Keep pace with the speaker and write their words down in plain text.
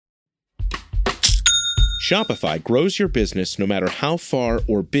Shopify grows your business no matter how far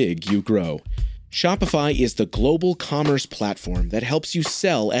or big you grow. Shopify is the global commerce platform that helps you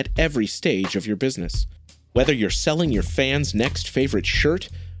sell at every stage of your business. Whether you're selling your fans' next favorite shirt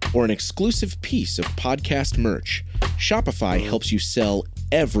or an exclusive piece of podcast merch, Shopify helps you sell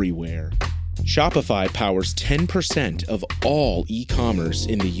everywhere. Shopify powers 10% of all e-commerce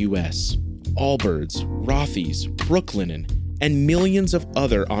in the U.S. Allbirds, Rothy's, Brooklinen, and millions of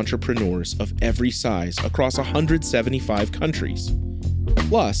other entrepreneurs of every size across 175 countries.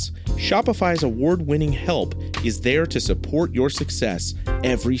 Plus, Shopify's award-winning help is there to support your success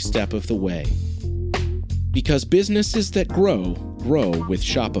every step of the way. Because businesses that grow, grow with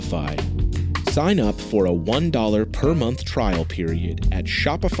Shopify. Sign up for a $1 per month trial period at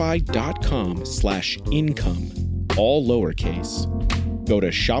shopify.com/income, all lowercase. Go to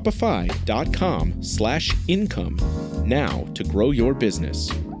shopify.com/income now to grow your business,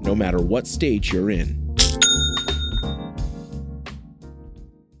 no matter what stage you're in.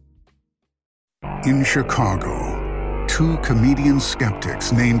 In Chicago, two comedian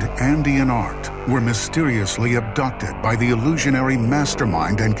skeptics named Andy and Art were mysteriously abducted by the illusionary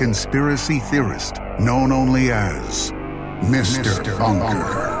mastermind and conspiracy theorist known only as Mr.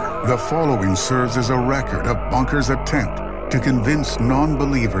 Bunker. The following serves as a record of Bunker's attempt to convince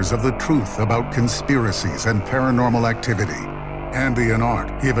non-believers of the truth about conspiracies and paranormal activity. Andy and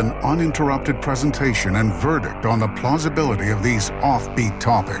Art give an uninterrupted presentation and verdict on the plausibility of these offbeat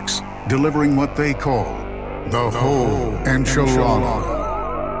topics, delivering what they call the whole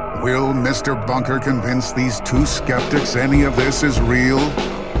enchilada. Will Mr. Bunker convince these two skeptics any of this is real?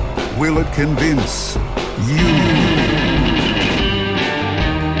 Will it convince you?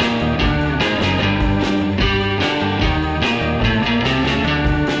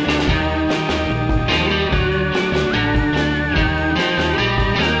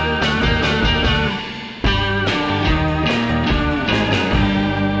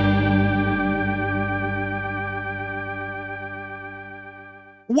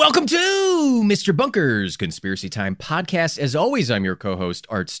 Welcome to Mr. Bunker's Conspiracy Time podcast. As always, I'm your co-host,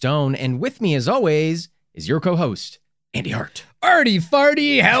 Art Stone, and with me, as always, is your co-host, Andy Hart. Artie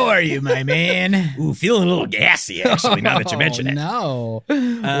Farty, how are you, my man? Ooh, feeling a little gassy, actually, now that you mention it. No,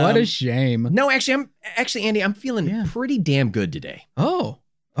 what a shame. No, Andy, I'm feeling pretty damn good today. Oh,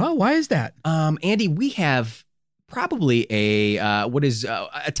 why is that? Andy, we have probably a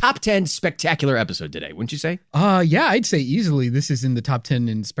top 10 spectacular episode today, wouldn't you say? Yeah, I'd say easily this is in the top 10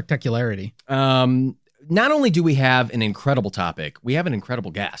 in spectacularity. Not only do we have an incredible topic, we have an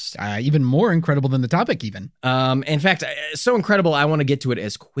incredible guest. Even more incredible than the topic, even. In fact, so incredible, I want to get to it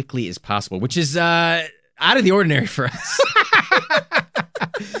as quickly as possible, which is out of the ordinary for us.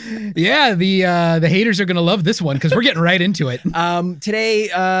 Yeah, the haters are going to love this one because we're getting right into it. Today,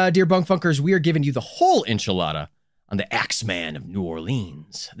 dear Bunk Funkers, we are giving you the whole enchilada on the Axeman of New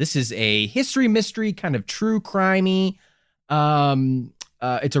Orleans. This is a history mystery, kind of true crimey.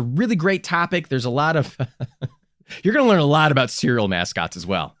 It's a really great topic. There's a lot of you're going to learn a lot about serial mascots as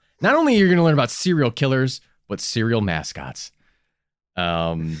well. Not only are you going to learn about serial killers, but serial mascots.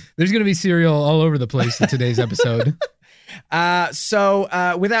 There's going to be cereal all over the place in today's episode.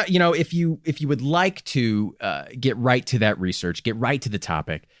 So without, if you would like to get right to that research, get right to the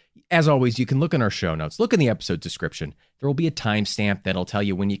topic, as always, you can look in our show notes, look in the episode description. There will be a timestamp that'll tell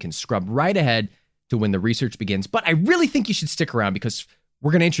you when you can scrub right ahead to when the research begins. But I really think you should stick around because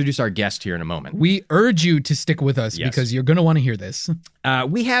we're going to introduce our guest here in a moment. We urge you to stick with us because you're going to want to hear this.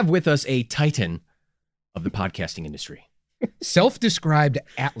 We have with us a titan of the podcasting industry. Self-described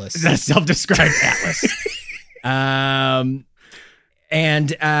Atlas. The self-described Atlas.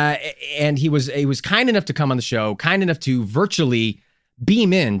 And he was kind enough to come on the show, kind enough to virtually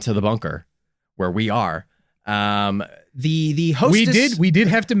beam into the bunker where we are. The hostess, we did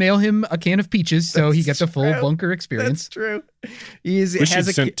have to mail him a can of peaches, so he got the full bunker experience. That's true. We should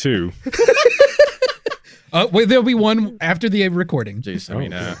send two. Wait, there'll be one after the recording. Jeez, I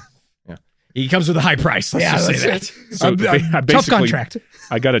mean, yeah. He comes with a high price. Let's just say that. So tough contract.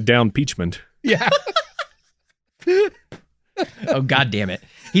 I got a down peachment. Yeah. Oh, God damn it.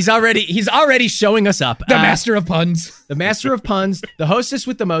 He's already showing us up. The master of puns. The master of puns, the hostess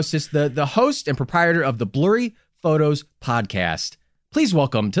with the mostest, the host and proprietor of the Blurry Photos podcast. Please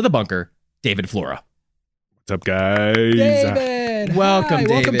welcome to the bunker, David Flora. What's up, guys? David. Welcome, Hi, David.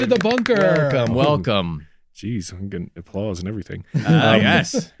 Welcome to the bunker. Welcome. Jeez, I'm getting applause and everything.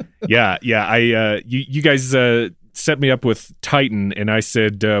 Yes. Yeah. You guys set me up with Titan, and I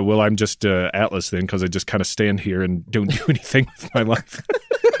said, well, I'm just Atlas then, because I just kind of stand here and don't do anything with my life.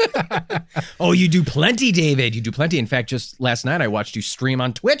 Oh, you do plenty, David. You do plenty. In fact, just last night I watched you stream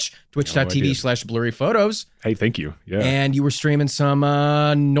on Twitch, twitch.tv/blurryphotos. Hey, thank you. Yeah. And you were streaming some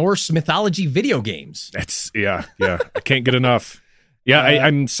Norse mythology video games. Yeah. I can't get enough. Yeah,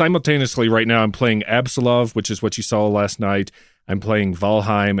 I'm simultaneously right now, I'm playing Absolov, which is what you saw last night. I'm playing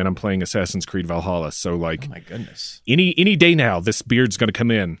Valheim, and I'm playing Assassin's Creed Valhalla. So, like, oh my goodness, any day now, this beard's going to come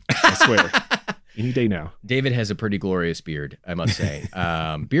in. I swear. Any day now. David has a pretty glorious beard, I must say.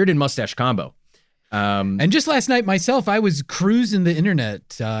 Beard and mustache combo. And just last night myself, I was cruising the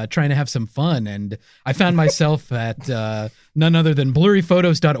internet trying to have some fun, and I found myself at none other than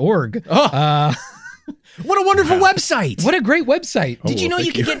blurryphotos.org. What a wonderful website! What a great website! Did you know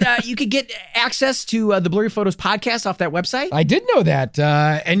you could get access to the Blurry Photos podcast off that website? I did know that,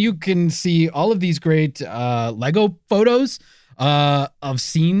 and you can see all of these great Lego photos of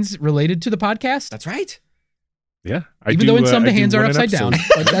scenes related to the podcast. That's right. Yeah, even though in some the hands are upside down,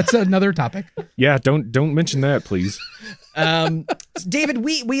 but that's another topic. Yeah, don't mention that, please. David,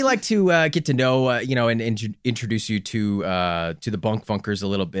 we like to get to know and introduce you to the Bunk Funkers a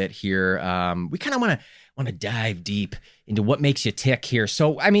little bit here. We kind of want to dive deep into what makes you tick here.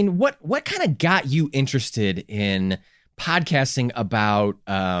 So, I mean, what kind of got you interested in podcasting about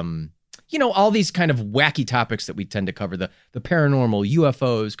all these kind of wacky topics that we tend to cover, the paranormal,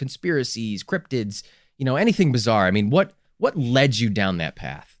 UFOs, conspiracies, cryptids, anything bizarre. I mean, what led you down that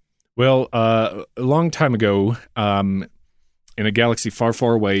path? Well, a long time ago, in a galaxy far,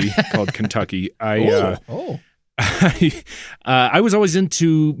 far away called Kentucky, I was always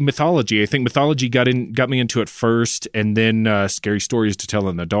into mythology. I think mythology got me into it first, and then scary stories to tell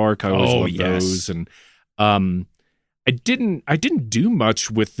in the dark. I always loved those, and I didn't do much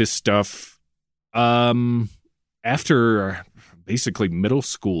with this stuff after basically middle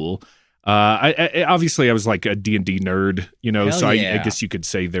school. I obviously was like a D&D nerd, so I guess you could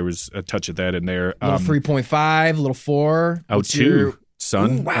say there was a touch of that in there. Little 3.5, little 4. Oh, 2,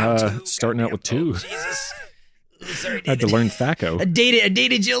 son. Ooh, wow, starting out with 2. Oh, Jesus. Sorry, David. I had to learn THAC0. I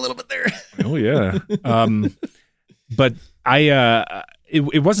dated you a little bit there. Oh, yeah. But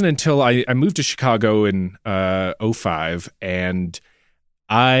it wasn't until I moved to Chicago in 2005, and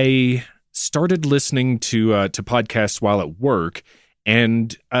I started listening to podcasts while at work,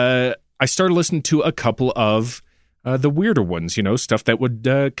 and I started listening to a couple of the weirder ones, stuff that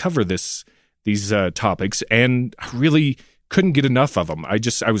would cover these topics, and I really couldn't get enough of them. I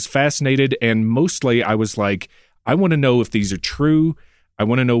was fascinated, and mostly I was like, I want to know if these are true. I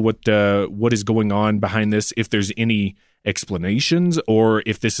want to know what is going on behind this, if there's any explanations, or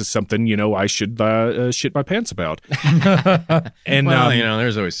if this is something I should shit my pants about. And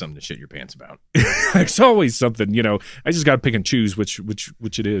there's always something to shit your pants about. There's always something. I just got to pick and choose which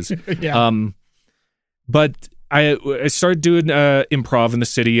it is. Yeah. But I started doing improv in the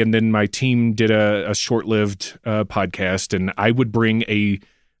city, and then my team did a short-lived podcast, and I would bring we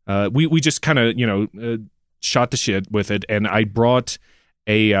just kind of shot the shit with it, and I brought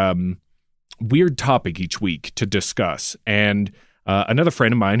a weird topic each week to discuss, and another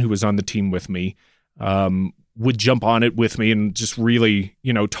friend of mine who was on the team with me would jump on it with me and just really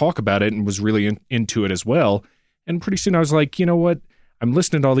talk about it, and was really into it as well. And pretty soon I was like, you know what, I'm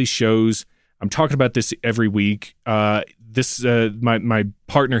listening to all these shows, I'm talking about this every week. My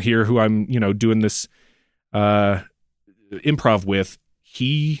partner here, who I'm doing this improv with,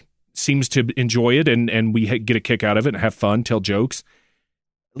 he seems to enjoy it, and we get a kick out of it and have fun, tell jokes.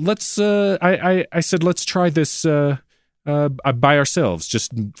 I said, let's try this by ourselves,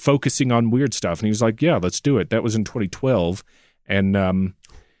 just focusing on weird stuff. And he was like, yeah, let's do it. That was in 2012. And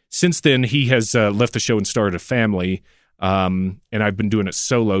since then, he has left the show and started a family. And I've been doing it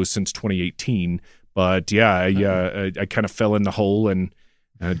solo since 2018. But yeah, I kind of fell in the hole and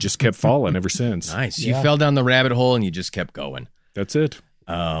just kept falling ever since. Nice. You fell down the rabbit hole and you just kept going. That's it.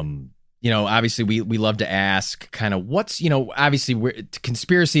 Obviously we love to ask kind of what's, obviously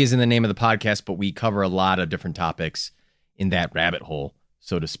conspiracy is in the name of the podcast, but we cover a lot of different topics in that rabbit hole,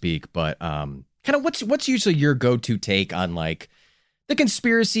 so to speak. But kind of what's usually your go-to take on like the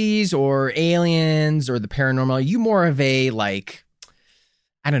conspiracies or aliens or the paranormal? Are you more of a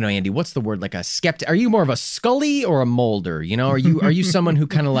I don't know, Andy, what's the word? Like a skeptic? Are you more of a Scully or a Mulder? Are you someone who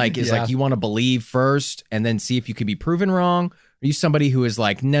kind of is like you want to believe first and then see if you could be proven wrong? Are you somebody who is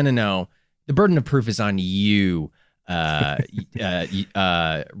like, no, the burden of proof is on you?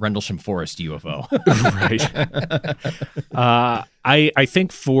 Rendlesham Forest UFO. Right. I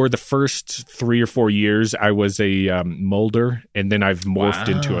think for the first 3 or 4 years, I was a Mulder, and then I've morphed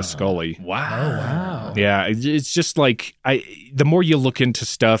into a Scully. Wow. Yeah, it's just like the more you look into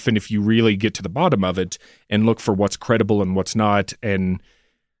stuff, and if you really get to the bottom of it and look for what's credible and what's not, and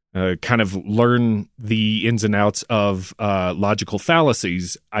kind of learn the ins and outs of logical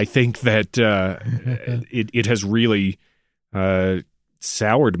fallacies, I think that it has really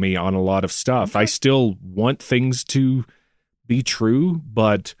soured me on a lot of stuff. I still want things to be true,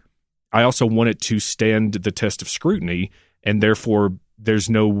 but I also want it to stand the test of scrutiny, and therefore there's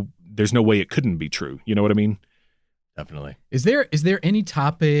no way it couldn't be true. You know what I mean? Definitely. Is there any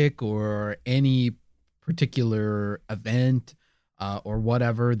topic or any particular event or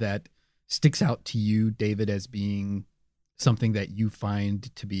whatever that sticks out to you, David, as being something that you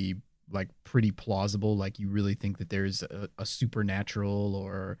find to be like pretty plausible? Like you really think that there's a supernatural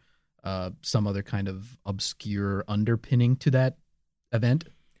or some other kind of obscure underpinning to that event?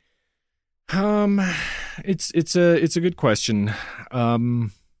 It's a good question.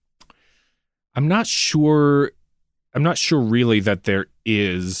 I'm not sure really that there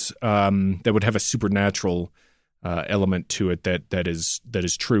is that would have a supernatural element to it that is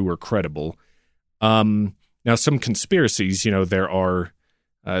true or credible. Now, some conspiracies, there are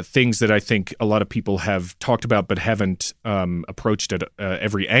things that I think a lot of people have talked about but haven't approached at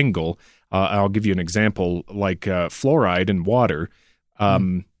every angle. I'll give you an example, like fluoride in water.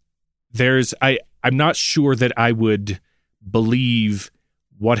 I'm not sure that I would believe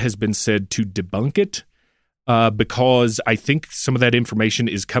what has been said to debunk it, because I think some of that information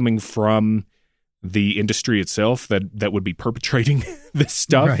is coming from the industry itself that would be perpetrating this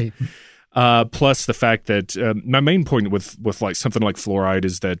stuff. Right. Plus the fact that my main point with like something like fluoride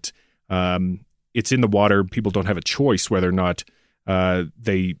is that it's in the water. People don't have a choice whether or not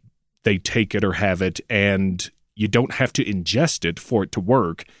they take it or have it, and you don't have to ingest it for it to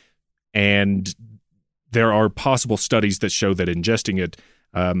work. And there are possible studies that show that ingesting it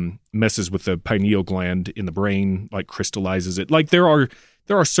messes with the pineal gland in the brain, like crystallizes it. Like there are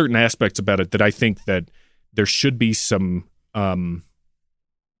certain aspects about it that I think that there should be some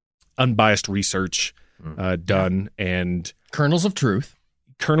unbiased research done, and Kernels of truth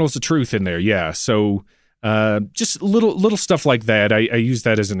in there. Yeah. So just little stuff like that. I use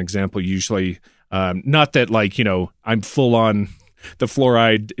that as an example usually. Not that like, I'm full on the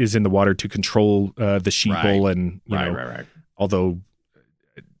fluoride is in the water to control the sheeple, Right. and Right. although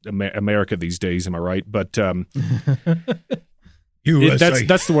America these days, am I right? But that's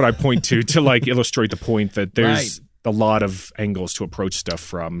the one I point to like illustrate the point that there's a lot of angles to approach stuff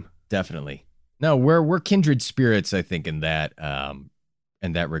from. Definitely. No, we're kindred spirits, I think, in that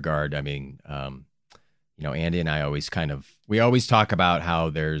regard. I mean, Andy and I always always talk about how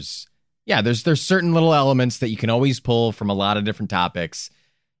there's certain little elements that you can always pull from a lot of different topics,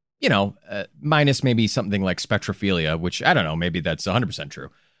 minus maybe something like spectrophilia, which I don't know, maybe that's 100% true.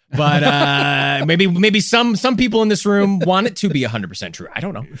 But maybe some people in this room want it to be 100% true. I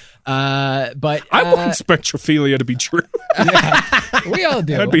don't know. But I want spectrophilia to be true. Yeah, we all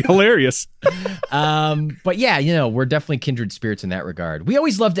do. That'd be hilarious. But yeah, we're definitely kindred spirits in that regard. We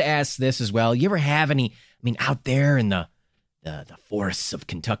always love to ask this as well. You ever have any? I mean, out there in the forests of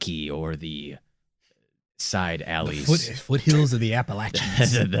Kentucky or the side alleys, Foothills of the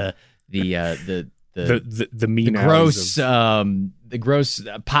Appalachians. the mean gross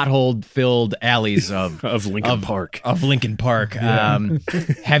pothole filled alleys of Lincoln Park. Of Lincoln Park. Yeah.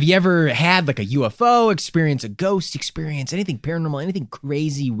 Have you ever had like a UFO experience, a ghost experience, anything paranormal, anything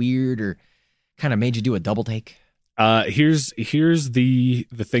crazy, weird, or kind of made you do a double take? Here's the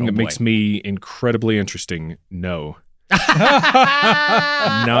thing that makes me incredibly interesting. No.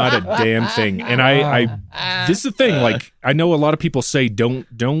 Not a damn thing. And I this is the thing, like I know a lot of people say don't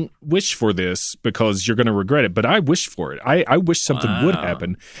wish for this because you're going to regret it, but I wish for it. I wish something would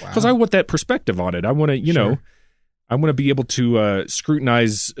happen because I want that perspective on it. I want to, I want to be able to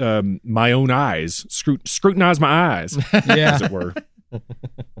scrutinize my own eyes, scrutinize my eyes, as it were.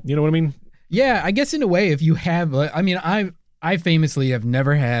 You know what I mean? Yeah, I guess in a way, if you have, I famously have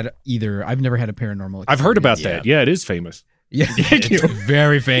never had either. I've never had a paranormal experience. I've heard about that. Yeah, it is famous. Yeah, thank you.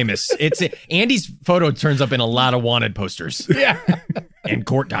 Very famous. Andy's photo turns up in a lot of wanted posters. Yeah. And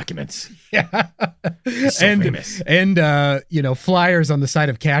court documents. Yeah. So famous. And flyers on the side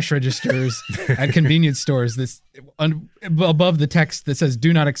of cash registers at convenience stores above the text that says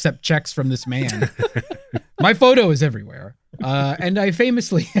 "Do not accept checks from this man." My photo is everywhere. And I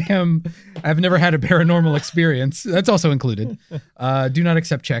famously I've never had a paranormal experience. That's also included. Do not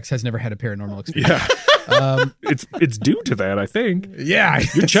accept checks has never had a paranormal experience. Yeah. It's due to that, I think. Yeah.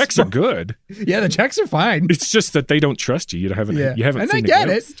 Your checks are good. Yeah, the checks are fine. It's just that they don't trust you. You haven't And seen I get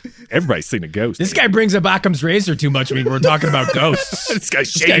a ghost. Everybody's seen a ghost. This guy brings up Occam's razor too much when we're talking about ghosts. This guy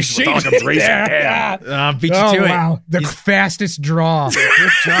shakes with Occam's razor. Yeah. Beat you to it. Wow. The fastest draw.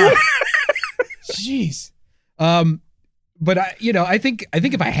 Good job. Jeez. But I think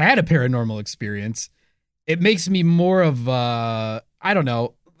if I had a paranormal experience, it makes me more of I don't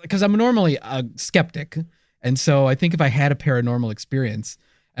know, because I'm normally a skeptic. And so I think if I had a paranormal experience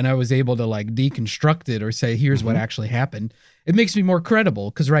and I was able to like deconstruct it or say, here's what actually happened, it makes me more credible.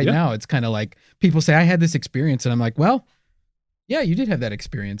 Because now it's kind of like people say, I had this experience. And I'm like, well, yeah, you did have that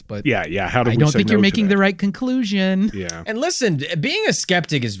experience. But yeah. How do we I don't say think no you're to making that? the right conclusion. Yeah. And listen, being a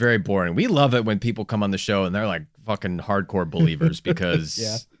skeptic is very boring. We love it when people come on the show and they're like fucking hardcore believers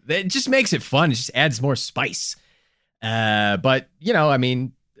because it just makes it fun. It just adds more spice. But I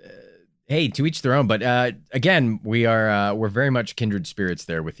mean, hey, to each their own. But again, we're very much kindred spirits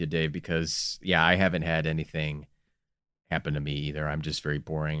there with you, Dave, because I haven't had anything happen to me either. I'm just very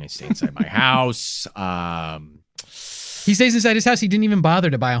boring. I stay inside my house. He stays inside his house. He didn't even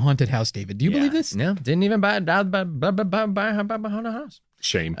bother to buy a haunted house, David. Do you believe this? No, didn't even buy a haunted house.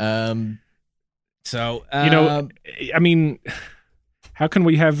 Shame. So I mean, how can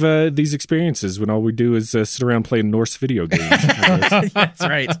we have these experiences when all we do is sit around playing Norse video games? That's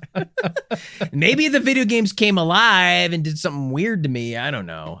right. Maybe the video games came alive and did something weird to me. I don't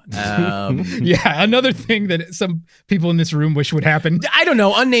know. Yeah, another thing that some people in this room wish would happen. I don't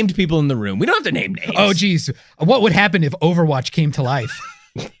know. Unnamed people in the room. We don't have to name names. Oh, geez. What would happen if Overwatch came to life?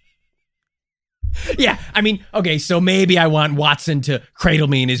 Yeah, I mean, okay, so maybe I want Watson to cradle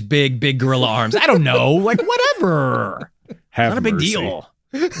me in his big gorilla arms. I don't know. Like, whatever. Have Not a big mercy. deal.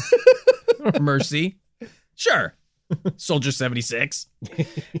 Mercy. Sure. Soldier 76.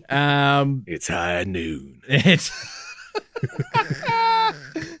 It's high noon. It's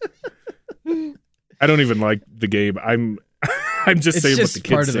I don't even like the game. I'm just saying what the kids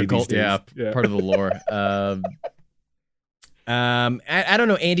part of say the cult, these days. part of the lore. I don't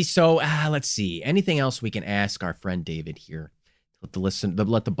know, Andy. So let's see. Anything else we can ask our friend David here? Let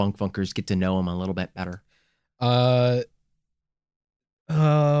the bunk funkers get to know him a little bit better. Andy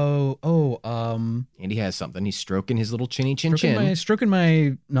has something. He's stroking his little chinny chin. Stroking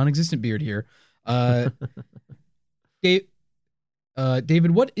my non-existent beard here. David,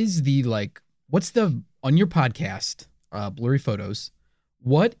 what's on your podcast, Blurry Photos,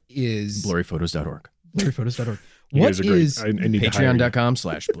 what is blurryphotos.org. Blurryphotos.org. You What guys are great. is I need to hire you.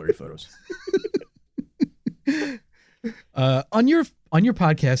 Patreon.com/blurryphotos. On your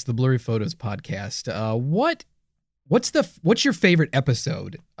podcast, the Blurry Photos podcast, what's your favorite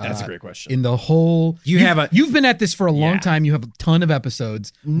episode? That's a great question. In the whole, you've been at this for a long time. You have a ton of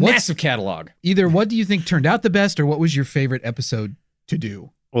episodes. Massive catalog. Either what do you think turned out the best, or what was your favorite episode to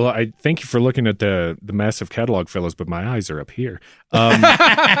do? Well, I thank you for looking at the massive catalog, fellas, but my eyes are up here. Okay. All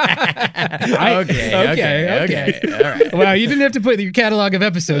right. Wow, you didn't have to put your catalog of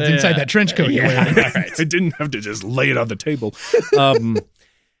episodes inside that trench coat you're wearing. I didn't have to just lay it on the table.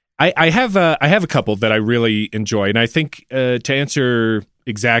 I have a couple that I really enjoy, and I think to answer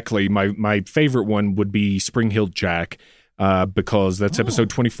exactly, my favorite one would be Spring Hill Jack, because that's episode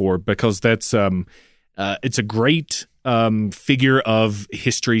 24. Because that's it's a great figure of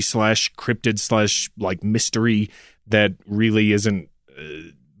history / cryptid / like mystery that really isn't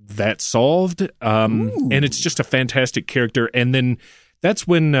that solved, and it's just a fantastic character. And then that's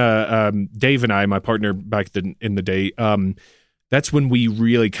when Dave and I, my partner back in the day, that's when we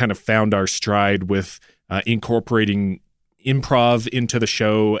really kind of found our stride with incorporating improv into the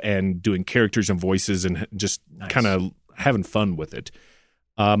show and doing characters and voices and just kind of having fun with it.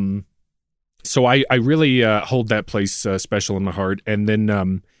 So I really hold that place special in my heart. And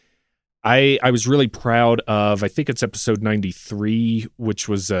then I was really proud of, I think it's episode 93, which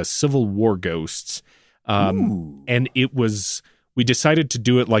was Civil War Ghosts. And we decided to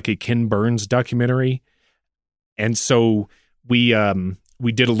do it like a Ken Burns documentary. And so we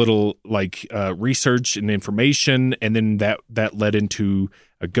did a little research and information, and then that led into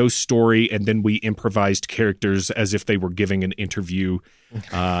a ghost story, and then we improvised characters as if they were giving an interview,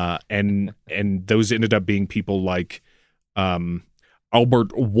 and those ended up being people like Albert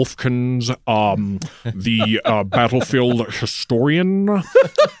Wolfkins, the battlefield historian,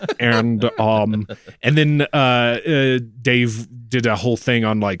 and then Dave did a whole thing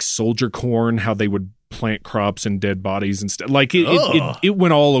on like soldier corn, how they would plant crops and dead bodies and stuff. Like it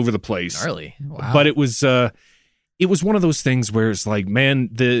went all over the place. Gnarly. Wow. But it was one of those things where it's like, man,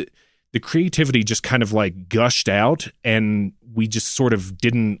 the creativity just kind of like gushed out, and we just sort of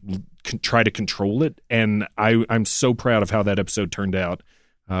didn't try to control it. And I'm so proud of how that episode turned out.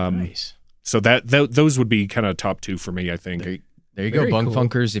 Nice. So those would be kind of top two for me, I think. There you go, Very Bunk cool.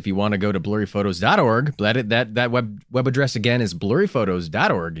 Funkers. If you want to go to blurryphotos.org, that web address again is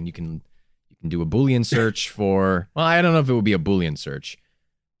blurryphotos.org, and you can do a Boolean search for. Well, I don't know if it would be a Boolean search.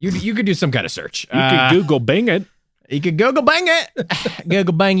 You could do some kind of search. You could Google Bing it. You could Google bang it.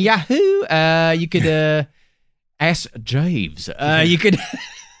 Google bang Yahoo. You could ask Jeeves. You could.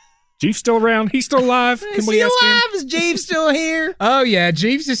 Jeeves still around? He's still alive? Can we ask him? Is Jeeves still here? Oh yeah,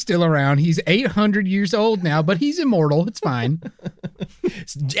 Jeeves is still around. He's 800 years old now, but he's immortal. It's fine.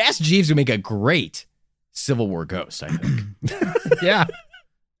 Ask Jeeves would make a great Civil War ghost, I think. Yeah.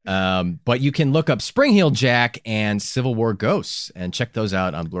 But you can look up Spring Heel Jack and Civil War Ghosts and check those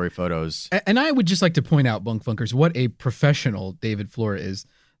out on Blurry Photos. And I would just like to point out, Bunk Funkers, what a professional David Flora is.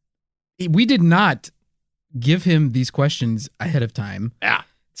 We did not give him these questions ahead of time. Yeah.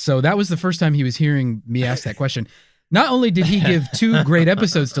 So that was the first time he was hearing me ask that question. Not only did he give 2 great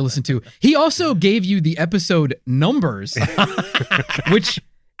episodes to listen to, he also gave you the episode numbers, which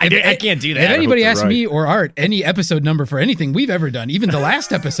I can't do that. if anybody I hope asked you're me or Art any episode number for anything we've ever done, even the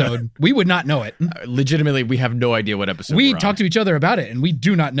last episode, we would not know it. Legitimately, we have no idea what episode We we're on. talk to each other about it, and we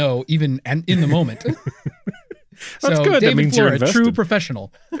do not know even in the moment. That's So, good. That David means you're Flora, a true invested.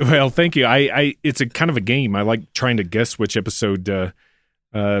 professional. Well, thank you. I it's a kind of a game. I like trying to guess which episode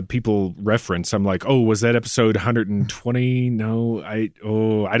people reference. I'm like, oh, was that episode 120? No, I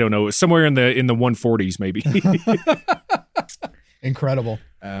don't know. Somewhere in the 140s, maybe. Incredible.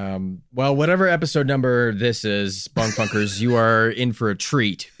 Well, whatever episode number this is, Bunk Funkers, you are in for a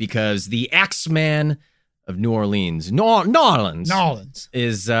treat because the Axeman of New Orleans, Nolans.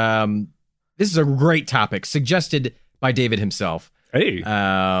 is this is a great topic suggested by David himself. Hey,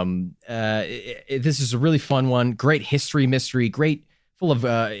 This is a really fun one. Great history, mystery, great, full of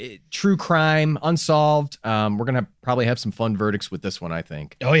true crime, unsolved. We're gonna probably have some fun verdicts with this one, I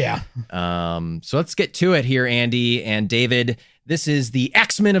think. Oh, yeah. So let's get to it here, Andy and David. This is the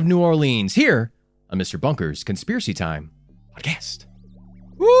Axemen of New Orleans here on Mr. Bunker's Conspiracy Time podcast.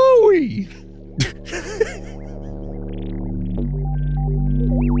 Woo-wee.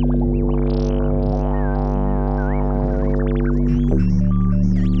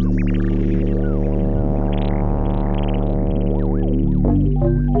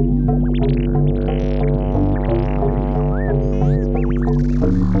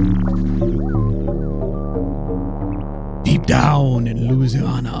 Deep down in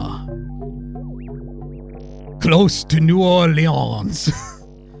Louisiana, close to New Orleans,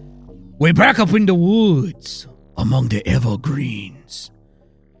 way back up in the woods among the evergreens,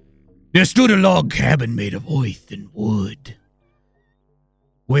 there stood a log cabin made of earth and wood,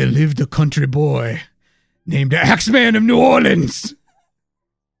 where lived a country boy named the Axeman of New Orleans.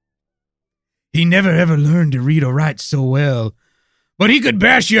 He never ever learned to read or write so well, but he could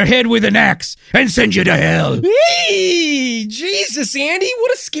bash your head with an axe and send you to hell. Hey, Jesus, Andy,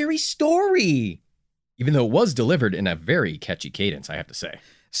 what a scary story. Even though it was delivered in a very catchy cadence, I have to say.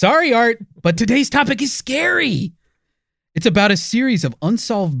 Sorry, Art, but today's topic is scary. It's about a series of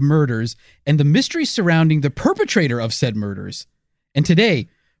unsolved murders and the mystery surrounding the perpetrator of said murders. And today,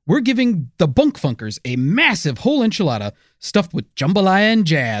 we're giving the Bunk Funkers a massive whole enchilada stuffed with jambalaya and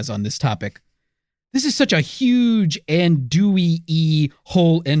jazz on this topic. This is such a huge and dewy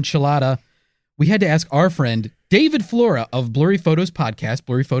whole enchilada. We had to ask our friend David Flora of Blurry Photos Podcast,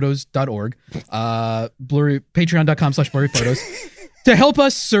 blurryphotos.org, patreon.com/blurryphotos, to help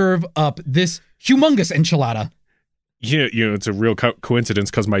us serve up this humongous enchilada. yeah, it's a real coincidence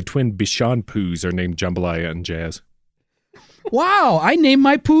because my twin Bichon poos are named Jambalaya and Jazz. Wow, I named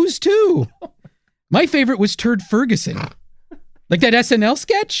my poos too. My favorite was Turd Ferguson. Like that SNL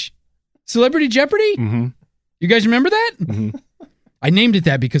sketch? Celebrity Jeopardy? Mm-hmm. You guys remember that? Mm-hmm. I named it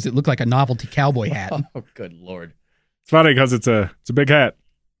that because it looked like a novelty cowboy hat. Oh, good Lord. It's funny because it's a big hat.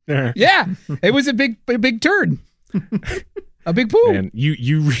 Yeah, it was a big turd. A big poo. And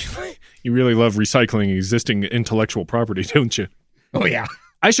you really love recycling existing intellectual property, don't you? Oh, yeah.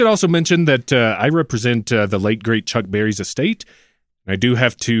 I should also mention that I represent the late great Chuck Berry's estate. I do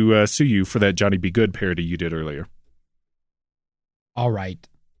have to sue you for that Johnny B. Good parody you did earlier. All right.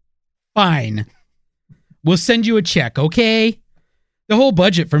 Fine. We'll send you a check, okay? The whole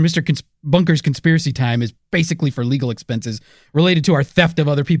budget for Mr. Bunker's Conspiracy Time is basically for legal expenses related to our theft of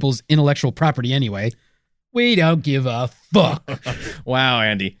other people's intellectual property anyway. We don't give a fuck. Wow,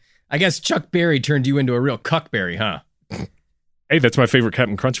 Andy. I guess Chuck Berry turned you into a real cuckberry, huh? Hey, that's my favorite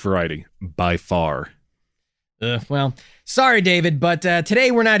Captain Crunch variety, by far. Well, sorry, David, but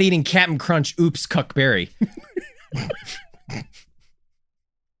today we're not eating Captain Crunch Oops Cuckberry.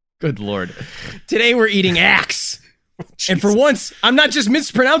 Good Lord. Today we're eating axe. And for once, I'm not just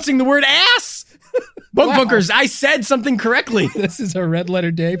mispronouncing the word ass. Bunk Bunkers, I said something correctly. This is a red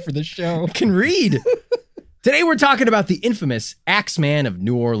letter day for the show. I can read. Today we're talking about the infamous Axeman of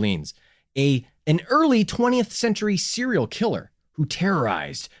New Orleans, an early 20th century serial killer who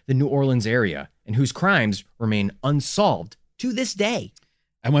terrorized the New Orleans area and whose crimes remain unsolved to this day.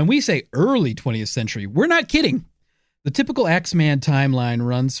 And when we say early 20th century, we're not kidding. The typical Axeman timeline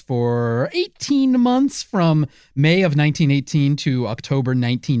runs for 18 months from May of 1918 to October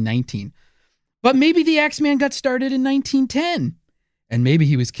 1919. But maybe the Axeman got started in 1910. And maybe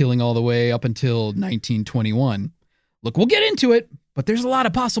he was killing all the way up until 1921. Look, we'll get into it, but there's a lot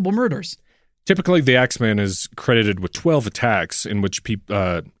of possible murders. Typically, the Axeman is credited with 12 attacks in which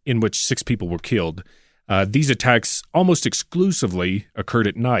 6 people were killed. These attacks almost exclusively occurred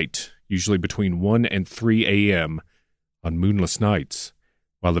at night, usually between 1 and 3 a.m. on moonless nights,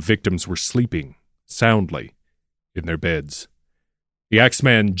 while the victims were sleeping soundly in their beds. The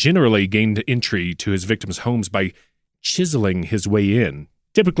Axeman generally gained entry to his victims' homes by chiseling his way in,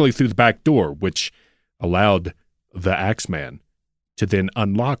 typically through the back door, which allowed the Axeman to then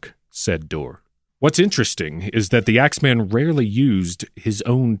unlock said door. What's interesting is that the Axeman rarely used his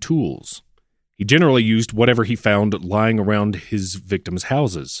own tools. He generally used whatever he found lying around his victims'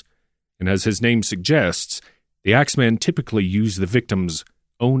 houses, and as his name suggests, the Axeman typically used the victim's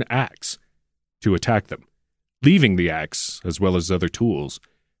own axe to attack them, leaving the axe, as well as other tools,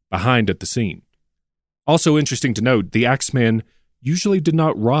 behind at the scene. Also interesting to note, the Axeman usually did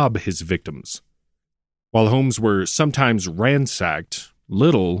not rob his victims. While homes were sometimes ransacked,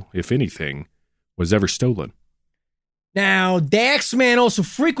 little, if anything, was ever stolen. Now, the Axeman also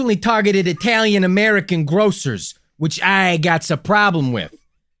frequently targeted Italian-American grocers, which I got a problem with.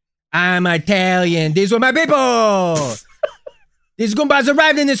 I'm Italian. These were my people. These Goombas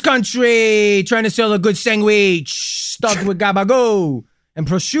arrived in this country trying to sell a good sandwich stuffed with gabagool and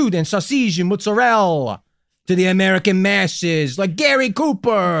prosciutto and sausage and mozzarella to the American masses, like Gary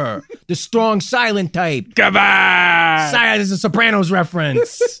Cooper, the strong silent type. Silent is a Sopranos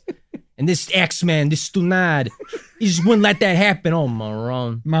reference. And this Axeman, this Stunad, he just wouldn't let that happen. Oh,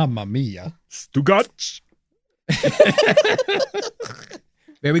 moron. Mamma mia. Stugat.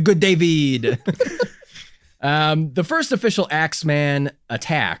 Very good, David. The first official Axeman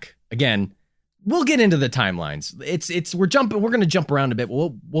attack, again, we'll get into the timelines. We're going to jump around a bit.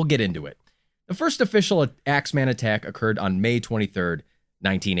 We'll get into it. The first official Axeman attack occurred on May 23rd,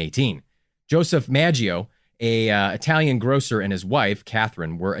 1918. Joseph Maggio, a Italian grocer, and his wife,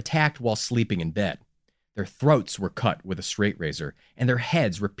 Catherine, were attacked while sleeping in bed. Their throats were cut with a straight razor, and their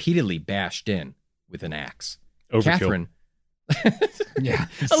heads repeatedly bashed in with an axe. Overkill. Catherine, Yeah,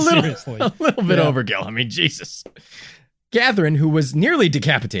 a little bit Yeah. overkill. I mean, Jesus. Catherine, who was nearly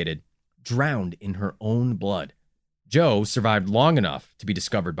decapitated, drowned in her own blood. Joe survived long enough to be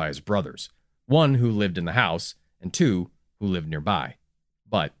discovered by his brothers, one who lived in the house and two who lived nearby.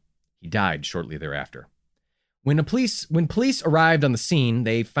 But he died shortly thereafter. When police arrived on the scene,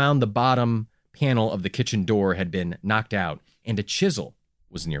 they found the bottom panel of the kitchen door had been knocked out and a chisel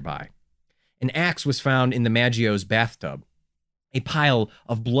was nearby. An axe was found in the Maggio's bathtub. A pile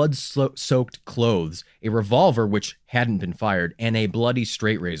of blood-soaked clothes, a revolver which hadn't been fired, and a bloody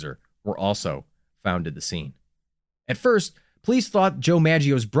straight razor were also found at the scene. At first, police thought Joe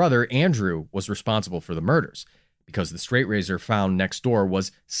Maggio's brother, Andrew, was responsible for the murders, because the straight razor found next door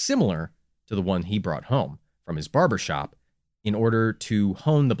was similar to the one he brought home from his barber shop in order to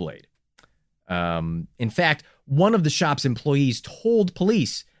hone the blade. In fact, one of the shop's employees told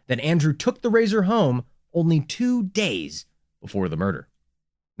police that Andrew took the razor home only 2 days before the murder.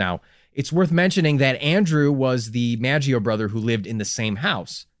 Now, it's worth mentioning that Andrew was the Maggio brother who lived in the same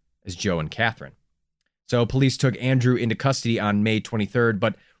house as Joe and Catherine. So police took Andrew into custody on May 23rd,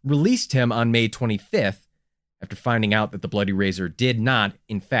 but released him on May 25th after finding out that the bloody razor did not,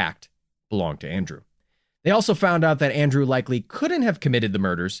 in fact, belong to Andrew. They also found out that Andrew likely couldn't have committed the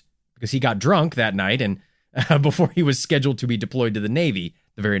murders because he got drunk that night and before he was scheduled to be deployed to the Navy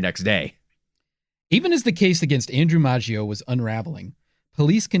the very next day. Even as the case against Andrew Maggio was unraveling,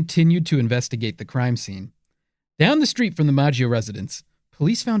 police continued to investigate the crime scene. Down the street from the Maggio residence,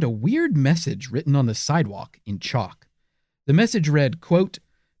 police found a weird message written on the sidewalk in chalk. The message read, quote,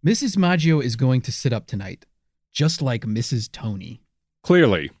 "Mrs. Maggio is going to sit up tonight, just like Mrs. Tony."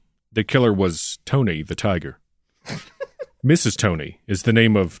 Clearly, the killer was Tony the Tiger. Mrs. Tony is the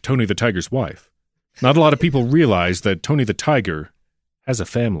name of Tony the Tiger's wife. Not a lot of people realize that Tony the Tiger has a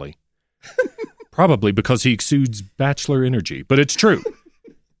family. Probably because he exudes bachelor energy, but it's true.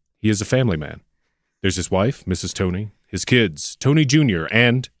 He is a family man. There's his wife, Mrs. Tony, his kids, Tony Jr.,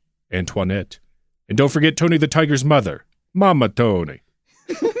 and Antoinette. And don't forget Tony the Tiger's mother, Mama Tony.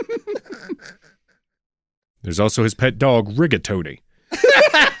 There's also his pet dog, Rigatoni.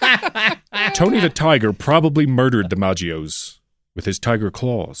 Tony the Tiger probably murdered the Maggios with his tiger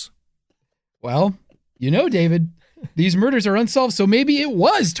claws. Well, David, these murders are unsolved, so maybe it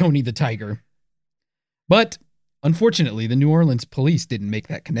was Tony the Tiger. But unfortunately, the New Orleans police didn't make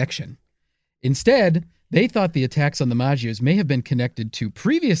that connection. Instead, they thought the attacks on the Maggios may have been connected to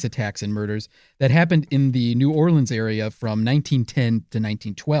previous attacks and murders that happened in the New Orleans area from 1910 to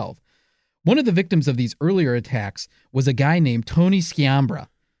 1912. One of the victims of these earlier attacks was a guy named Tony Sciambra.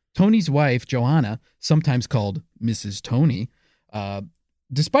 Tony's wife, Joanna, sometimes called Mrs. Tony.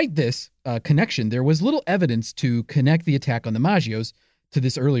 Despite this connection, there was little evidence to connect the attack on the Maggios to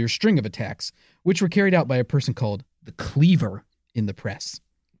this earlier string of attacks, which were carried out by a person called the Cleaver in the press.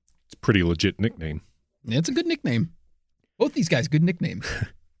 It's a pretty legit nickname. It's a good nickname. Both these guys, good nicknames.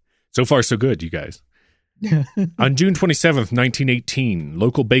 So far, so good, you guys. On June 27th, 1918,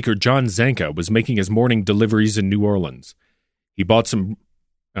 local baker John Zanka was making his morning deliveries in New Orleans. He brought some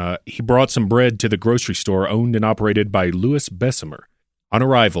bread to the grocery store owned and operated by Louis Bessemer. On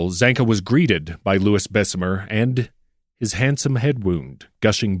arrival, Zanka was greeted by Louis Bessemer and his handsome head wound,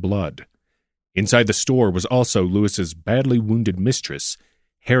 gushing blood. Inside the store was also Louis's badly wounded mistress,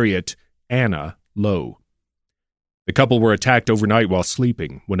 Harriet Anna Lowe. The couple were attacked overnight while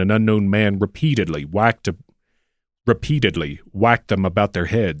sleeping when an unknown man repeatedly whacked them about their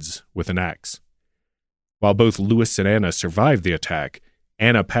heads with an axe. While both Louis and Anna survived the attack,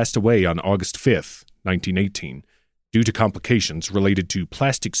 Anna passed away on August 5th, 1918, due to complications related to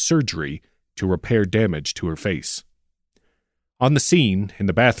plastic surgery to repair damage to her face. On the scene, in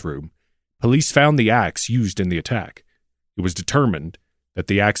the bathroom, police found the axe used in the attack. It was determined that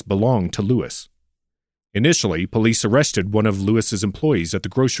the axe belonged to Louis. Initially, police arrested one of Louis's employees at the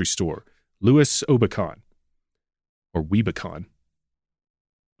grocery store, Louis Aubicon. Or Weebicon.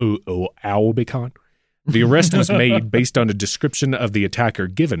 Aubicon. The arrest was made based on a description of the attacker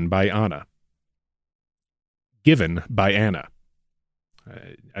given by Anna.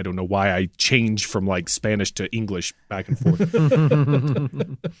 I don't know why I changed from Spanish to English back and forth.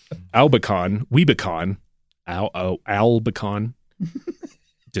 Weebicon,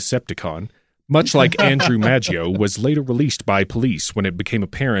 Decepticon, much like Andrew Maggio, was later released by police when it became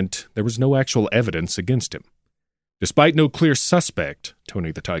apparent there was no actual evidence against him. Despite no clear suspect,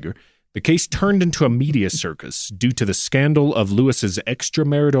 Tony the Tiger, the case turned into a media circus due to the scandal of Louis's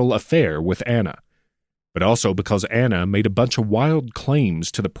extramarital affair with Anna, but also because Anna made a bunch of wild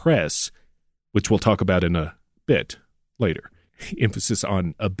claims to the press, which we'll talk about in a bit later. Emphasis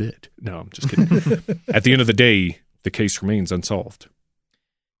on a bit. No, I'm just kidding. At the end of the day, the case remains unsolved.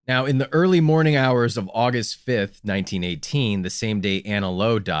 Now, in the early morning hours of August 5th, 1918, the same day Anna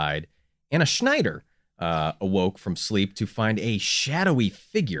Lowe died, Anna Schneider awoke from sleep to find a shadowy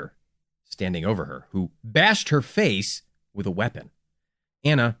figure standing over her, who bashed her face with a weapon.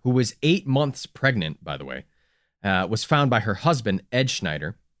 Anna, who was 8 months pregnant, by the way, was found by her husband, Ed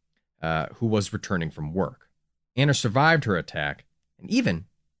Schneider, who was returning from work. Anna survived her attack and even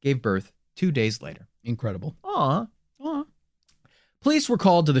gave birth 2 days later. Incredible. Aw. Police were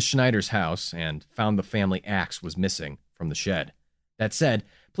called to the Schneider's house and found the family axe was missing from the shed. That said,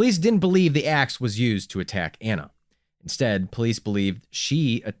 police didn't believe the axe was used to attack Anna. Instead, police believed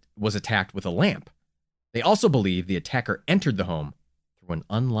she was attacked with a lamp. They also believe the attacker entered the home through an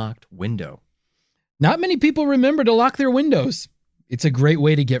unlocked window. Not many people remember to lock their windows. It's a great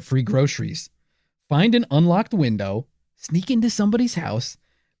way to get free groceries. Find an unlocked window, sneak into somebody's house,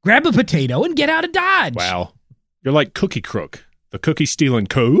 grab a potato, and get out of Dodge. Wow. You're like Cookie Crook, the cookie-stealing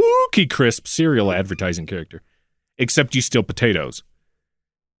Cookie Crisp cereal advertising character. Except you steal potatoes.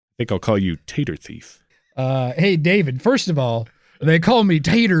 I think I'll call you Tater Thief. Hey, David, first of all, they call me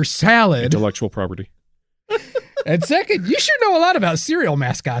Tater Salad. Intellectual property. And second, you sure know a lot about cereal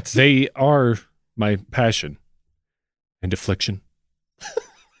mascots. They are my passion and affliction.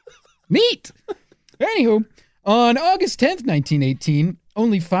 Neat. Anywho, on August 10th, 1918,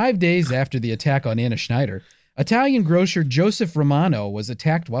 only 5 days after the attack on Anna Schneider, Italian grocer Joseph Romano was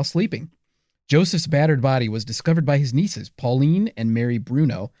attacked while sleeping. Joseph's battered body was discovered by his nieces, Pauline and Mary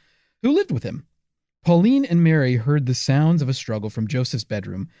Bruno, who lived with him. Pauline and Mary heard the sounds of a struggle from Joseph's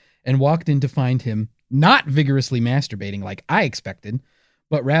bedroom and walked in to find him not vigorously masturbating like I expected,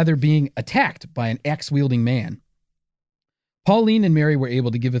 but rather being attacked by an axe-wielding man. Pauline and Mary were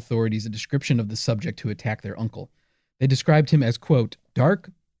able to give authorities a description of the subject who attacked their uncle. They described him as, quote, dark,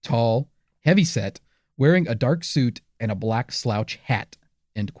 tall, heavy-set, wearing a dark suit and a black slouch hat,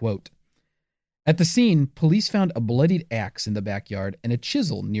 end quote. At the scene, police found a bloodied axe in the backyard and a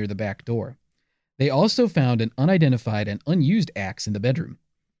chisel near the back door. They also found an unidentified and unused axe in the bedroom.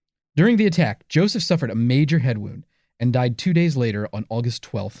 During the attack, Joseph suffered a major head wound and died 2 days later on August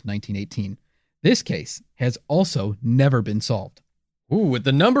 12th, 1918. This case has also never been solved. Ooh, with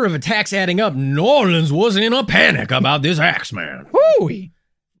the number of attacks adding up, New Orleans wasn't in a panic about this Axeman. Hooey!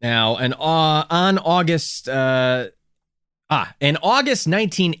 Now, an August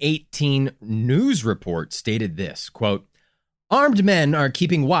 1918 news report stated this, quote, "Armed men are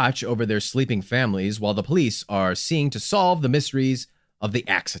keeping watch over their sleeping families while the police are seeking to solve the mysteries of the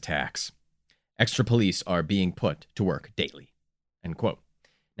axe attacks. Extra police are being put to work daily." End quote.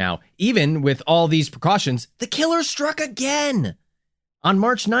 Now, even with all these precautions, the killer struck again. On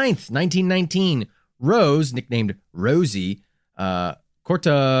March 9th, 1919, Rose, nicknamed Rosie,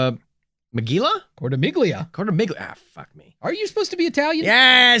 Cortamiglia? Cortamiglia. Fuck me. Are you supposed to be Italian?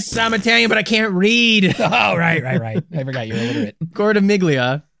 Yes, I'm Italian, but I can't read. Oh, right. I forgot you're illiterate.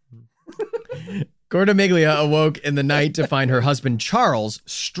 Cortamiglia awoke in the night to find her husband Charles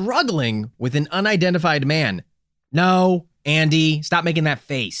struggling with an unidentified man. No, Andy, stop making that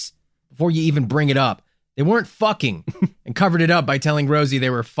face before you even bring it up. They weren't fucking and covered it up by telling Rosie they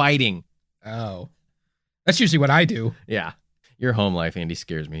were fighting. Oh. That's usually what I do. Yeah. Your home life, Andy,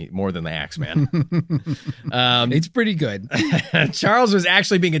 scares me more than the Axeman. It's pretty good. Charles was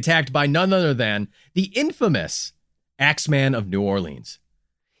actually being attacked by none other than the infamous Axeman of New Orleans.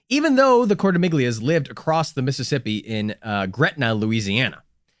 Even though the Cortamiglias lived across the Mississippi in Gretna, Louisiana.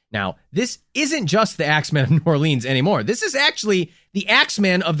 Now, this isn't just the Axeman of New Orleans anymore. This is actually the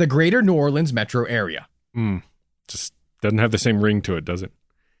Axeman of the greater New Orleans metro area. Just doesn't have the same ring to it, does it?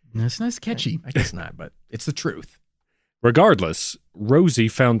 That's not catchy. I guess not, but it's the truth. Regardless, Rosie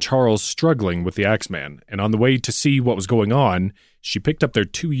found Charles struggling with the Axeman, and on the way to see what was going on, she picked up their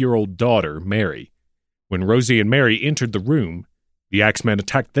 2-year-old daughter, Mary. When Rosie and Mary entered the room, the Axeman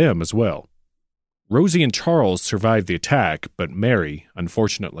attacked them as well. Rosie and Charles survived the attack, but Mary,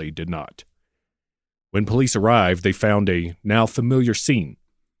 unfortunately, did not. When police arrived, they found a now familiar scene.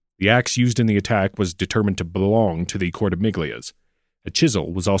 The axe used in the attack was determined to belong to the Cortamiglias. A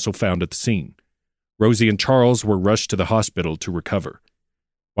chisel was also found at the scene. Rosie and Charles were rushed to the hospital to recover.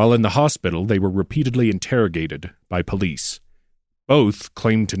 While in the hospital, they were repeatedly interrogated by police. Both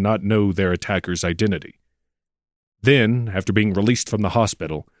claimed to not know their attacker's identity. Then, after being released from the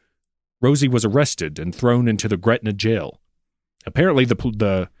hospital, Rosie was arrested and thrown into the Gretna jail. Apparently,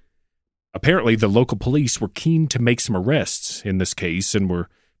 the local police were keen to make some arrests in this case and were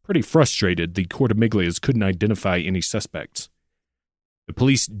pretty frustrated the Cortamiglias couldn't identify any suspects. The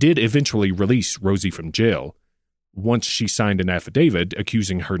police did eventually release Rosie from jail once she signed an affidavit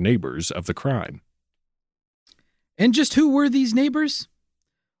accusing her neighbors of the crime. And just who were these neighbors?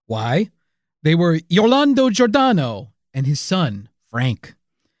 Why, they were Orlando Giordano and his son, Frank.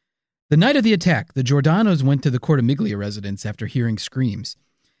 The night of the attack, the Giordanos went to the Cortamiglia residence after hearing screams.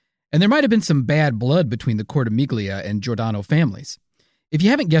 And there might have been some bad blood between the Cortamiglia and Giordano families. If you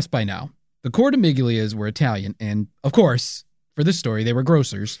haven't guessed by now, the Cortamiglias were Italian, and, of course, for this story, they were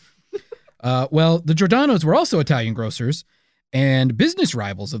grocers. Well, the Giordanos were also Italian grocers and business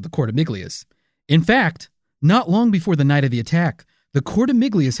rivals of the Cortamiglias. In fact, not long before the night of the attack, the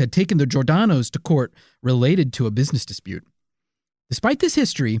Cortamiglias had taken the Giordanos to court related to a business dispute. Despite this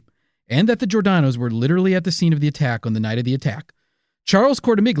history, and that the Giordanos were literally at the scene of the attack on the night of the attack, Charles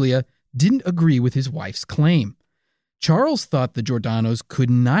Cortamiglia didn't agree with his wife's claim. Charles thought the Giordanos could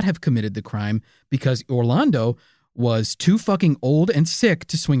not have committed the crime because Orlando was too fucking old and sick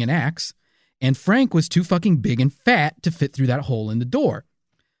to swing an axe, and Frank was too fucking big and fat to fit through that hole in the door.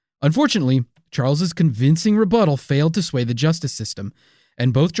 Unfortunately, Charles's convincing rebuttal failed to sway the justice system,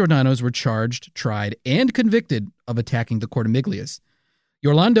 and both Giordanos were charged, tried, and convicted of attacking the Cortamiglias.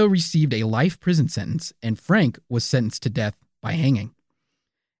 Orlando received a life prison sentence, and Frank was sentenced to death by hanging.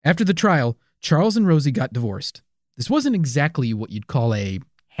 After the trial, Charles and Rosie got divorced. This wasn't exactly what you'd call a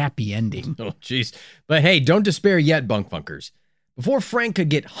happy ending. Oh, jeez. But hey, don't despair yet, bunk funkers. Before Frank could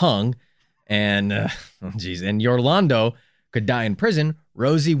get hung and Orlando could die in prison,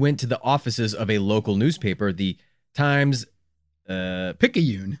 Rosie went to the offices of a local newspaper, the Times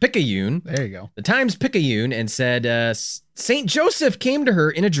Picayune. There you go. The Times Picayune, and said St. Joseph came to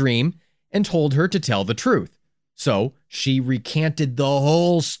her in a dream and told her to tell the truth. So she recanted the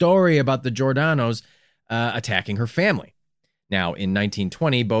whole story about the Giordanos attacking her family. Now, in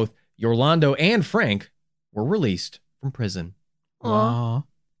 1920, both Orlando and Frank were released from prison. Aww.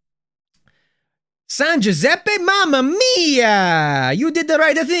 San Giuseppe, mamma mia! You did the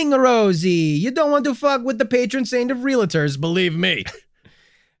right thing, Rosie. You don't want to fuck with the patron saint of realtors, believe me.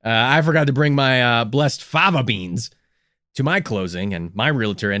 I forgot to bring my blessed fava beans to my closing, and my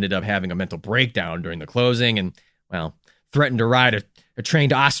realtor ended up having a mental breakdown during the closing and, well, threatened to ride a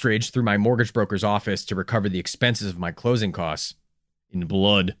trained ostrich through my mortgage broker's office to recover the expenses of my closing costs in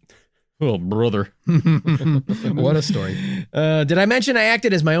blood. Oh, brother. What a story. Did I mention I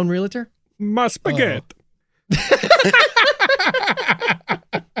acted as my own realtor? My spaghetti.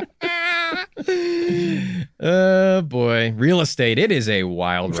 Oh, boy. Real estate. It is a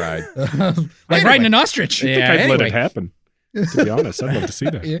wild ride. Like riding an ostrich. Yeah, I think I'd let anyway. it happen. To be honest, I'd love to see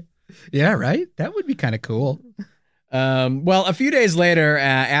that. Yeah, right? That would be kind of cool. Well, a few days later,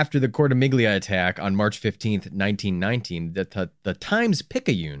 after the Cortimiglia attack on March 15th, 1919, the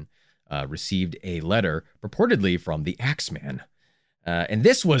Times-Picayune received a letter purportedly from the Axeman. And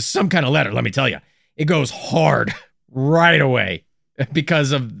this was some kind of letter, let me tell you. It goes hard right away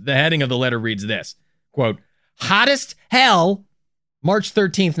because of the heading of the letter reads this, quote, hottest hell, March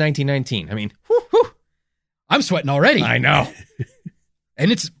 13th, 1919. I mean, Whew. I'm sweating already. I know.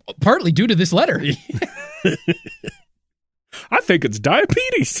 And it's partly due to this letter. I think it's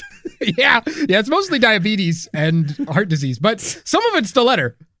diabetes. Yeah, it's mostly diabetes and heart disease, but some of it's the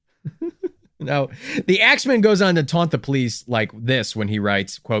letter. Now, the Axeman goes on to taunt the police like this when he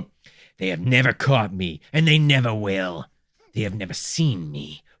writes, quote, they have never caught me, and they never will. They have never seen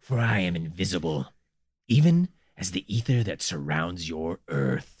me, for I am invisible, even as the ether that surrounds your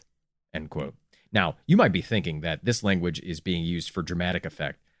earth, end quote. Now, you might be thinking that this language is being used for dramatic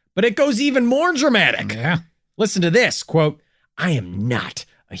effect, but it goes even more dramatic. Yeah. Listen to this, quote, I am not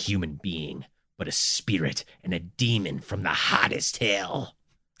a human being, but a spirit and a demon from the hottest hell.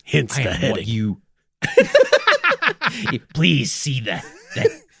 Hence I the am heading. what you... Please see the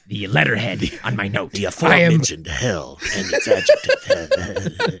letterhead on my note. The aforementioned hell and its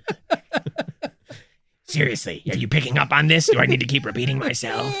adjective. Seriously, are you picking up on this? Do I need to keep repeating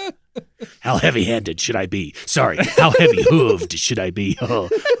myself? How heavy-handed should I be? Sorry, how heavy-hooved should I be? Oh.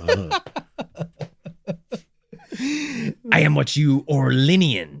 I am what you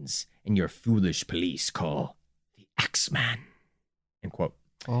Orleanians and your foolish police call the Axeman. End quote.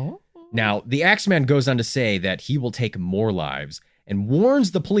 Oh. Now, the Axeman goes on to say that he will take more lives and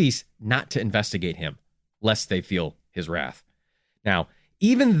warns the police not to investigate him, lest they feel his wrath. Now,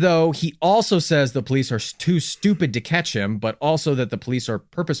 even though he also says the police are too stupid to catch him, but also that the police are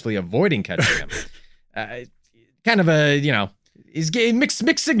purposefully avoiding catching him. Kind of a, he's getting mixed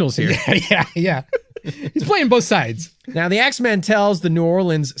signals here. Yeah. He's playing both sides. Now, the Axeman tells the New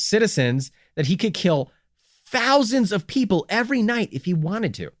Orleans citizens that he could kill thousands of people every night if he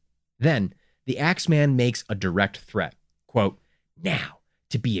wanted to. Then, the Axeman makes a direct threat. Quote, now,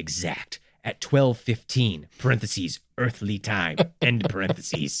 to be exact, at 12:15, parentheses, earthly time, end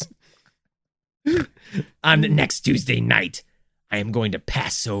parentheses. On next Tuesday night, I am going to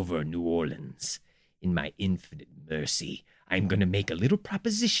pass over New Orleans. In my infinite mercy, I am going to make a little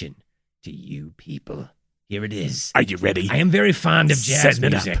proposition to you people. Here it is. Are you ready? I am very fond of jazz Setting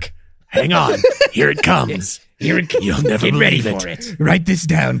it up. music. Hang on. Here it comes. Here it comes. You'll never Get ready believe for it. it. Write this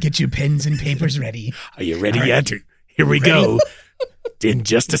down. Get your pens and papers ready. Are you ready yet? Here we go. In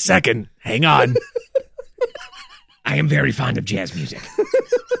just a second. Hang on. I am very fond of jazz music.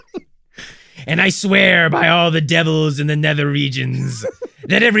 And I swear by all the devils in the nether regions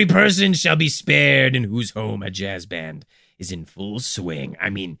that every person shall be spared in whose home a jazz band is in full swing. I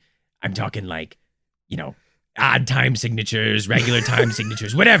mean, I'm talking like, odd time signatures, regular time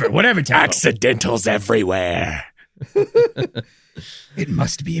signatures, whatever tempo. Accidentals everywhere. It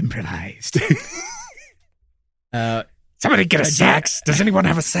must be improvised. Somebody get a sax. Does anyone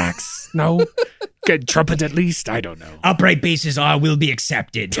have a sax? No? Get trumpet at least? I don't know. Upright basses will be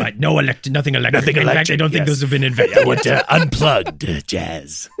accepted, but nothing electric. Nothing In fact, electric, I don't think yes. those have been I invented. want unplugged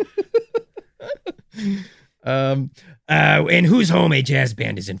jazz. And whose home a jazz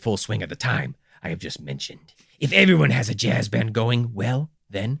band is in full swing at the time I have just mentioned. If everyone has a jazz band going, well,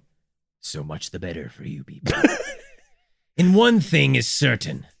 then so much the better for you people. And one thing is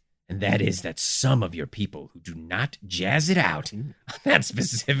certain, and that is that some of your people who do not jazz it out on that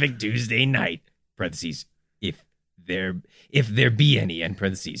specific Tuesday night, parentheses, if there be any, end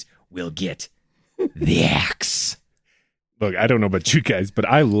parentheses, will get the axe. Look, I don't know about you guys, but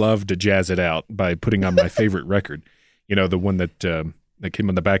I love to jazz it out by putting on my favorite record. The one that came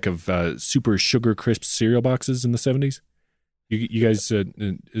on the back of Super Sugar Crisp cereal boxes in the 70s. You guys,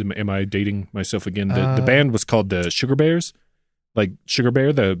 am I dating myself again? The band was called the Sugar Bears, like Sugar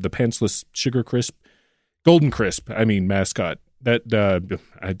Bear, the pantsless Sugar Crisp, Golden Crisp. I mean mascot. That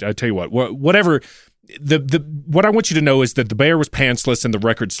I tell you whatever. What I want you to know is that the bear was pantsless and the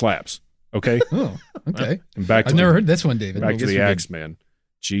record slaps. Okay. Oh, okay. And back to I've never heard this one, David. back to the Axeman.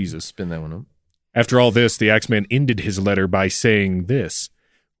 Jesus. Spin that one up. After all this, the Axeman ended his letter by saying this.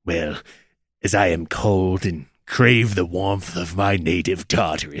 Well, as I am cold and crave the warmth of my native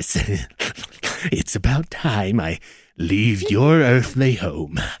Tartarus, it's about time I leave your earthly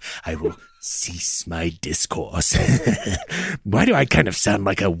home. I will cease my discourse. Why do I kind of sound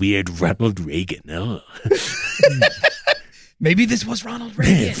like a weird Ronald Reagan? Oh. Maybe this was Ronald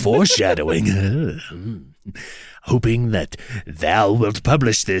Reagan. Foreshadowing. Hoping that thou wilt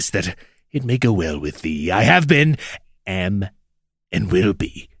publish this, that it may go well with thee. I have been, am, and will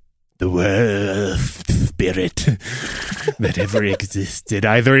be the worst spirit that ever existed,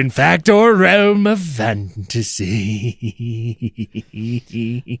 either in fact or realm of fantasy.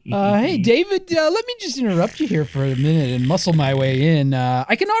 Hey, David, let me just interrupt you here for a minute and muscle my way in.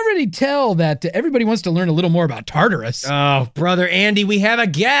 I can already tell that everybody wants to learn a little more about Tartarus. Oh, brother Andy, we have a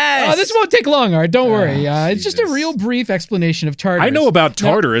guest. This won't take long, all right? Don't worry. It's just a Jesus. real brief explanation of Tartarus. I know about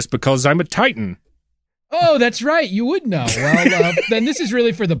Tartarus because I'm a Titan. Oh, that's right. You would know. Well, then this is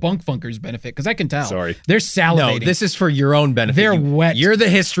really for the bunk funkers' benefit, because I can tell. Sorry. They're No, salivating. this is for your own benefit. They're wet. You're the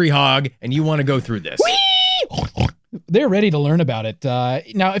history hog, and you want to go through this. They're ready to learn about it.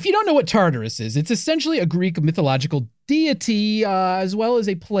 Now, if you don't know what Tartarus is, it's essentially a Greek mythological deity, as well as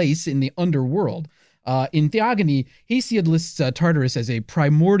a place in the underworld. In Theogony, Hesiod lists Tartarus as a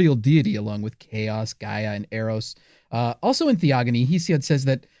primordial deity along with Chaos, Gaia, and Eros. Also in Theogony, Hesiod says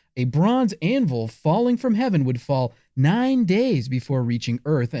that a bronze anvil falling from heaven would fall 9 days before reaching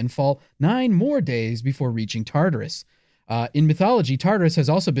Earth and fall 9 more days before reaching Tartarus. In mythology, Tartarus has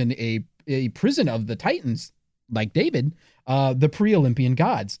also been a prison of the Titans, like David, the pre-Olympian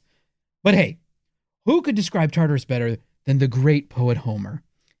gods. But hey, who could describe Tartarus better than the great poet Homer?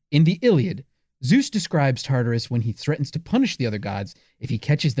 In the Iliad, Zeus describes Tartarus when he threatens to punish the other gods if he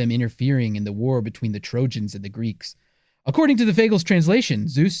catches them interfering in the war between the Trojans and the Greeks. According to the Fagles translation,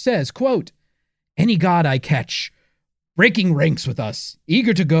 Zeus says, quote, "Any god I catch, breaking ranks with us,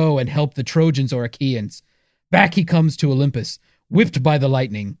 eager to go and help the Trojans or Achaeans. Back he comes to Olympus, whipped by the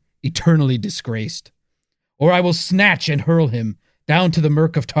lightning, eternally disgraced. Or I will snatch and hurl him down to the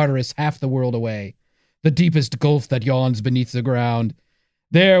murk of Tartarus half the world away, the deepest gulf that yawns beneath the ground,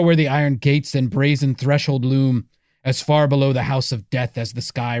 there where the iron gates and brazen threshold loom, as far below the house of death as the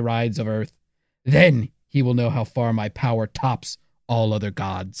sky rides of earth. Then he will know how far my power tops all other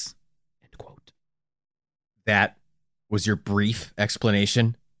gods." End quote. That was your brief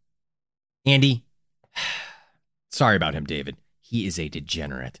explanation. Andy, sorry about him, David. He is a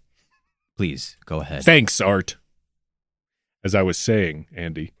degenerate. Please, go ahead. Thanks, Art. As I was saying,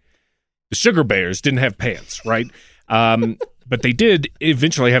 Andy, the Sugar Bears didn't have pants, right? But they did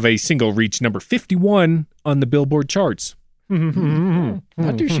eventually have a single reach number 51 on the Billboard charts.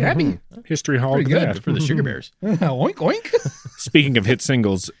 Not too shabby. History hog Pretty good that. For the Sugar Bears. Oink, oink. Speaking of hit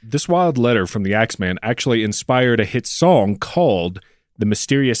singles, this wild letter from the Axeman actually inspired a hit song called The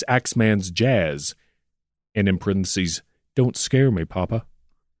Mysterious Axeman's Jazz. And in parentheses, "Don't scare me, Papa."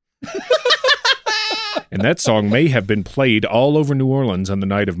 And that song may have been played all over New Orleans on the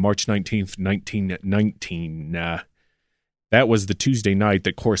night of March 19th, 1919. That was the Tuesday night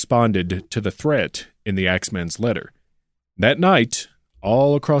that corresponded to the threat in the Axeman's letter. That night,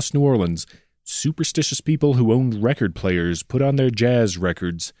 all across New Orleans, superstitious people who owned record players put on their jazz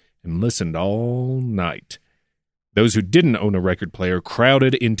records and listened all night. Those who didn't own a record player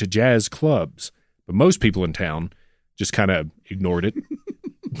crowded into jazz clubs, but most people in town just kind of ignored it.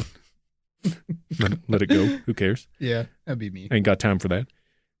 Let it go. Who cares? Yeah, that'd be me. Ain't got time for that.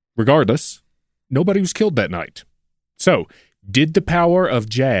 Regardless, nobody was killed that night. So, did the power of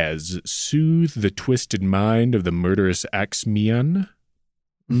jazz soothe the twisted mind of the murderous Axeman?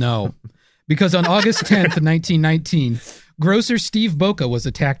 No, because on August 10th, 1919, grocer Steve Boca was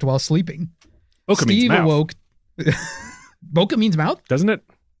attacked while sleeping. Boca means Steve mouth, awoke. Boca means mouth? doesn't it?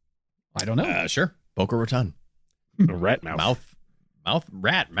 I don't know. Sure. Boca Raton. A rat mouth.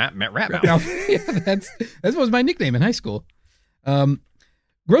 Rat mouth. Yeah, that was my nickname in high school.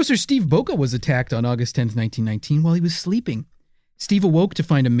 Grocer Steve Boca was attacked on August 10th, 1919, while he was sleeping. Steve awoke to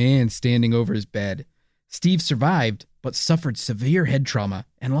find a man standing over his bed. Steve survived, but suffered severe head trauma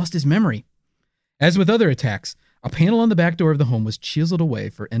and lost his memory. As with other attacks, a panel on the back door of the home was chiseled away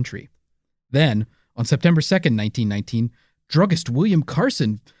for entry. Then, on September 2nd, 1919, druggist William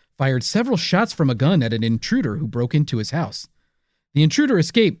Carson fired several shots from a gun at an intruder who broke into his house. The intruder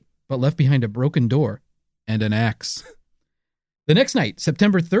escaped, but left behind a broken door and an axe. The next night,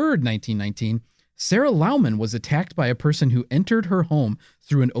 September 3rd, 1919, Sarah Lauman was attacked by a person who entered her home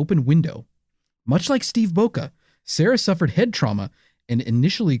through an open window. Much like Steve Boca, Sarah suffered head trauma and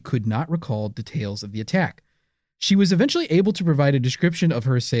initially could not recall details of the attack. She was eventually able to provide a description of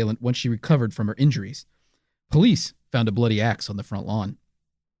her assailant once she recovered from her injuries. Police found a bloody axe on the front lawn.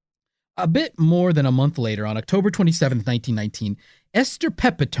 A bit more than a month later, on October 27, 1919, Esther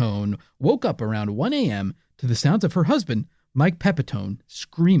Pepitone woke up around 1 a.m. to the sounds of her husband, Mike Pepitone,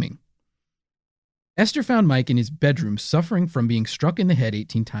 screaming. Esther found Mike in his bedroom suffering from being struck in the head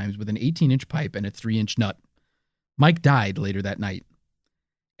 18 times with an 18-inch pipe and a 3-inch nut. Mike died later that night.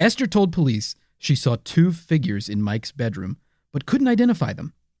 Esther told police she saw 2 figures in Mike's bedroom, but couldn't identify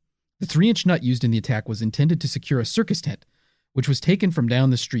them. The 3-inch nut used in the attack was intended to secure a circus tent, which was taken from down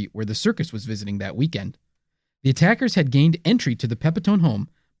the street where the circus was visiting that weekend. The attackers had gained entry to the Pepitone home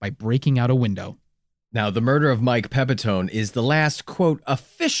by breaking out a window. Now, the murder of Mike Pepitone is the last, quote,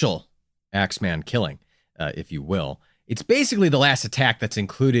 official Axeman killing, if you will. It's basically the last attack that's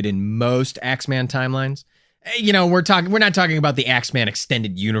included in most Axeman timelines. You know, we're not talking about the Axeman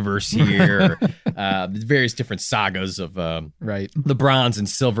extended universe here, various different sagas of Right. the Bronze and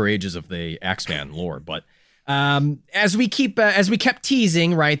Silver Ages of the Axeman lore. But as we kept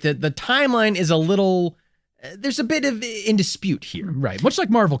teasing, right, the timeline is a little. There's a bit of in dispute here. Right. Much like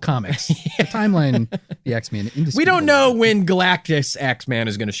Marvel Comics. The timeline, the X-Men. We don't know when Galactus Axeman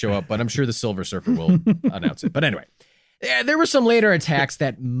is going to show up, but I'm sure the Silver Surfer will announce it. But anyway, there were some later attacks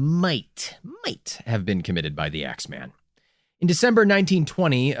that might have been committed by the Axeman. In December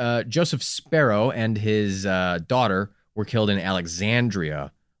 1920, Joseph Sparrow and his daughter were killed in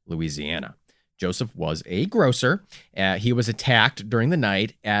Alexandria, Louisiana. Joseph was a grocer. He was attacked during the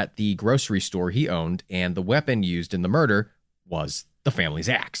night at the grocery store he owned, and the weapon used in the murder was the family's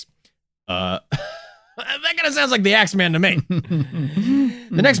axe. That kind of sounds like the Axeman to me.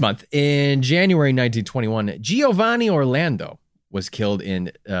 The next month, in January 1921, Giovanni Orlando was killed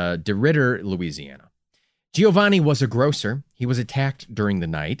in DeRidder, Louisiana. Giovanni was a grocer. He was attacked during the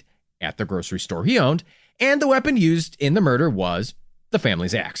night at the grocery store he owned, and the weapon used in the murder was the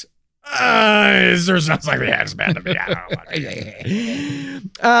family's axe. It sure sounds like the Axeman to me.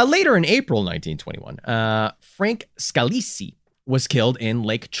 Later in April 1921, Frank Scalisi was killed in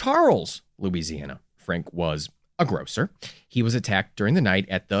Lake Charles, Louisiana. Frank was a grocer. He was attacked during the night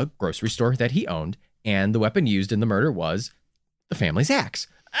at the grocery store that he owned, and the weapon used in the murder was the family's axe.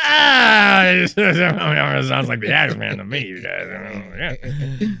 It sounds like the Axeman to me. You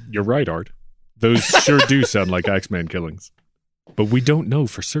guys. You're right, Art. Those sure do sound like Axeman killings. But we don't know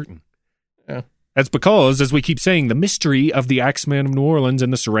for certain. Yeah. That's because, as we keep saying, the mystery of the Axeman of New Orleans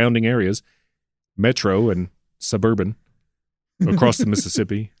and the surrounding areas, metro and suburban, across the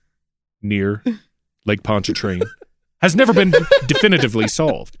Mississippi, near Lake Pontchartrain, has never been definitively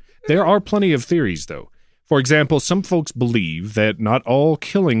solved. There are plenty of theories, though. For example, some folks believe that not all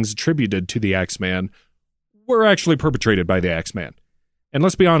killings attributed to the Axeman were actually perpetrated by the Axeman. And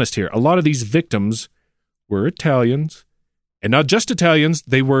let's be honest here, a lot of these victims were Italians, and not just Italians,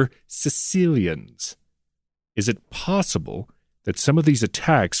 they were Sicilians. Is it possible that some of these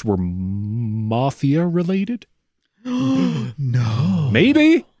attacks were mafia-related? No.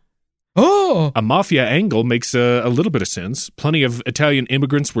 Maybe? Oh! A mafia angle makes a little bit of sense. Plenty of Italian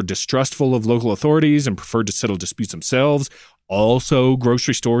immigrants were distrustful of local authorities and preferred to settle disputes themselves. Also,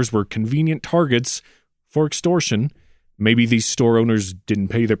 grocery stores were convenient targets for extortion. Maybe these store owners didn't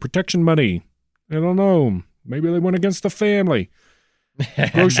pay their protection money. I don't know. Maybe they went against the family.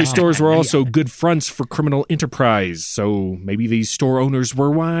 Grocery stores were also good fronts for criminal enterprise, so maybe these store owners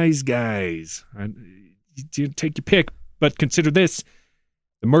were wise guys. You take your pick, but consider this.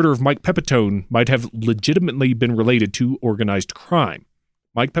 The murder of Mike Pepitone might have legitimately been related to organized crime.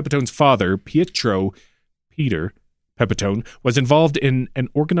 Mike Pepitone's father, Peter Pepitone, was involved in an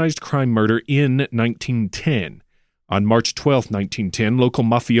organized crime murder in 1910. On March 12, 1910, local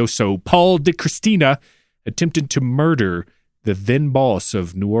mafioso Paul Di Cristina attempted to murder the then boss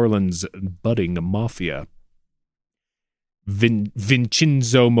of New Orleans' budding mafia,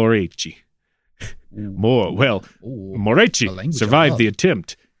 Vincenzo Morecci. Morecci survived the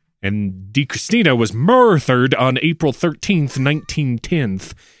attempt, and Di Cristina was murdered on April 13th, 1910,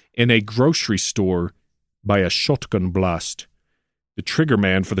 in a grocery store by a shotgun blast. The trigger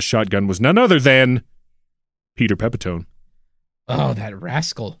man for the shotgun was none other than Peter Pepitone. Oh, that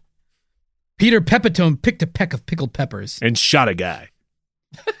rascal. Peter Pepitone picked a peck of pickled peppers. And shot a guy.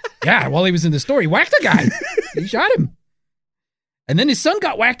 Yeah, while he was in the store, he whacked a guy. He shot him. And then his son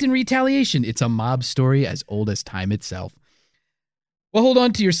got whacked in retaliation. It's a mob story as old as time itself. Well, hold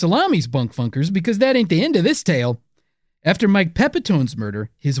on to your salamis, bunk funkers, because that ain't the end of this tale. After Mike Pepitone's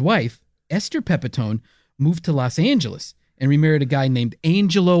murder, his wife, Esther Pepitone, moved to Los Angeles and remarried a guy named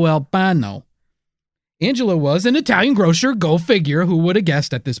Angelo Albano. Angelo was an Italian grocer, go figure, who would have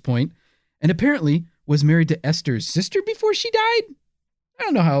guessed at this point, and apparently was married to Esther's sister before she died. I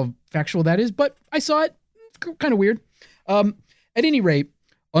don't know how factual that is, but I saw it. It's kind of weird. At any rate,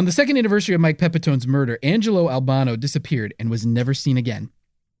 on the second anniversary of Mike Pepitone's murder, Angelo Albano disappeared and was never seen again.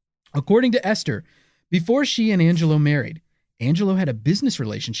 According to Esther, before she and Angelo married, Angelo had a business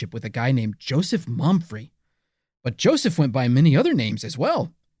relationship with a guy named Joseph Mumphrey. But Joseph went by many other names as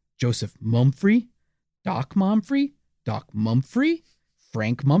well. Joseph Mumphrey, Doc Mumphrey, Doc Mumphrey,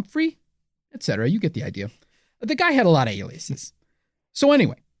 Frank Mumphrey, etc. You get the idea. The guy had a lot of aliases. So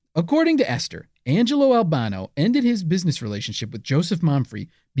anyway, according to Esther, Angelo Albano ended his business relationship with Joseph Mumphrey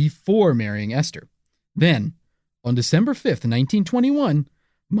before marrying Esther. Then, on December 5th, 1921,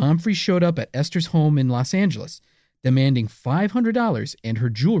 Mumphrey showed up at Esther's home in Los Angeles, demanding $500 and her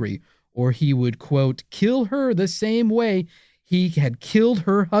jewelry, or he would, quote, kill her the same way he had killed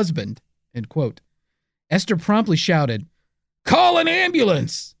her husband, end quote. Esther promptly shouted, "Call an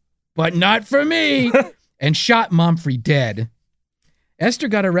ambulance, but not for me," and shot Mumphrey dead. Esther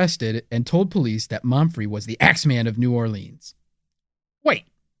got arrested and told police that Mumphrey was the Axeman of New Orleans. Wait,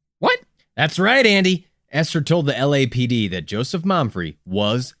 what? That's right, Andy. Esther told the LAPD that Joseph Mumphrey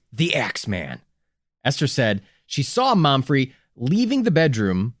was the Axeman. Esther said she saw Mumphrey leaving the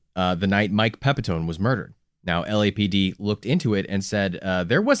bedroom the night Mike Pepitone was murdered. Now, LAPD looked into it and said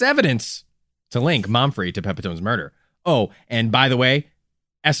there was evidence to link Mumphrey to Pepitone's murder. Oh, and by the way,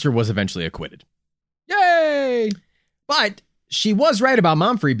 Esther was eventually acquitted. Yay! But she was right about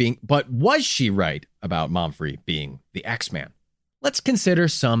Mumphrey being, but was she right about Mumphrey being the Axeman? Let's consider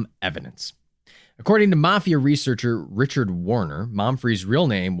some evidence. According to Mafia researcher Richard Warner, Mumphrey's real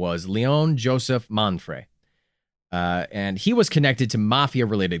name was Leon Joseph Mumphrey. And he was connected to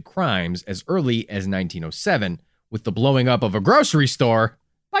Mafia-related crimes as early as 1907 with the blowing up of a grocery store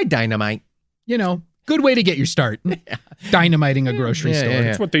by dynamite. You know, good way to get your start. Dynamiting a grocery store.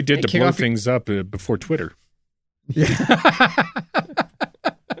 That's what they did Hey, to kick blow off your- things up before Twitter.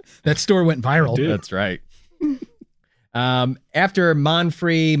 That store went viral. It did. That's right. After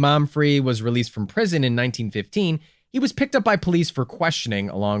Mumphrey was released from prison in 1915, he was picked up by police for questioning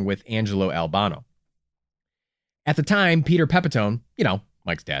along with Angelo Albano. At the time, Peter Pepitone,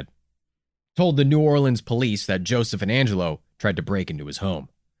 Mike's dad, told the New Orleans police that Joseph and Angelo tried to break into his home.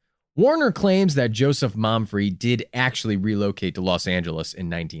 Warner claims that Joseph Mumphrey did actually relocate to Los Angeles in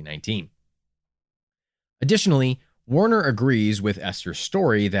 1919. Additionally, Warner agrees with Esther's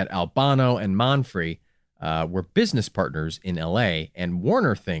story that Albano and Mumphrey were business partners in LA, and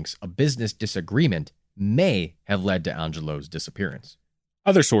Warner thinks a business disagreement may have led to Angelo's disappearance.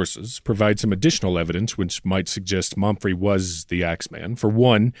 Other sources provide some additional evidence which might suggest Mumphrey was the Axeman. For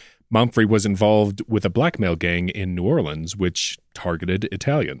one, Mumphrey was involved with a blackmail gang in New Orleans which targeted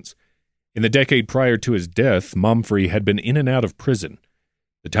Italians. In the decade prior to his death, Mumphrey had been in and out of prison.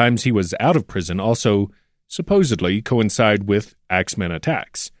 The times he was out of prison also supposedly coincide with Axeman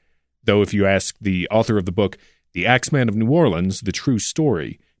attacks. Though if you ask the author of the book, The Axeman of New Orleans, The True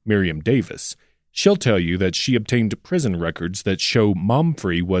Story, Miriam Davis, she'll tell you that she obtained prison records that show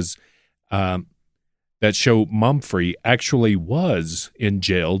Mumphrey actually was in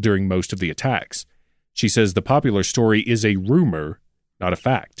jail during most of the attacks. She says the popular story is a rumor, not a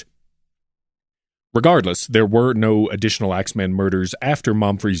fact. Regardless, there were no additional Axeman murders after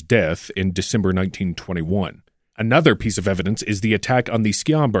Mumphrey's death in December 1921. Another piece of evidence is the attack on the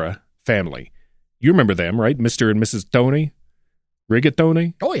Sciambra family. You remember them, right? Mr. and Mrs. Tony?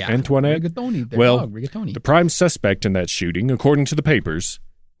 Rigatoni? Oh, yeah. Antoinette? Rigatoni. Their Well, dog, Rigatoni. The prime suspect in that shooting, according to the papers,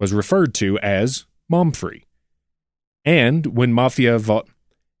 was referred to as Mumphrey. And when mafia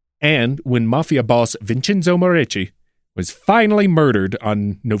boss Vincenzo Moretti was finally murdered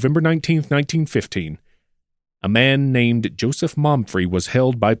on November 19th, 1915, a man named Joseph Mumphrey was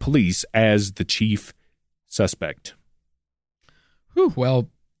held by police as the chief suspect. Whew, well,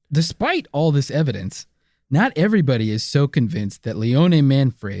 despite all this evidence, not everybody is so convinced that Leone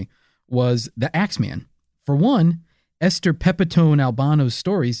Mumphrey was the Axeman. For one, Esther Pepitone Albano's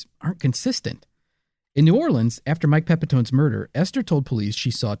stories aren't consistent. In New Orleans, after Mike Pepitone's murder, Esther told police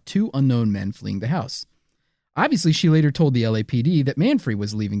she saw two unknown men fleeing the house. Obviously, she later told the LAPD that Mumphrey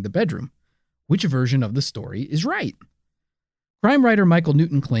was leaving the bedroom. Which version of the story is right? Crime writer Michael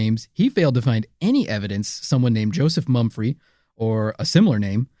Newton claims he failed to find any evidence someone named Joseph Mumphrey, or a similar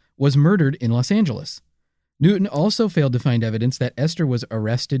name, was murdered in Los Angeles. Newton also failed to find evidence that Esther was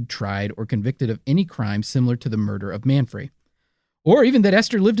arrested, tried, or convicted of any crime similar to the murder of Mumphrey, or even that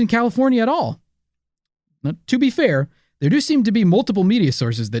Esther lived in California at all. Now, to be fair, there do seem to be multiple media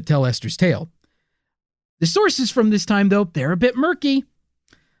sources that tell Esther's tale. The sources from this time, though, they're a bit murky.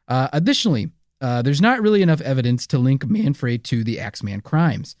 Additionally, there's not really enough evidence to link Mumphrey to the Axeman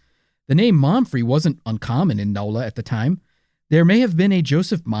crimes. The name Momfrey wasn't uncommon in NOLA at the time. There may have been a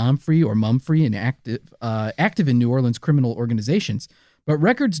Joseph Momfrey or Mumfrey active in New Orleans criminal organizations, but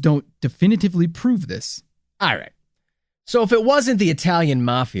records don't definitively prove this. All right. So if it wasn't the Italian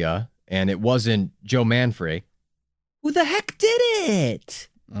mafia and it wasn't Joe Manfrey, who the heck did it?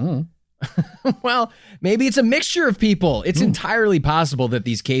 Oh. Well, maybe it's a mixture of people. It's entirely possible that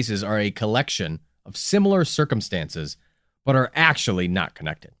these cases are a collection of similar circumstances, but are actually not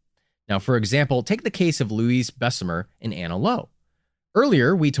connected. Now, for example, take the case of Louise Bessemer and Anna Lowe.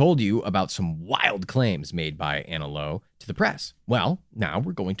 Earlier, we told you about some wild claims made by Anna Lowe to the press. Well, now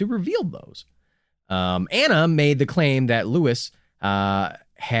we're going to reveal those. Anna made the claim that Lewis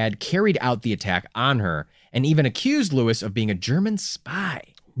had carried out the attack on her and even accused Lewis of being a German spy.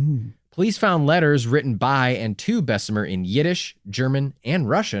 Police found letters written by and to Bessemer in Yiddish, German, and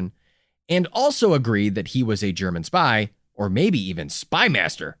Russian, and also agreed that he was a German spy, or maybe even spy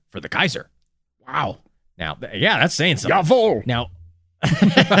master for the Kaiser. Wow. Now, yeah, that's saying something. Jawohl.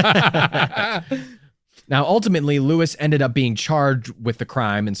 Now, ultimately, Lewis ended up being charged with the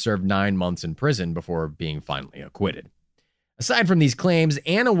crime and served 9 months in prison before being finally acquitted. Aside from these claims,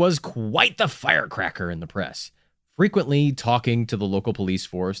 Anna was quite the firecracker in the press, frequently talking to the local police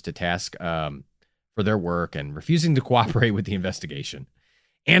force to task for their work and refusing to cooperate with the investigation.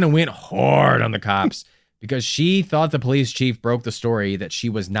 Anna went hard on the cops because she thought the police chief broke the story that she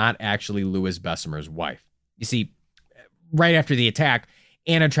was not actually Louis Bessemer's wife. You see, right after the attack,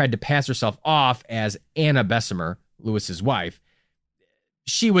 Anna tried to pass herself off as Anna Bessemer, Lewis's wife.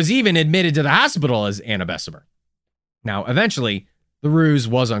 She was even admitted to the hospital as Anna Bessemer. Now, eventually, the ruse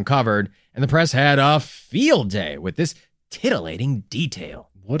was uncovered, and the press had a field day with this titillating detail.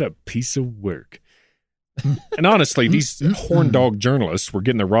 What a piece of work. And honestly, these horn dog journalists were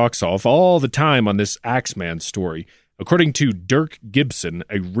getting their rocks off all the time on this Axeman story. According to Dirk Gibson,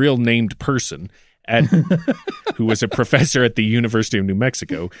 a real named person, who was a professor at the University of New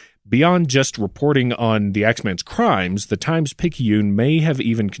Mexico, beyond just reporting on the Axeman's crimes, the Times-Picayune may have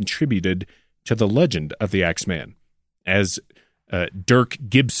even contributed to the legend of the Axeman. As Dirk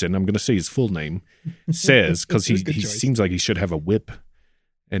Gibson, I'm going to say his full name, says, because he seems like he should have a whip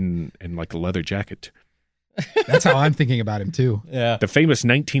and like a leather jacket. That's how I'm thinking about him, too. Yeah. The famous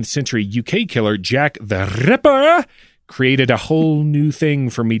 19th century UK killer Jack the Ripper created a whole new thing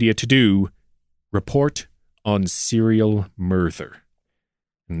for media to do: report on serial murder.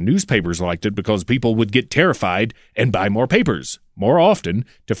 Newspapers liked it because people would get terrified and buy more papers more often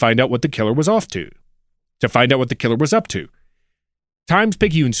to find out what the killer was up to.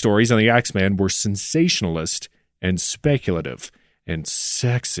 Times-Picayune stories on the Axeman were sensationalist and speculative and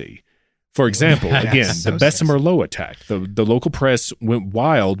sexy. For example, again, so the Bessemer Lowe attack. The local press went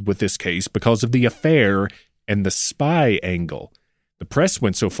wild with this case because of the affair and the spy angle. The press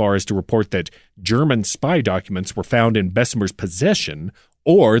went so far as to report that German spy documents were found in Bessemer's possession,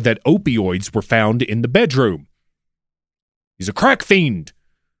 or that opioids were found in the bedroom. He's a crack fiend.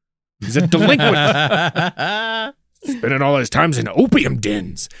 He's a delinquent. Spending all his time in opium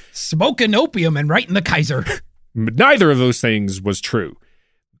dens. Smoking opium and writing the Kaiser. But neither of those things was true.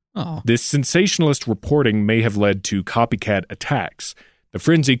 Oh. This sensationalist reporting may have led to copycat attacks. The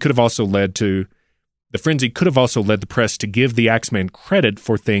frenzy could have also led the press to give the Axeman credit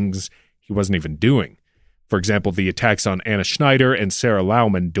for things he wasn't even doing. For example, the attacks on Anna Schneider and Sarah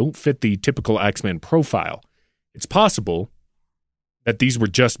Lauman don't fit the typical Axeman profile. It's possible that these were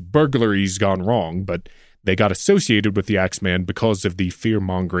just burglaries gone wrong, but they got associated with the Axeman because of the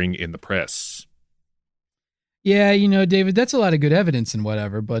fear-mongering in the press. Yeah, David, that's a lot of good evidence and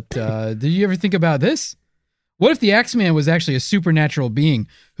whatever, but did you ever think about this? What if the Axeman was actually a supernatural being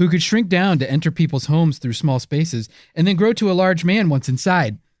who could shrink down to enter people's homes through small spaces and then grow to a large man once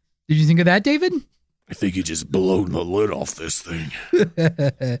inside? Did you think of that, David? I think you just blown the lid off this thing.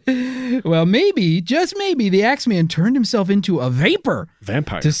 Well, maybe, just maybe, the Axeman turned himself into a Vampire.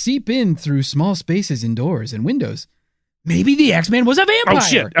 to seep in through small spaces indoors and windows. Maybe the Axeman was a vampire. Oh,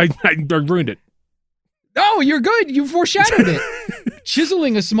 shit. I ruined it. Oh, you're good. You foreshadowed it.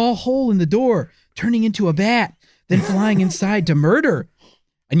 Chiseling a small hole in the door, turning into a bat, then flying inside to murder.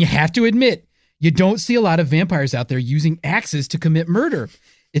 And you have to admit, you don't see a lot of vampires out there using axes to commit murder.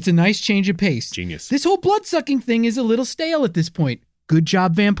 It's a nice change of pace. Genius. This whole blood-sucking thing is a little stale at this point. Good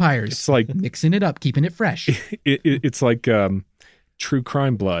job, vampires. It's like mixing it up, keeping it fresh. It's like true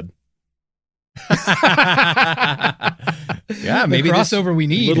crime blood. Yeah, maybe the crossover we A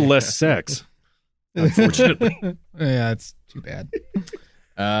need. little less sex, unfortunately. Yeah, it's too bad.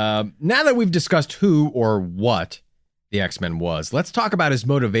 Now that we've discussed who or what the Axeman was, let's talk about his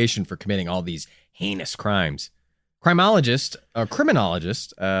motivation for committing all these heinous crimes. criminologist, Colin and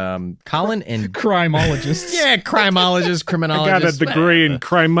Crimeologists. yeah, crimeologist, I criminologist. got a degree in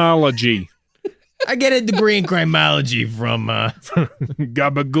crimology. I get a degree in criminology from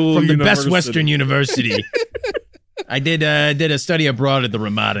Gabagool the University. best Western university. I did a study abroad at the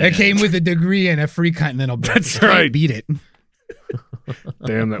Ramada. It came with a degree and a free continental breakfast. That's right. Can't beat it.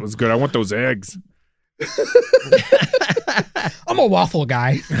 Damn, that was good. I want those eggs. I'm a waffle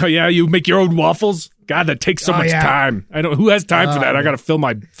guy. Oh yeah, you make your own waffles? God, that takes so Oh, much yeah. time. I don't. Who has time for that? I gotta fill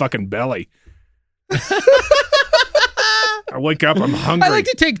my fucking belly. I wake up, I'm hungry. I like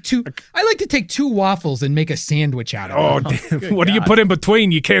to take two waffles and make a sandwich out of Oh, it. damn. What do you put in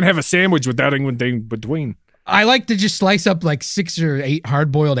between? You can't have a sandwich without anything in between. I like to just slice up like 6 or 8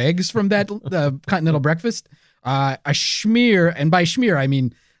 hard-boiled eggs from that continental breakfast. A schmear, and by schmear I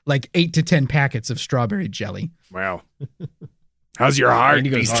mean like 8 to 10 packets of strawberry jelly. Wow. How's your heart And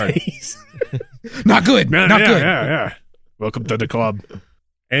he goes these hard. days? Not good. Yeah, Not yeah, good. Yeah. Welcome to the club.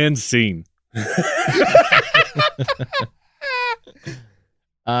 And scene.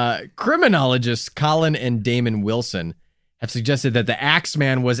 Criminologists Colin and Damon Wilson have suggested that the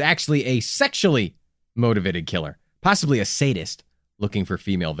Axeman was actually a sexually motivated killer, possibly a sadist looking for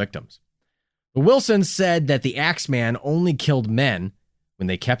female victims. The Wilsons said that the Axeman only killed men when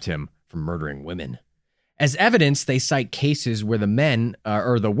they kept him from murdering women. As evidence, they cite cases where the men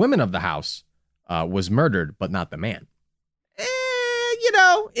or the women of the house was murdered, but not the man.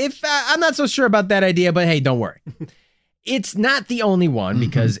 If I'm not so sure about that idea, but hey, don't worry. It's not the only one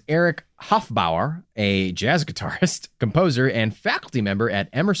because Eric Hofbauer, a jazz guitarist, composer, and faculty member at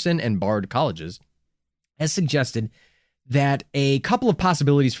Emerson and Bard colleges, has suggested that a couple of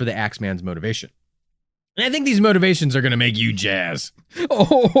possibilities for the Axeman's motivation. And I think these motivations are going to make you jazz.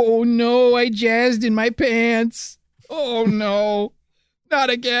 Oh no, I jazzed in my pants. Oh no, not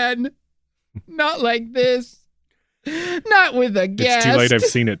again. Not like this. Not with a guest. It's too late. I've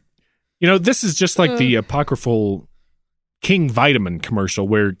seen it. You know, this is just like the apocryphal King Vitamin commercial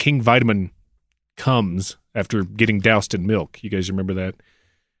where King Vitamin comes after getting doused in milk. You guys remember that?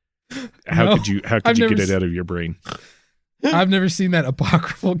 How No, could you I've get never it out of your brain? I've never seen that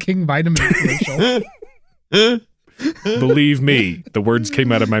apocryphal King Vitamin commercial. Believe me, the words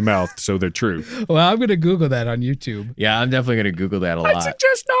came out of my mouth, so they're true. Well, I'm gonna Google that on YouTube. Yeah, I'm definitely going to Google that a lot.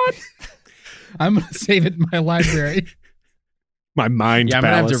 Just not. I'm gonna save it in my library. My mind Yeah, I'm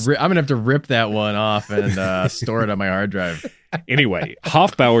palace. gonna have to rip that one off and store it on my hard drive. Anyway,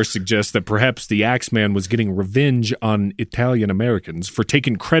 Hofbauer suggests that perhaps the Axeman was getting revenge on Italian Americans for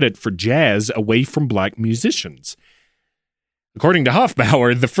taking credit for jazz away from black musicians. According to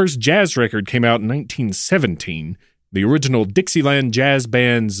Hofbauer, the first jazz record came out in 1917. The original Dixieland Jazz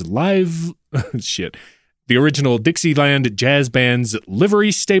Band's The original Dixieland Jazz Band's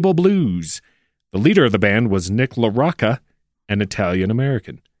Livery Stable Blues. The leader of the band was Nick LaRocca, an Italian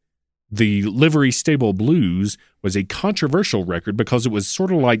American. The Livery Stable Blues was a controversial record because it was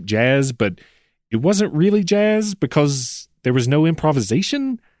sort of like jazz, but it wasn't really jazz because there was no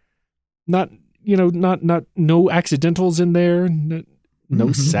improvisation. No accidentals in there.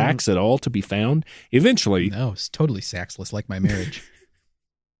 No sax at all to be found. Eventually, No, it's totally saxless, like my marriage.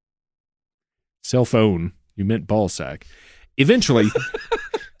 cell phone, you meant ball sack. Eventually,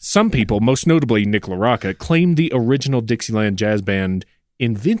 some people, most notably Nick LaRocca, claimed the original Dixieland Jazz Band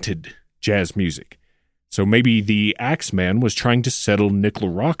invented jazz music. So maybe the Axeman was trying to settle Nick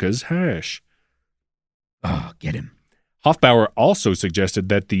LaRocca's hash. Oh, get him. Hofbauer also suggested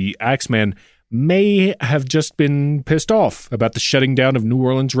that the Axeman may have just been pissed off about the shutting down of New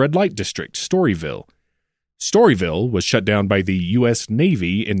Orleans' red light district, Storyville. Storyville was shut down by the U.S.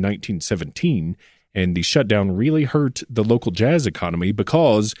 Navy in 1917, and the shutdown really hurt the local jazz economy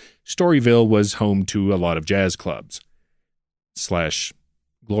because Storyville was home to a lot of jazz clubs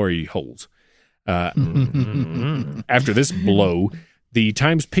 / glory holes. After this blow, the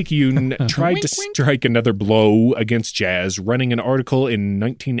Times-Picayune tried to strike another blow against jazz, running an article in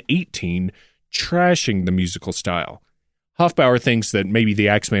 1918 trashing the musical style. Hofbauer thinks that maybe the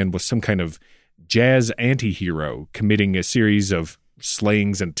Axeman was some kind of jazz anti-hero committing a series of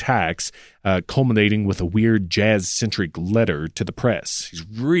slayings and attacks, culminating with a weird jazz-centric letter to the press. He's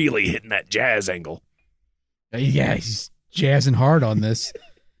really hitting that jazz angle. Yeah, he's jazzing hard on this.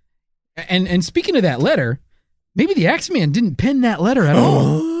 And speaking of that letter, maybe the Axeman didn't pen that letter at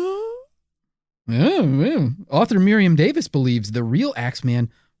all. Author Miriam Davis believes the real Axeman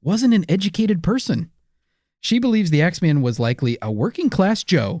wasn't an educated person. She believes the Axeman was likely a working-class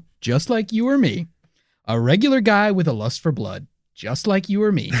Joe, just like you or me. A regular guy with a lust for blood, just like you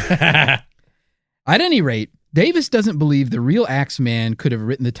or me. At any rate, Davis doesn't believe the real Axeman could have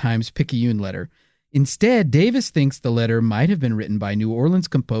written the Times-Picayune letter. Instead, Davis thinks the letter might have been written by New Orleans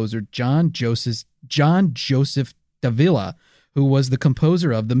composer John Joseph Davila, who was the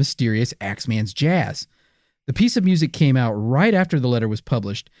composer of the mysterious Axeman's Jazz. The piece of music came out right after the letter was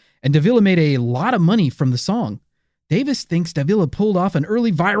published, and Davila made a lot of money from the song. Davis thinks Davila pulled off an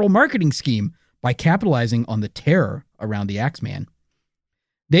early viral marketing scheme by capitalizing on the terror around the Axeman.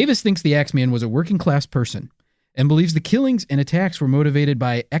 Davis thinks the Axeman was a working-class person and believes the killings and attacks were motivated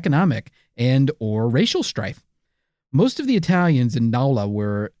by economic and or racial strife. Most of the Italians in Nola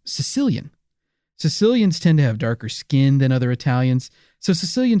were Sicilian. Sicilians tend to have darker skin than other Italians, so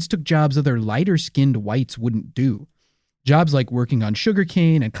Sicilians took jobs other lighter-skinned whites wouldn't do. Jobs like working on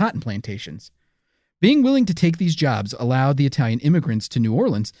sugarcane and cotton plantations. Being willing to take these jobs allowed the Italian immigrants to New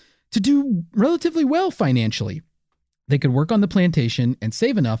Orleans to do relatively well financially. They could work on the plantation and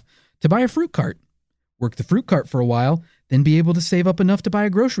save enough to buy a fruit cart, work the fruit cart for a while, then be able to save up enough to buy a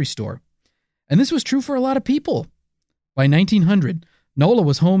grocery store. And this was true for a lot of people. By 1900, Nola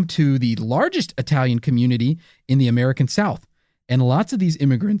was home to the largest Italian community in the American South, and lots of these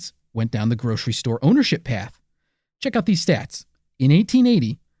immigrants went down the grocery store ownership path. Check out these stats. In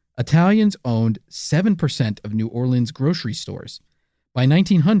 1880, Italians owned 7% of New Orleans grocery stores. By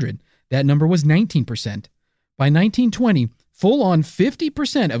 1900, that number was 19%. By 1920, full-on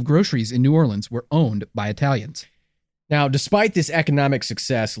 50% of groceries in New Orleans were owned by Italians. Now, despite this economic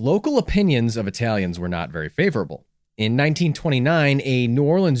success, local opinions of Italians were not very favorable. In 1929, a New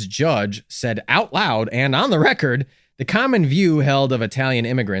Orleans judge said out loud and on the record the common view held of Italian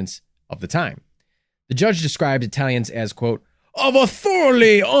immigrants of the time. The judge described Italians as, quote, of a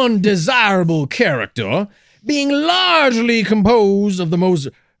thoroughly undesirable character, being largely composed of the most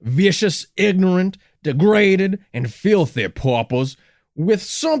vicious, ignorant, degraded, and filthy paupers, with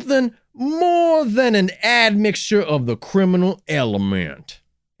something more than an admixture of the criminal element,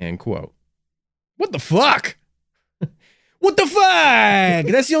 end quote. What the fuck? What the fuck?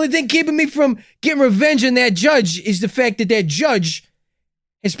 That's the only thing keeping me from getting revenge on that judge is the fact that that judge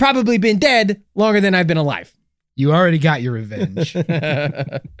has probably been dead longer than I've been alive. You already got your revenge.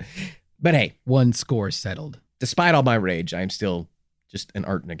 But hey, One score settled. despite all my rage, I'm still just an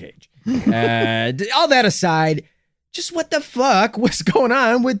art in a cage. All that aside, just what the fuck was going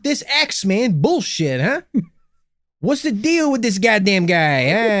on with this Axeman bullshit, huh? What's the deal with this goddamn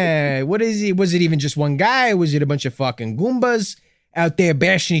guy? What is he? Was it even just one guy? Was it a bunch of fucking Goombas out there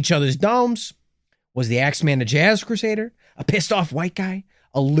bashing each other's domes? Was the Axeman a jazz crusader? A pissed off white guy?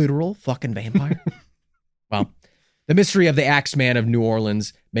 A literal fucking vampire? Well, the mystery of the Axeman of New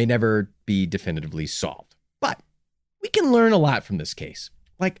Orleans may never be definitively solved. But we can learn a lot from this case,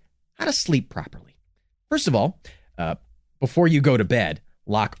 like how to sleep properly. First of all, before you go to bed,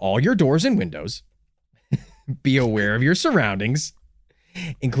 lock all your doors and windows. Be aware of your surroundings,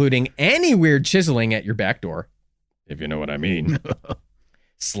 including any weird chiseling at your back door, if you know what I mean.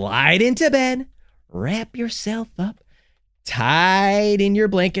 Slide into bed, wrap yourself up, tied in your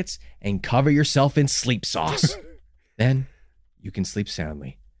blankets, and cover yourself in sleep sauce. Then you can sleep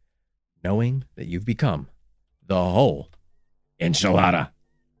soundly, knowing that you've become the whole enchilada.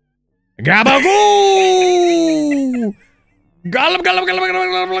 Gabagoo! Gollum, gollum, gollum,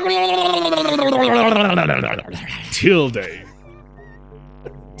 Tilde.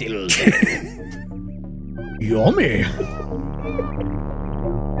 Yummy.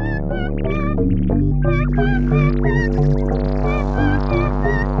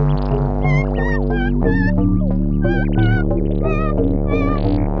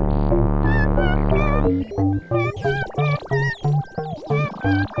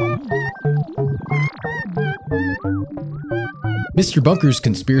 Mr. Bunker's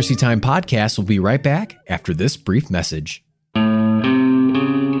Conspiracy Time podcast will be right back after this brief message.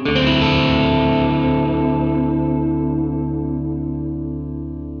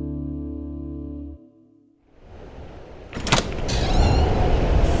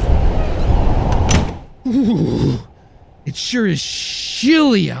 Ooh, it sure is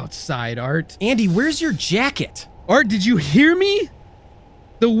chilly outside, Art. Andy, where's your jacket? Art, did you hear me?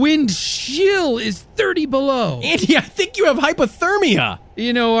 The wind chill is 30 below. Andy, I think you have hypothermia.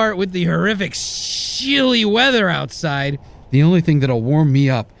 You know, Art, with the horrific chilly weather outside, the only thing that'll warm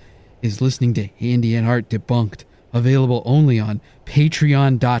me up is listening to Andy and Art Debunked, available only on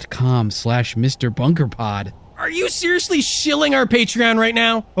patreon.com/Mr. Bunkerpod. Are you seriously shilling our Patreon right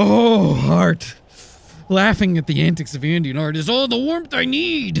now? Oh, Art. Laughing at the antics of Andy and Art is all the warmth I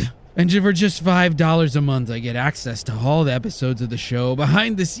need. And for just $5 a month, I get access to all the episodes of the show,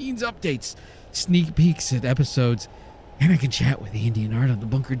 behind-the-scenes updates, sneak peeks at episodes, and I can chat with Andy and Art on the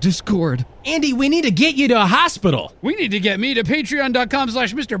Bunker Discord. Andy, we need to get you to a hospital. We need to get me to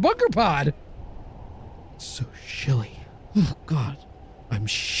patreon.com/Mr. Bunkerpod. So chilly. Oh, God. I'm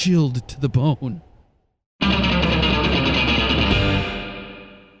chilled to the bone.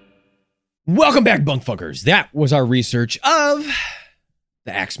 Welcome back, Bunkfuckers. That was our research of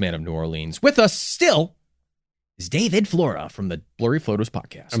the Axeman of New Orleans. With us still is David Flora from the Blurry Photos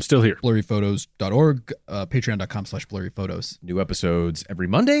podcast. I'm still here. Blurryphotos.org, patreon.com/blurryphotos. New episodes every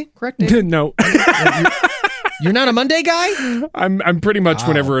Monday, correct, David? No, You're not a Monday guy? I'm pretty much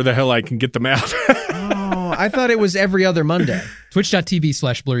whenever the hell I can get them out. Oh, I thought it was every other Monday.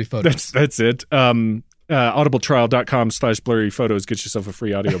 Twitch.tv/blurryphotos. That's it. Audibletrial.com/blurryphotos. Get yourself a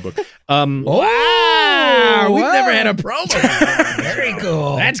free audiobook. Wow! We've wow. never had a promo. Very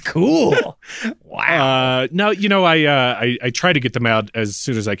cool. That's cool. Wow. No, you know, I try to get them out as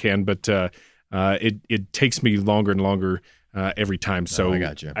soon as I can, but it takes me longer and longer every time. So I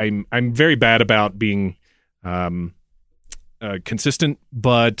got you. I'm very bad about being consistent,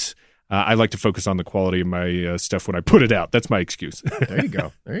 but I like to focus on the quality of my stuff when I put it out. That's my excuse. There you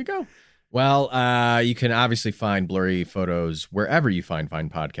go. There you go. Well, you can obviously find Blurry Photos wherever you find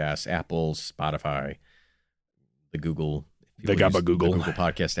podcasts, Apple, Spotify, the Google, The Gabagool. the Google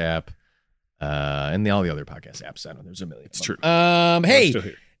Podcast app, and all the other podcast apps. I don't know. There's a million. It's true. Hey, I'm still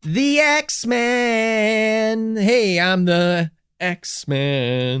here. the X-Man. Hey, I'm the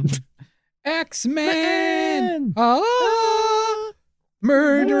X-Man. X-Man. Ah.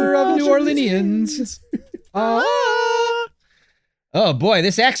 Murder of New Orleanians. Ah. Oh boy,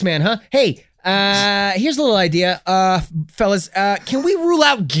 this X-Man, huh? Hey, here's a little idea, fellas. Can we rule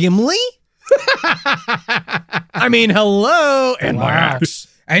out Gimli? I mean, hello, and my axe.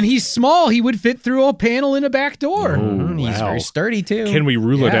 And he's small. He would fit through a panel in a back door. Oh, He's wow. very sturdy too. Can we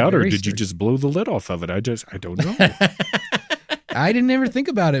rule it Yeah, out, or very did you sturdy. just blow the lid off of it? I don't know. I didn't ever think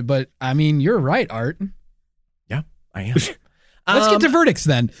about it, but I mean, you're right, Art. I am. Let's get to verdicts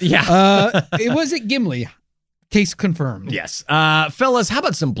then. Yeah. Was it Gimli? Case confirmed. Yes. Fellas, how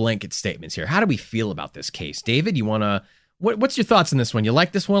about some blanket statements here? How do we feel about this case? David, you want to, what's your thoughts on this one? You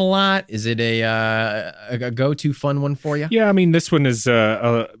like this one a lot? Is it a go-to fun one for you? Yeah, I mean, this one is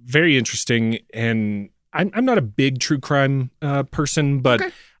very interesting, and I'm not a big true crime person, but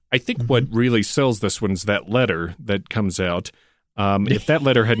Okay. I think what really sells this one's that letter that comes out. If that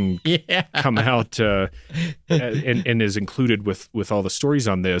letter hadn't Yeah. come out and is included with all the stories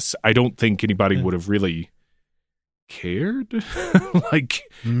on this, I don't think anybody would have really cared. Like,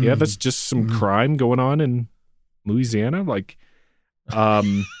 yeah, that's just some crime going on in Louisiana. Like, but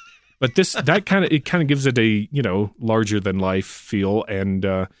that kind of gives it a, you know, larger than life feel, and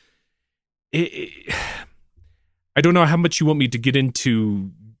I don't know how much you want me to get into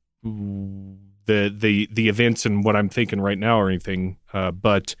the events and what I'm thinking right now or anything,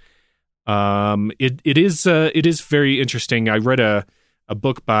 but it is very interesting. I read a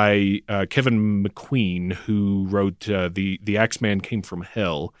book by Kevin McQueen, who wrote the Axeman Came from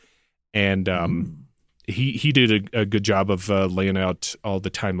Hell, and he did a good job of laying out all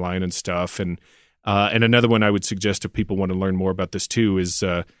the timeline and stuff. And another one I would suggest if people want to learn more about this too is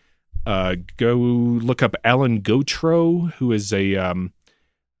go look up Alan Gautreaux, who is a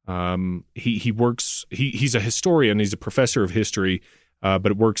he works he's a historian. He's a professor of history,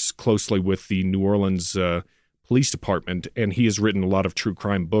 but works closely with the New Orleans police department, and he has written a lot of true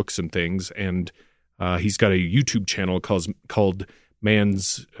crime books and things, and he's got a YouTube channel called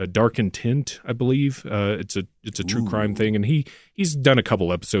Man's Dark Intent, I believe. It's a true crime thing, and he's done a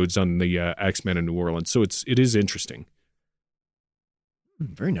couple episodes on the Axeman in New Orleans, so it is interesting.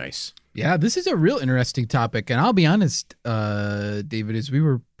 Very nice. Yeah, this is a real interesting topic. And I'll be honest, David, as we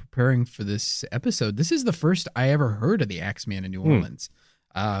were preparing for this episode, this is the first I ever heard of the Axeman in New Orleans.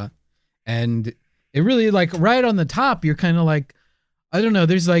 And it really, like, right on the top, you're kind of like, I don't know,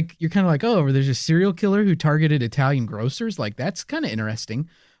 you're kind of like, oh, there's a serial killer who targeted Italian grocers. Like, that's kind of interesting.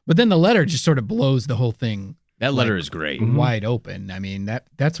 But then the letter just sort of blows the whole thing That letter is great. wide open. I mean,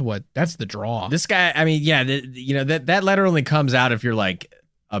 that's the draw. This guy, I mean, yeah, that letter only comes out if you're like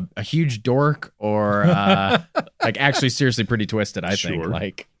a huge dork or like actually seriously pretty twisted, I think. Sure.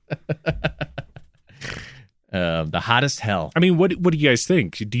 Like the hottest hell. I mean, what do you guys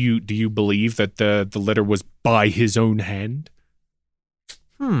think? Do you believe that the letter was by his own hand?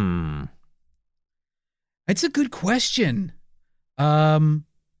 It's a good question. I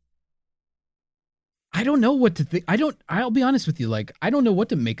don't know what to think. I'll be honest with you. Like, I don't know what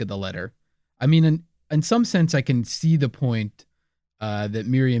to make of the letter. I mean, in some sense, I can see the point that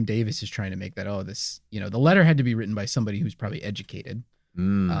Miriam Davis is trying to make, that, the letter had to be written by somebody who's probably educated.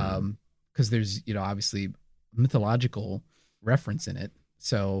 Because there's, obviously mythological reference in it.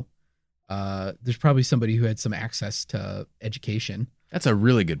 So there's probably somebody who had some access to education. That's a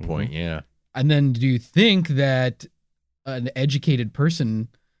really good point. Yeah. And then do you think that an educated person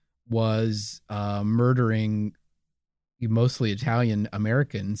was murdering mostly Italian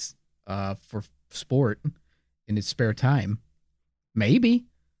Americans for sport in his spare time? Maybe.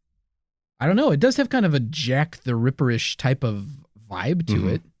 I don't know. It does have kind of a Jack the Ripper-ish type of vibe to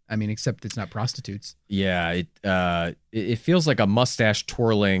it. I mean, except it's not prostitutes. Yeah, it feels like a mustache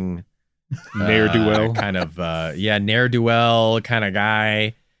twirling Ne'er-do-well kind of ne'er-do-well kind of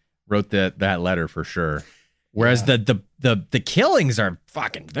guy wrote that letter for sure. Whereas the killings are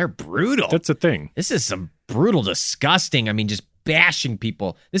they're brutal. That's a thing. This is some brutal, disgusting. I mean, just bashing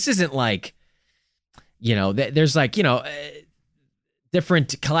people. This isn't like, there's like,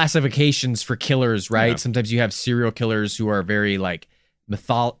 different classifications for killers, right? Yeah. Sometimes you have serial killers who are very like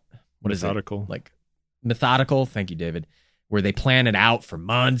methodical. Like methodical. Thank you, David. Where they plan it out for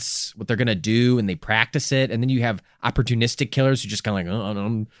months, what they're gonna do, and they practice it. And then you have opportunistic killers who just kind of like,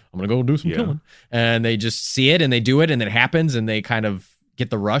 I'm gonna go do some killing, and they just see it and they do it, and it happens, and they kind of get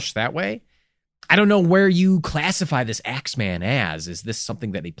the rush that way. I don't know where you classify this Axeman as. Is this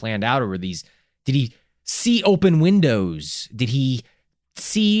something that they planned out, or did he see open windows? Did he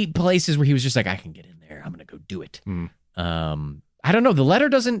see places where he was just like, I can get in there, I'm gonna go do it? I don't know. The letter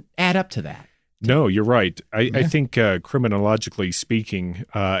doesn't add up to that. No, you're right. I think criminologically speaking,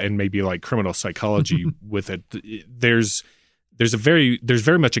 and maybe like criminal psychology with it, there's very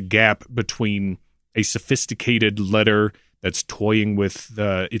much a gap between a sophisticated letter that's toying with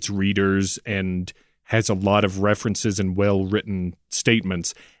its readers and has a lot of references and well-written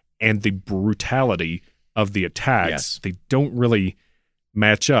statements, and the brutality of the attacks. Yes. They don't really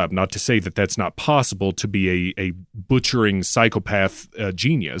match up. Not to say that that's not possible to be a butchering psychopath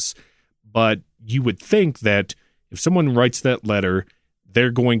genius, but you would think that if someone writes that letter,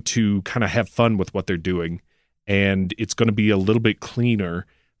 they're going to kind of have fun with what they're doing, and it's going to be a little bit cleaner,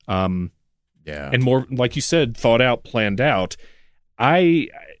 and more, like you said, thought out, planned out. I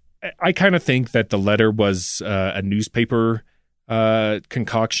kind of think that the letter was a newspaper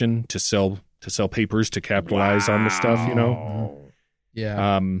concoction to sell papers to capitalize on the stuff,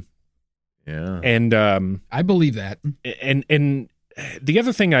 Yeah. And I believe that. And the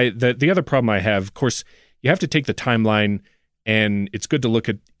other thing the other problem I have, of course, you have to take the timeline, and it's good to look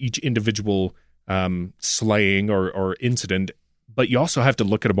at each individual slaying or incident, but you also have to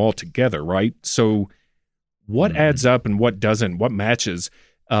look at them all together, right? So what adds up and what doesn't, what matches?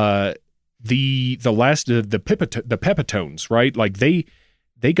 The Pepitones, right? Like they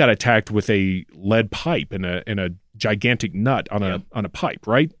got attacked with a lead pipe and a gigantic nut on a pipe,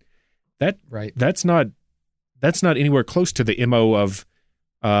 right? That's not anywhere close to the MO of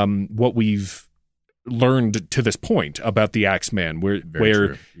what we've learned to this point about the Axeman,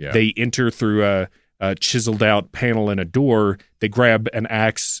 where they enter through a chiseled out panel in a door, they grab an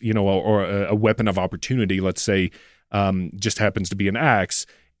axe, or a weapon of opportunity, let's say, just happens to be an axe,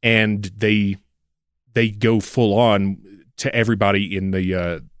 and they go full on to everybody in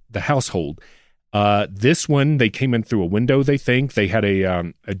the household. This one, they came in through a window. They think they had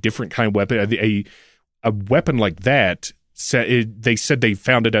a different kind of weapon, a weapon like that. They said they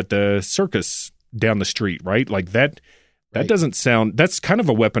found it at the circus down the street, right? Like that doesn't sound. That's kind of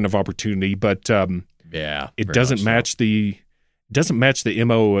a weapon of opportunity, but it doesn't match the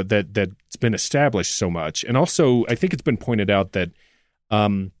MO that's been established so much. And also, I think it's been pointed out that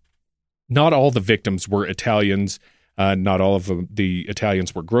not all the victims were Italians. Not all of the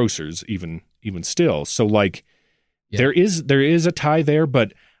Italians were grocers, even still. So, like, there is a tie there,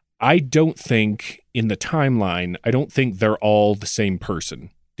 but I don't think in the timeline, I don't think they're all the same person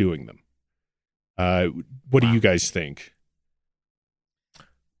doing them. What do you guys think?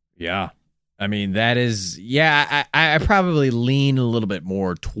 Yeah. I mean, that is, I probably lean a little bit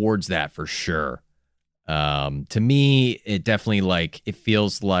more towards that for sure. To me, it definitely it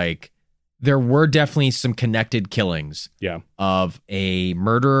feels like there were definitely some connected killings of a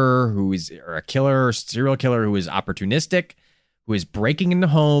murderer or a killer or serial killer who is opportunistic, who is breaking into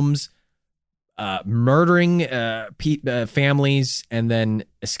homes, murdering families, and then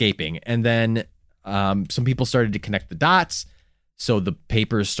escaping. And then some people started to connect the dots. So the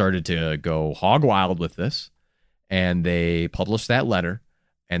papers started to go hog wild with this, and they published that letter.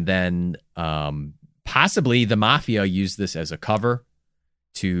 And then possibly the mafia used this as a cover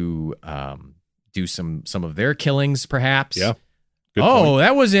to do some of their killings, perhaps. Yeah. Good point.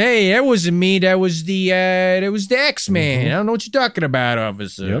 That wasn't me. That was the Axeman. I don't know what you're talking about,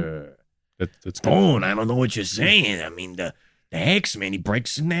 officer. Yep. That's good. Bone, I don't know what you're saying. I mean, the Axeman, he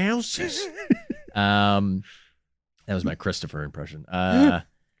breaks in the houses. That was my Christopher impression.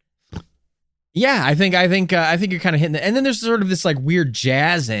 Yeah, I think you're kind of hitting it. And then there's sort of this like weird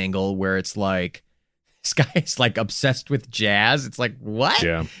jazz angle where it's like this guy is like obsessed with jazz. It's like, what?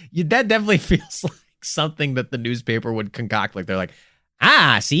 Yeah. That definitely feels like something that the newspaper would concoct. Like they're like,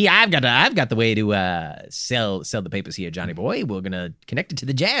 see, I've got the way to sell the papers here, Johnny boy. We're gonna connect it to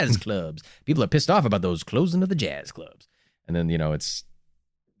the jazz clubs. People are pissed off about those closing of the jazz clubs. And then it's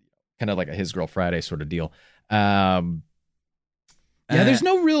kind of like a His Girl Friday sort of deal. Yeah, there's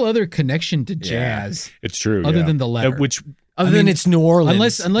no real other connection to jazz It's true. other than the letter. Other than it's New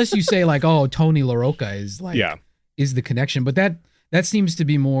Orleans. Unless you say like, oh, Tony LaRocca is the connection, but that seems to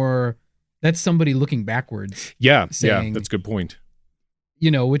be more, that's somebody looking backwards. Saying, that's a good point.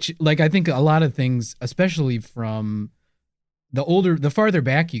 Which like I think a lot of things, especially from the farther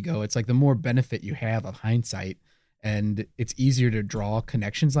back you go, it's like the more benefit you have of hindsight, and it's easier to draw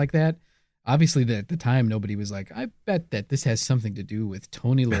connections like that. Obviously, at the time, nobody was like, I bet that this has something to do with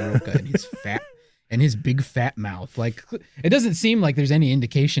Tony LaRocca and his his big fat mouth. Like, it doesn't seem like there's any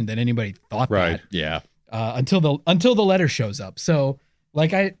indication that anybody thought that. Yeah. Until the letter shows up. So,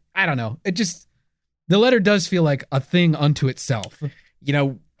 like, I don't know. The letter does feel like a thing unto itself.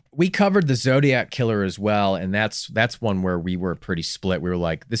 We covered the Zodiac Killer as well, and that's one where we were pretty split. We were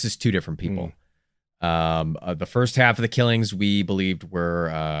like, this is two different people. The first half of the killings we believed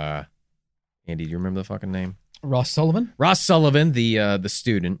were Andy, do you remember the fucking name? Ross Sullivan, the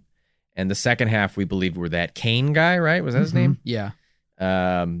student, and the second half we believed were that Kane guy, right? Was that his name? Yeah.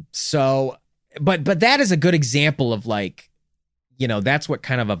 So, but that is a good example of like, that's what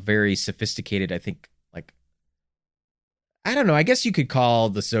kind of a very sophisticated, I think, like, I don't know. I guess you could call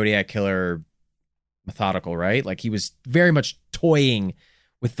the Zodiac Killer methodical, right? Like he was very much toying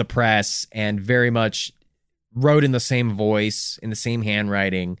with the press and very much wrote in the same voice, in the same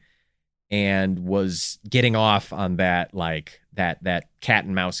handwriting, and was getting off on that, like that cat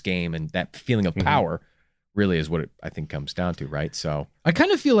and mouse game, and that feeling of power really is what it, I think, comes down to, right? So I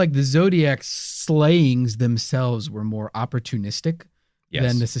kind of feel like the Zodiac slayings themselves were more opportunistic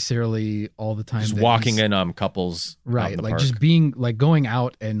than necessarily all the time. Just walking in on couples, right? out in the Like park. just being like going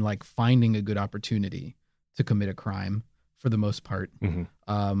out and like finding a good opportunity to commit a crime for the most part.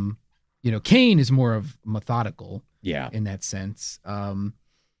 Kane is more of methodical, in that sense.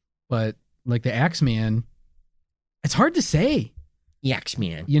 But like the Axeman, it's hard to say. The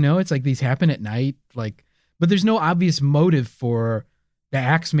Axeman. It's like these happen at night, like, but there's no obvious motive for the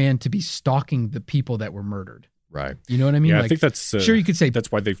Axeman to be stalking the people that were murdered. Right. You know what I mean? Yeah, like, I think that's sure you could say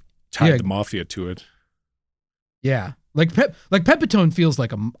that's why they've tied the mafia to it. Yeah, like Pepitone feels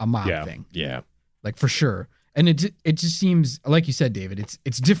like a mob thing. Yeah, like for sure. And it just seems like you said, David.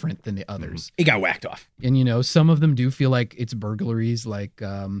 It's different than the others. He got whacked off. And some of them do feel like it's burglaries, like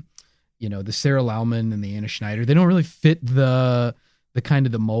the Sarah Lauman and the Anna Schneider. They don't really fit the kind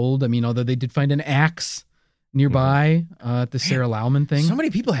of the mold. I mean, although they did find an axe nearby at the Sarah Lauman thing. So many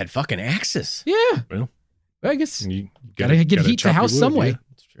people had fucking axes. Yeah. Well, I guess you gotta get heat to house some way.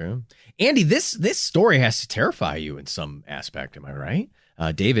 That's true. Andy, this story has to terrify you in some aspect. Am I right?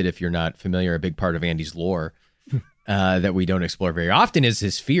 David, if you're not familiar, a big part of Andy's lore that we don't explore very often is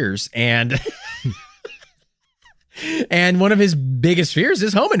his fears, and and one of his biggest fears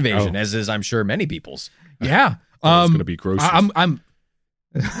is home invasion, as is, I'm sure, many people's. Yeah, it's going to be groceries. I'm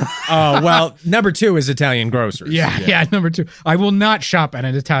well, number 2 is Italian groceries. Yeah. Number 2, I will not shop at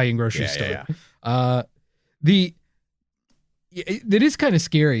an Italian grocery store. It is kind of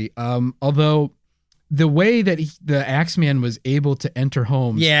scary. Although the way that the Axeman was able to enter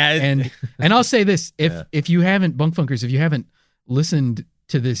homes, and I'll say this: if you haven't, Bunkfunkers, if you haven't listened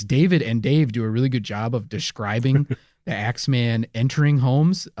to this, David and Dave do a really good job of describing the Axeman entering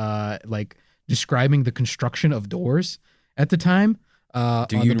homes, like describing the construction of doors at the time.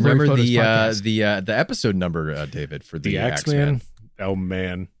 Do you remember the episode number, David, for the Axeman? Oh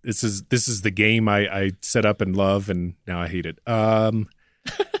man, this is the game I set up and love, and now I hate it.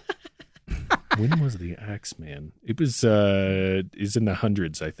 When was the Axeman? It was is in the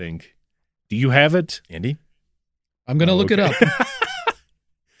hundreds, I think. Do you have it, Andy? I'm gonna look it up.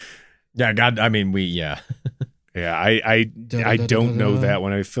 Yeah, God, I mean, yeah, I don't know that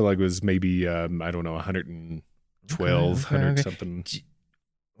one. I feel like it was maybe I don't know, 112, 100 something.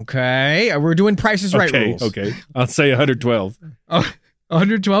 Okay, we're doing Price is Right rules. Okay, I'll say 112. Oh,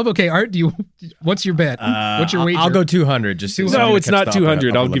 112. Okay, Art, what's your bet? What's your wager? I'll go 200. Just no, it's not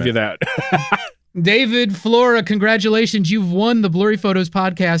 200. I'll give you that. David Flora, congratulations! You've won the Blurry Photos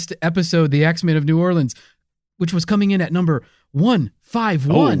podcast episode, "The Axeman of New Orleans," which was coming in at number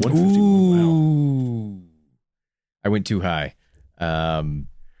 151. Oh, 151. Ooh. Wow. I went too high.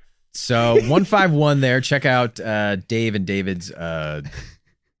 So 151 there. Check out Dave and David's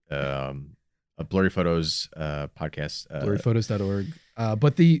Blurry Photos podcast. blurryphotos.org.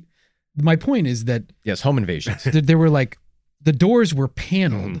 But my point is that Yes, home invasions. there were like the doors were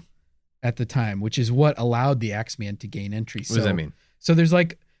paneled at the time, which is what allowed the Axeman to gain entry. What does that mean? So there's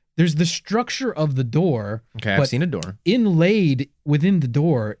the structure of the door. Okay, but I've seen a door. Inlaid within the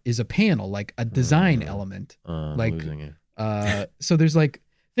door is a panel, like a design element. Like, Losing it. So there's like,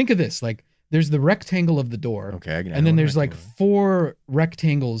 think of this, like there's the rectangle of the door. Okay, I can and then there's like 4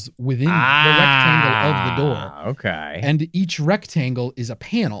 rectangles within the rectangle of the door. Okay. And each rectangle is a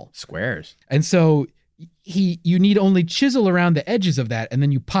panel. Squares. And so you need only chisel around the edges of that, and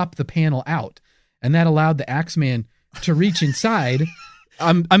then you pop the panel out. And that allowed the Axeman to reach inside.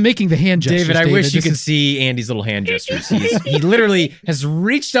 I'm making the hand gestures. David, I wish you could see Andy's little hand gestures. He literally has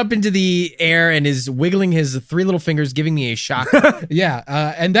reached up into the air and is wiggling his 3 little fingers, giving me a shock. Yeah,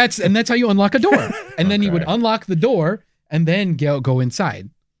 and that's how you unlock a door. And then you would unlock the door and then go inside.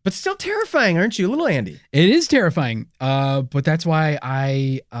 But still terrifying, aren't you, little Andy? It is terrifying, but that's why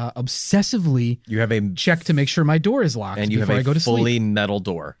I obsessively check to make sure my door is locked and you before have I go to sleep. fully metal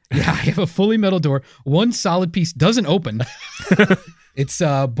door. Yeah, I have a fully metal door. One solid piece doesn't open. It's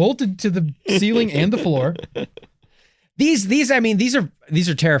bolted to the ceiling and the floor. These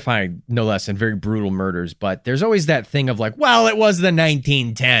are terrifying, no less, and very brutal murders. But there's always that thing of like, well, it was the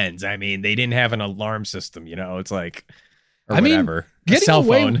 1910s. I mean, they didn't have an alarm system. It's like, or whatever.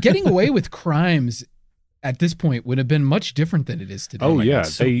 Getting away with crimes at this point would have been much different than it is today. Oh yeah,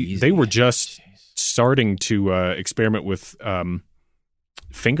 so they were just starting to experiment with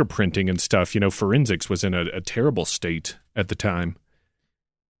fingerprinting and stuff. Forensics was in a terrible state at the time.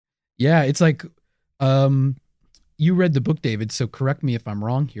 Yeah, it's like you read the book, David, so correct me if I'm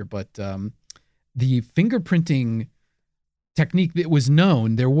wrong here, but the fingerprinting technique that was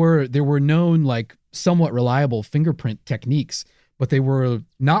known, there were known like somewhat reliable fingerprint techniques, but they were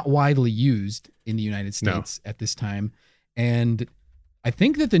not widely used in the United States at this time. And I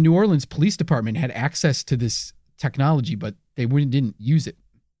think that the New Orleans Police Department had access to this technology, but they didn't use it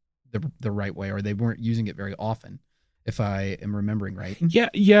the right way, or they weren't using it very often, if I am remembering right. Yeah.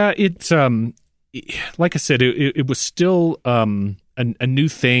 It's like I said, it was still a new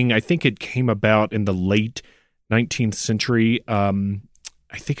thing. I think it came about in the late 19th century. I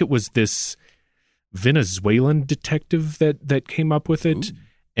think it was this Venezuelan detective that came up with it. Ooh.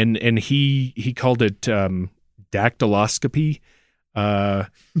 And he called it dactyloscopy.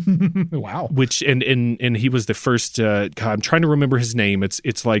 Wow. Which and he was the first. God, I'm trying to remember his name.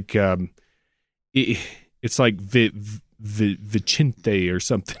 It's like it's like Vicente or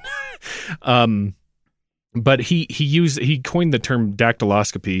something. But he coined the term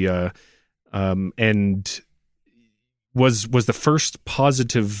dactyloscopy, and was the first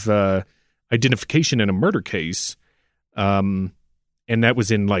positive identification in a murder case. And that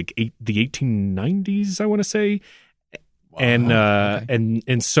was in like the 1890s, I want to say. Wow. And okay.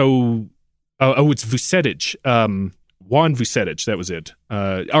 and so it's Vucetich, Juan Vucetich, that was it.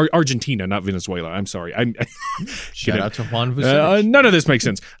 Argentina, not Venezuela. I'm sorry. Shout out to Juan Vucetich. None of this makes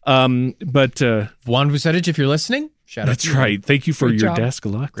sense. But Juan Vucetich, if you're listening, shout out. That's right. Thank you for Great your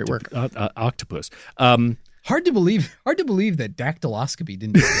job. Great work. Octopus. Hard to believe that dactyloscopy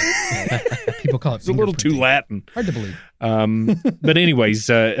didn't exist. People call it. It's a little too Latin. Hard to believe. But anyways,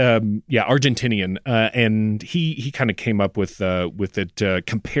 Argentinian, and he kind of came up with it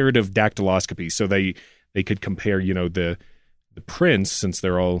comparative dactyloscopy, so they could compare, the prints, since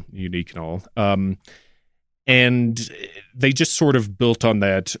they're all unique and all. And they just sort of built on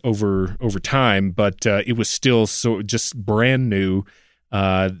that over time, but it was still so just brand new.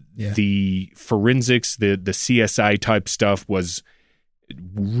 The forensics, the CSI type stuff was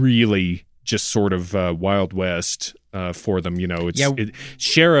really just sort of Wild West for them.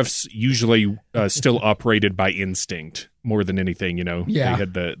 Sheriffs usually still operated by instinct more than anything. They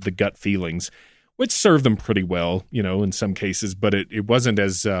had the gut feelings, which served them pretty well, in some cases, but it wasn't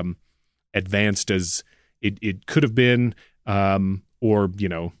as advanced as it could have been, or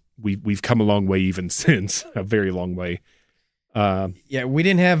we've come a long way even since, a very long way. We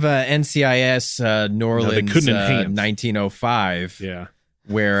didn't have NCIS New Orleans 1905. Yeah,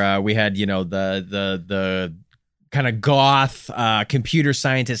 where we had the kind of goth computer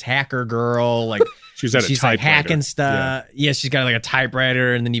scientist hacker girl, like she's like hacking stuff. Yeah, she's got like a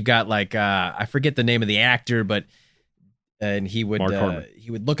typewriter, and then you've got like I forget the name of the actor, but and he would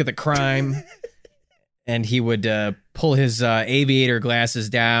look at the crime. And he would pull his aviator glasses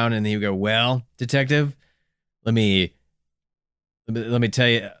down, and he would go, "Well, detective, let me tell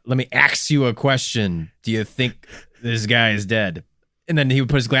you. Let me ask you a question. Do you think this guy is dead?" And then he would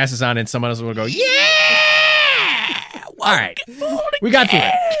put his glasses on, and someone else would go, "Yeah, all right, we got through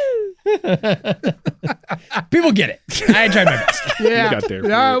it." People get it. I tried my best. Yeah, We got there.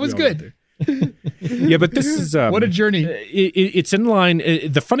 Yeah, We it was all good. got there. Yeah, but this is What a journey. It's in line.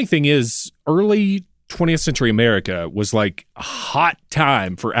 The funny thing is, early 20th century America was like a hot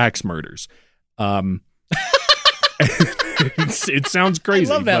time for axe murders. It sounds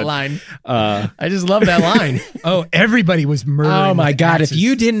crazy. I love that but, line. I just love that line. Oh, everybody was murdering. Oh my with God! axes. If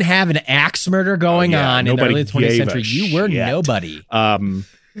you didn't have an axe murder going yeah, on in the nobody early 20th gave a century, you were shit. nobody.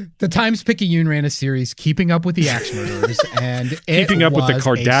 The Times-Picayune ran a series, Keeping Up with the Axe Murderers, and it Keeping up with the was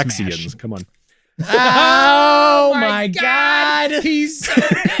a smash. Cardaxians. Come on. Oh my God! He's so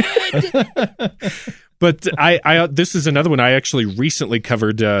good. But I this is another one I actually recently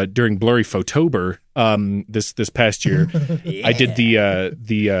covered during Blurry Photober this past year. I did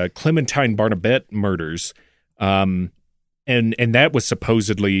the Clementine Barnabette murders, and that was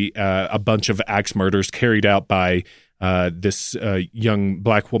supposedly a bunch of axe murders carried out by this young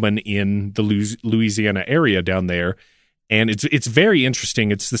black woman in the Louisiana area down there. And it's very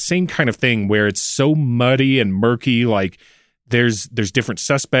interesting. It's the same kind of thing where it's so muddy and murky, like. There's different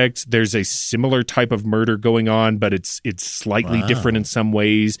suspects. There's a similar type of murder going on, but it's slightly different in some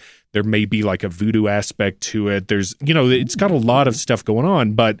ways. There may be like a voodoo aspect to it. There's, it's got a lot of stuff going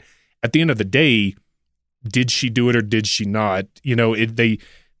on, but at the end of the day, did she do it or did she not? They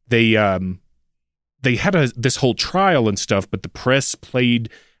had this whole trial and stuff, but the press played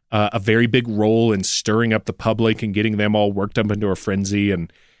a very big role in stirring up the public and getting them all worked up into a frenzy.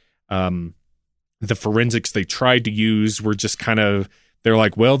 And the forensics they tried to use were just they're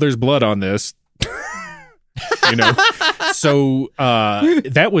like, well, there's blood on this, So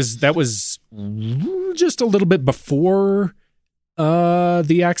that was just a little bit before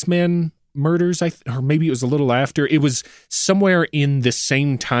the Axeman murders, or maybe it was a little after. It was somewhere in the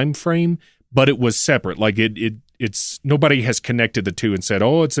same time frame, but it was separate. Like it's nobody has connected the two and said,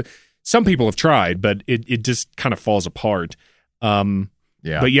 oh, some people have tried, but it just kind of falls apart.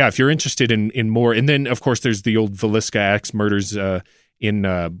 Yeah. But yeah, if you're interested in more, and then of course there's the old Villisca axe murders in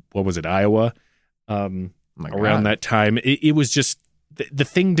what was it, Iowa, around that time. It was just the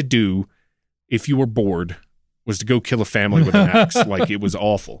thing to do if you were bored was to go kill a family with an axe. Like, it was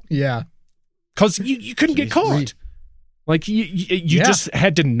awful. Yeah, because you couldn't get caught. Like you just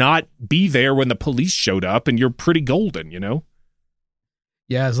had to not be there when the police showed up, and you're pretty golden,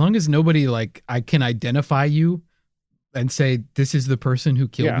 Yeah, as long as nobody I can identify you and say, this is the person who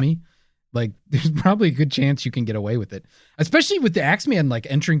killed me, there's probably a good chance you can get away with it. Especially with the Axeman,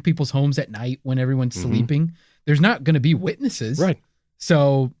 entering people's homes at night when everyone's sleeping. There's not going to be witnesses. Right.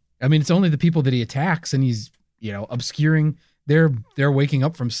 So, I mean, it's only the people that he attacks, and he's, obscuring. They're waking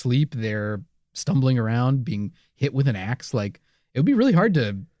up from sleep. They're stumbling around, being hit with an axe. It would be really hard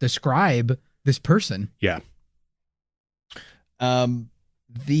to describe this person. Yeah.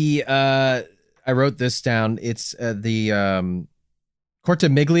 I wrote this down. It's the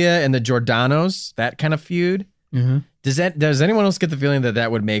Cortimiglia and the Giordano's, that kind of feud. Mm-hmm. Does anyone else get the feeling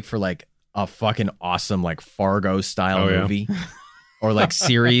that would make for a fucking awesome Fargo style movie or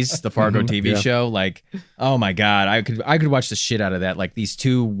series, the Fargo TV show? Oh my God, I could watch the shit out of that. These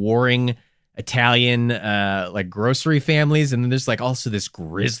two warring Italian grocery families, and then there's also this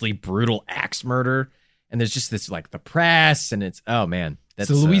grisly, brutal axe murder, and there's just this the press, and it's man. It's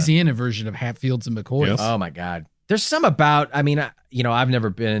the Louisiana version of Hatfields and McCoys. Yes. Oh my God. There's some about, I've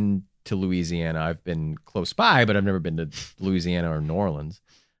never been to Louisiana. I've been close by, but I've never been to Louisiana or New Orleans.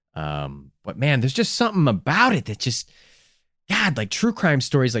 But man, there's just something about it that just, God, true crime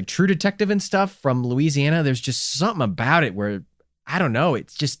stories, True Detective and stuff from Louisiana. There's just something about it where, I don't know,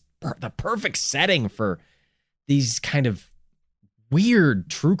 it's just the perfect setting for these kind of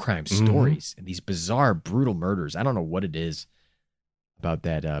weird true crime stories and these bizarre, brutal murders. I don't know what it is about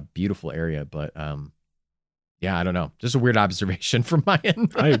that beautiful area, but yeah, I don't know. Just a weird observation from my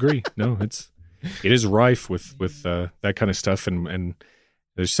end. I agree. No, it is rife with that kind of stuff, and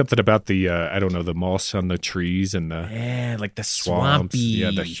there's something about the I don't know, the moss on the trees and the the swamps,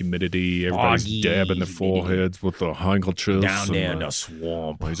 swampy, the humidity. Everybody's dabbing their foreheads with the handkerchiefs down there in the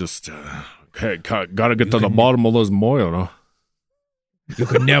swamp. I just gotta get to the bottom of those moil. You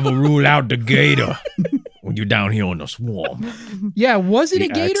could never rule out the gator when you're down here in the swamp. Yeah, was it a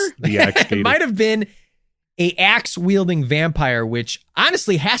gator? The axe gator. It might have been a axe-wielding vampire, which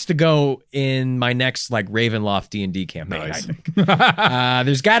honestly has to go in my next Ravenloft D&D campaign. Nice. I think.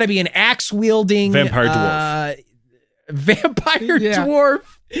 There's got to be an axe-wielding vampire dwarf. Dwarf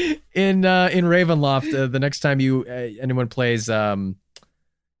in Ravenloft. The next time anyone plays Curse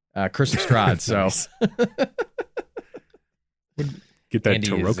of Strahd. So get that Andy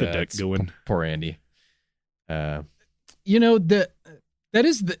Taroka deck going. Poor Andy. The That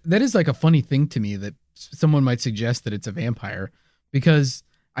is like a funny thing to me that someone might suggest that it's a vampire, because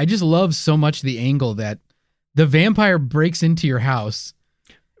I just love so much the angle that the vampire breaks into your house.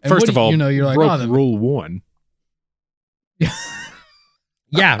 And First of all, you're like, broke rule 1.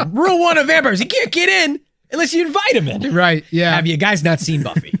 Yeah, rule 1 of vampires: you can't get in unless you invite him in. right? Yeah, Have you guys not seen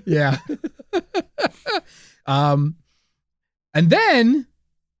Buffy? yeah. And then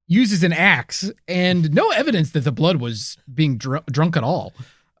uses an axe, and no evidence that the blood was being drunk at all.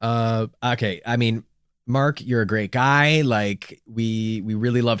 Okay, I mean, Mark, you're a great guy. Like, we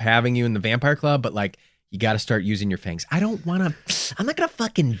really love having you in the Vampire Club, but like, you got to start using your fangs. I'm not gonna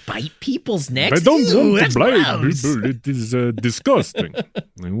fucking bite people's necks. I don't Ew, want that's to bite gross. people. It is disgusting.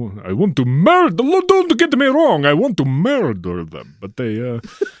 I want to murder. Don't get me wrong. I want to murder them, but they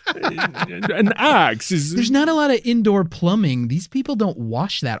an axe is. There's not a lot of indoor plumbing. These people don't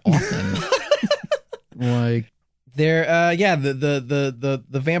wash that often. Like, There, the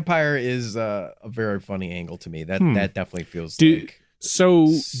vampire is a very funny angle to me. That definitely feels like. So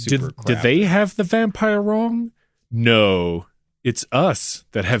super did they have the vampire wrong? No, it's us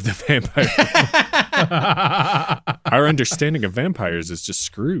that have the vampire wrong. Our understanding of vampires is just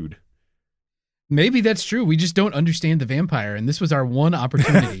screwed. maybe that's true. We just don't understand the vampire, and this was our one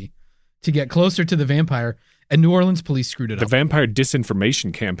opportunity to get closer to the vampire. And New Orleans police screwed it The up. vampire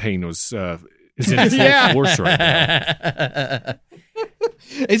disinformation campaign is in full force right now.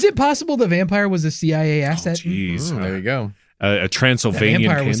 Is it possible the vampire was a CIA asset? Jeez, There you go. a Transylvanian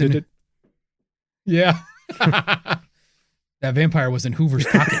vampire was in- candidate. Yeah. That vampire was in Hoover's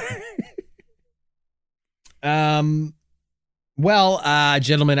pocket. Well,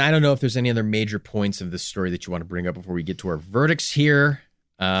 gentlemen, I don't know if there's any other major points of this story that you want to bring up before we get to our verdicts here.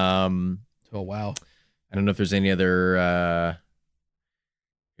 Oh, wow. I don't know if there's any other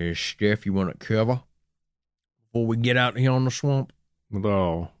stuff you want to cover before we get out here on the swamp.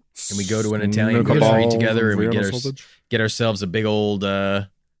 Oh, And we go to an Italian grocery together and we get ourselves a big old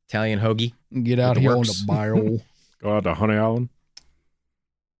Italian hoagie. Get out With the here works. on the bio. Go out to Honey Island.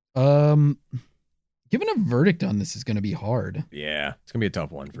 Giving a verdict on this is going to be hard. Yeah, it's gonna be a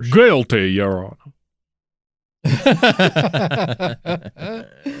tough one for sure. Guilty, Your Honor.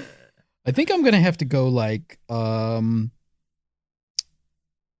 I think I'm going to have to go like, I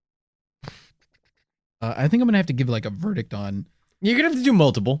think I'm going to have to give like a verdict on. You're gonna have to do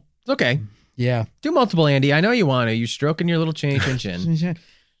multiple. It's okay. Yeah. Do multiple, Andy. I know you want to. You're stroking your little chin. I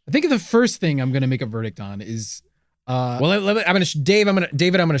think the first thing I'm going to make a verdict on is, Well, David.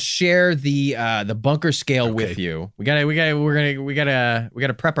 I'm gonna share the bunker scale with you. We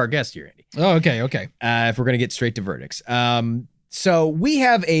gotta prep our guest here, Andy. oh, okay. If we're gonna get straight to verdicts. So we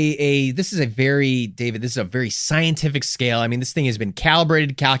have this is a very scientific scale. I mean, this thing has been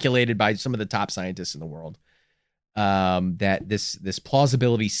calculated by some of the top scientists in the world. That this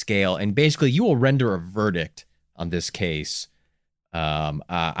plausibility scale, and basically you will render a verdict on this case on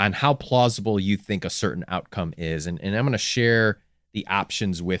how plausible you think a certain outcome is. And I'm going to share the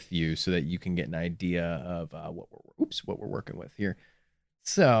options with you so that you can get an idea of what we're working with here.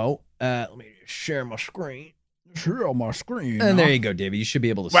 So let me just share my screen. Sure, on my screen. And there you go, David. You should be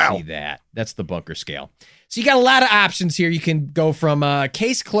able to see that. That's the bunker scale. So you got a lot of options here. You can go from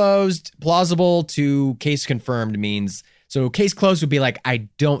case closed, plausible, to case confirmed means. So case closed would be like, I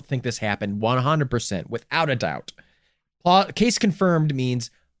don't think this happened 100%, without a doubt. Case confirmed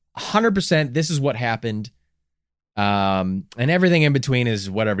means 100%, this is what happened. And everything in between is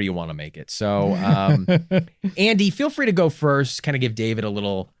whatever you want to make it. So, Andy, feel free to go first, kind of give David a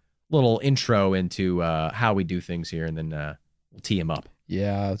little intro into how we do things here, and then we'll tee him up.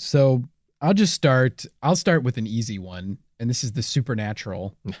 Yeah. So I'll start with an easy one, and this is the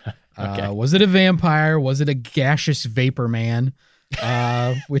supernatural. Okay. Was it a vampire? Was it a gaseous vapor man?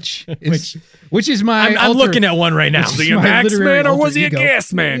 Which is my. I'm looking at one right now. Was he a max man or was he a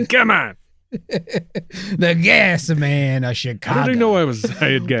gas man? Come on. The gas man of Chicago. How did he know I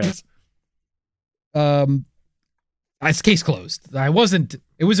had gas? It's case closed.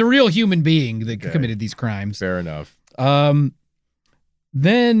 It was a real human being that committed these crimes. Fair enough.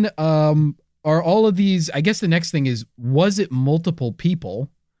 Then are all of these, I guess the next thing is, was it multiple people?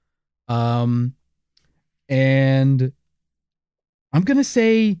 And I'm going to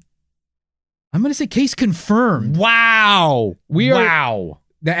say case confirmed. Wow.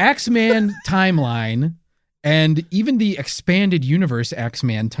 The Axeman timeline and even the expanded universe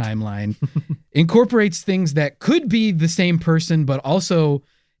Axeman timeline incorporates things that could be the same person, but also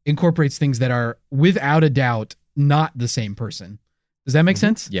incorporates things that are without a doubt not the same person. Does that make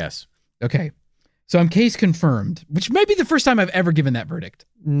sense? Yes. Okay. So I'm case confirmed, which may be the first time I've ever given that verdict.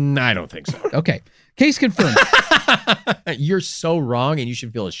 I don't think so. Okay. Case confirmed. You're so wrong, and you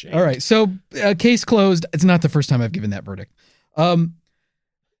should feel ashamed. All right. So case closed. It's not the first time I've given that verdict. The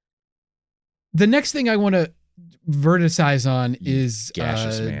next thing I want to verticize on is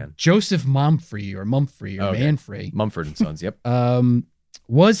gaseous man. Joseph Mumfree or Manfrey. Mumford and Sons, yep.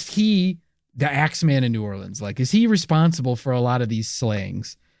 Was he the Axeman in New Orleans? Like, is he responsible for a lot of these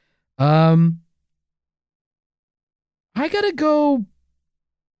slayings? I gotta go.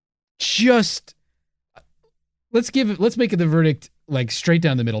 Let's make it the verdict like straight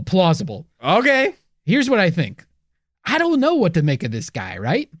down the middle, plausible. Okay. Here's what I think. I don't know what to make of this guy,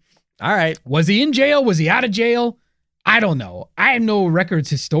 right? All right. Was he in jail? Was he out of jail? I don't know. I am no records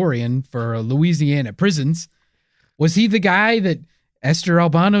historian for Louisiana prisons. Was he the guy that Esther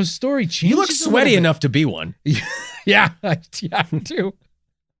Albano's story changes? You look sweaty enough to be one. Yeah, I do.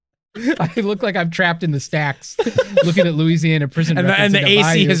 I look like I'm trapped in the stacks looking at Louisiana prison records. And the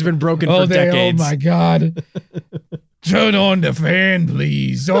AC has been broken for decades. Oh, my God. Turn on the fan,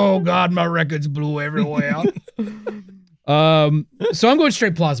 please. Oh, God, my records blew everywhere. So I'm going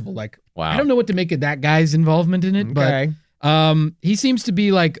straight plausible. Like, wow. I don't know what to make of that guy's involvement in it, but he seems to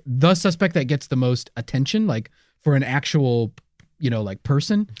be like the suspect that gets the most attention, like for an actual, like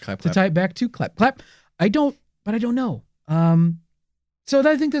person clap, to tie it back to. Clap, clap. I don't know. So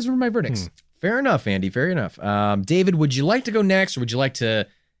I think those were my verdicts. Fair enough, Andy. Fair enough. David, would you like to go next, or would you like to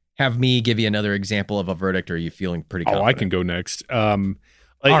have me give you another example of a verdict, or are you feeling pretty confident? Oh, I can go next. Right.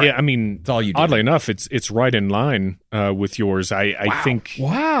 I mean, it's all you do. Oddly enough, it's right in line with yours. I think,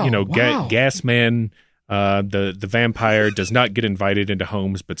 Gas Man, the vampire does not get invited into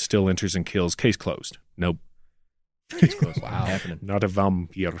homes, but still enters and kills. Case closed. Nope. Case closed. Wow. Happening. Not a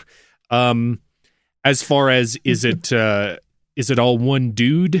vampire. As far as is it all one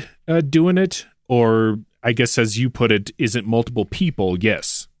dude doing it, or I guess as you put it, is it multiple people?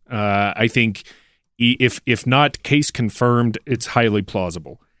 Yes. I think if not case confirmed, it's highly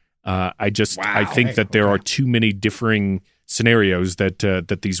plausible. I think that there are too many differing scenarios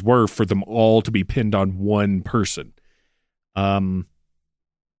that these were for them all to be pinned on one person. And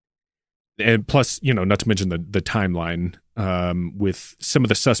plus, not to mention the timeline with some of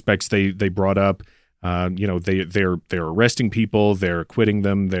the suspects they brought up. They're arresting people, they're acquitting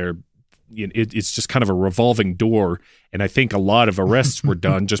them, it's just kind of a revolving door. And I think a lot of arrests were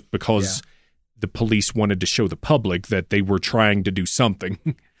done just because the police wanted to show the public that they were trying to do something.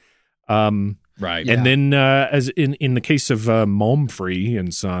 Right. And then as in the case of Mumfree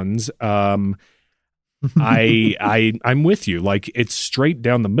and Sons, I'm with you. Like, it's straight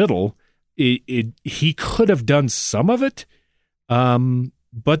down the middle. He could have done some of it,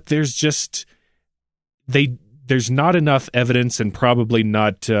 but there's not enough evidence and probably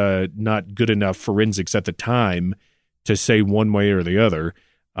not good enough forensics at the time to say one way or the other.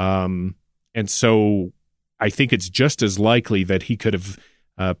 And so I think it's just as likely that he could have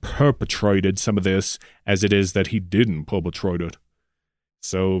perpetrated some of this as it is that he didn't perpetrate it.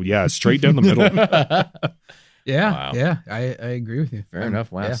 So, yeah, straight down the middle. Yeah, I agree with you. Fair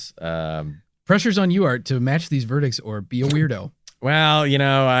enough, Wes. Yeah. Pressure's on you, Art, to match these verdicts or be a weirdo. Well,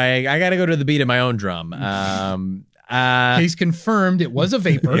 I got to go to the beat of my own drum. Case confirmed, it was a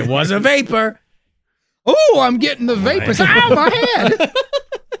vapor. It was a vapor. Oh, I'm getting the vapors out of my head.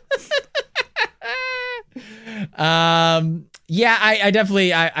 I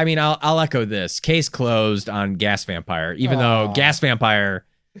definitely, I'll echo this. Case closed on Gas Vampire, even though Gas Vampire,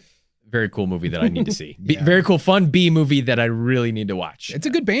 very cool movie that I need to see. Very cool, fun B movie that I really need to watch. It's a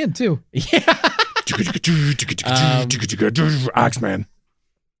good band, too. Yeah. Axeman.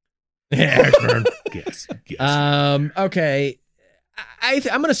 Axeman. Yes. Okay. I'm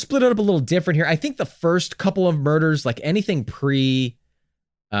going to split it up a little different here. I think the first couple of murders, like anything pre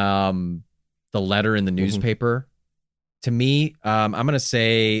the letter in the newspaper, to me, I'm going to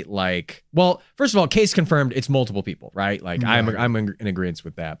say first of all, case confirmed, it's multiple people, right? Like I'm in agreement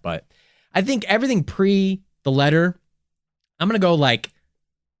with that. But I think everything pre the letter, I'm going to go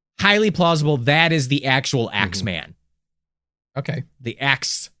highly plausible. That is the actual Axeman. Okay. The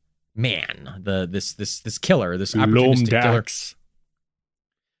Axeman, this killer, this Lone opportunistic killer. Dax.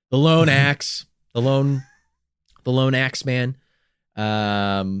 The lone axe, the lone Axeman.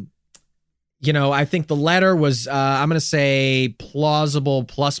 I think the letter was, I'm going to say plausible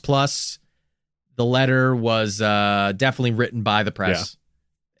plus. The letter was definitely written by the press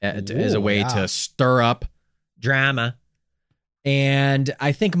as a way to stir up drama. And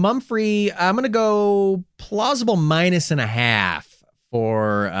I think Mumfree, I'm going to go plausible -1.5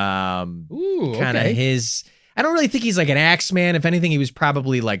 for kind of his. I don't really think he's like an Axeman. If anything, he was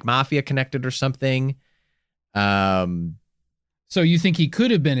probably like mafia connected or something. So you think he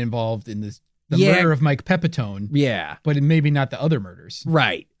could have been involved in the Yeah. murder of Mike Pepitone, Yeah. but maybe not the other murders?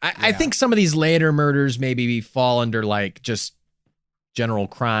 Right. I Yeah. think some of these later murders maybe fall under like just general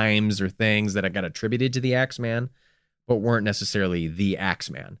crimes or things that got attributed to the Axeman, but weren't necessarily the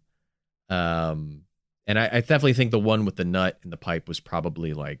Axeman. And I definitely think the one with the nut and the pipe was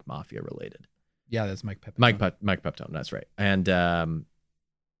probably like mafia related. Yeah, that's Mike Pepitone. Mike Pepitone, that's right. And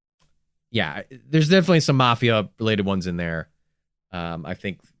yeah, there's definitely some mafia related ones in there. I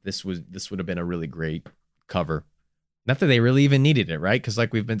think this would have been a really great cover. Not that they really even needed it, right? Because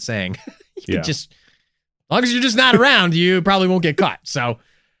like we've been saying, you can just, as long as you're just not around, you probably won't get caught. So,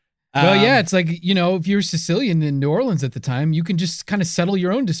 Well, yeah, it's like, if you're Sicilian in New Orleans at the time, you can just kind of settle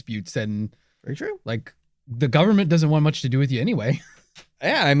your own disputes, and very true. like the government doesn't want much to do with you anyway.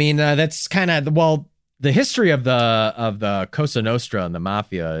 Yeah, I mean that's kind of the history of the Cosa Nostra and the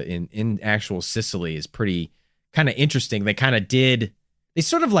mafia in actual Sicily is pretty kind of interesting. They kind of they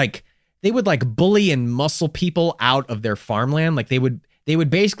sort of like they would like bully and muscle people out of their farmland. Like they would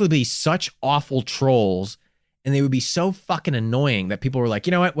basically be such awful trolls, and they would be so fucking annoying that people were like,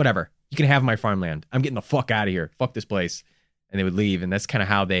 you know what, whatever, you can have my farmland. I'm getting the fuck out of here. Fuck this place, and they would leave. And that's kind of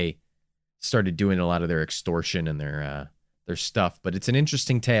how they started doing a lot of their extortion and their stuff. But it's an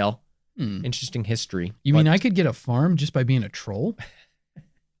interesting tale, interesting history. You mean I could get a farm just by being a troll?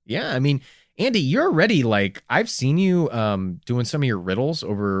 Yeah, I mean, Andy, you're already like, I've seen you doing some of your riddles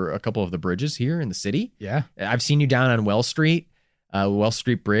over a couple of the bridges here in the city. Yeah. I've seen you down on Wells Street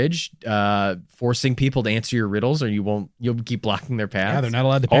Bridge, forcing people to answer your riddles, or you'll keep blocking their paths. Yeah, they're not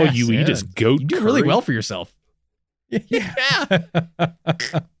allowed to pass. All you eat is goat You do curry. really well for yourself. Yeah.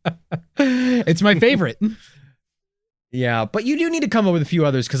 It's my favorite. Yeah, but you do need to come up with a few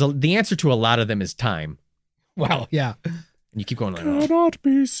others, because the answer to a lot of them is time. Wow. Yeah. And you keep going like, oh, Cannot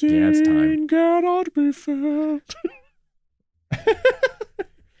be seen, Yeah, it's time. cannot be felt.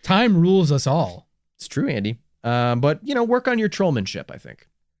 Time rules us all. it's true, Andy. But, work on your trollmanship, I think.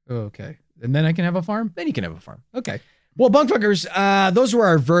 Okay. And then I can have a farm? Then you can have a farm. Okay. Well, Bunkfuckers, those were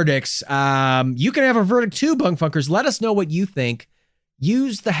our verdicts. You can have a verdict too, Bunkfuckers. Let us know what you think.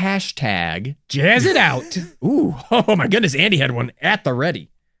 Use the hashtag. Jazz it out. Ooh, oh my goodness, Andy had one at the ready.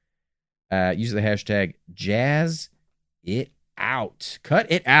 Use the hashtag Jazz It Out. Cut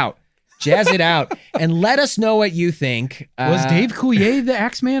it out. Jazz it out. And let us know what you think. Was Dave Coulier the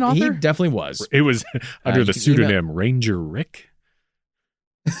Axeman He author? definitely was. It was under you the can email- pseudonym Ranger Rick.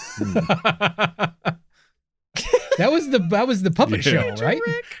 That was the puppet show, right?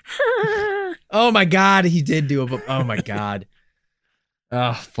 Oh my God, he did do oh my God.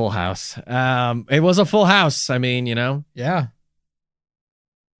 Oh, Full House. It was a full house. I mean, Yeah.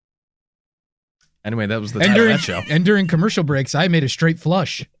 Anyway, that was the And title during, of that show. and during commercial breaks, I made a straight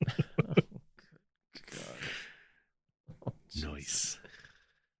flush. Nice.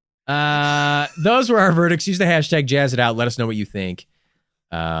 Those were our verdicts. Use the hashtag Jazz It Out. Let us know what you think.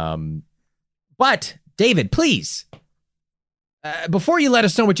 But David, please, before you let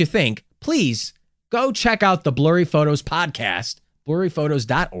us know what you think, please go check out the Blurry Photos podcast,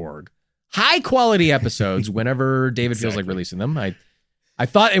 blurryphotos.org. High quality episodes whenever David feels like releasing them. I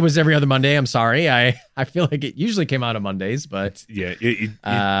thought it was every other Monday. I'm sorry. I feel like it usually came out on Mondays, but Yeah,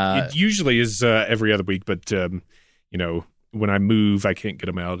 it usually is every other week, but when I move, I can't get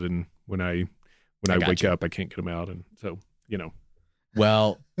them out, and when I wake up, I can't get them out, and so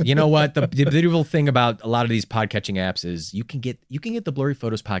well, you know what? The beautiful thing about a lot of these podcatching apps is you can get the Blurry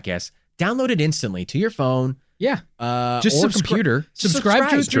Photos podcast downloaded instantly to your phone, Yeah. or computer. Subscribe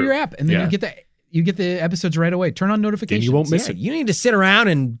to it through your app, and then Yeah. you get the episodes right away. Turn on notifications. and you won't miss Yeah, it. you need to sit around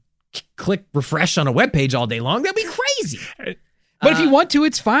and click refresh on a web page all day long. That'd be crazy. But if you want to,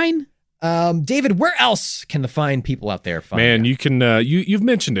 it's fine. David, where else can the fine people out there find Man, you? you can you've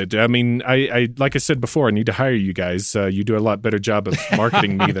mentioned it. I mean, I like I said before, I need to hire you guys. You do a lot better job of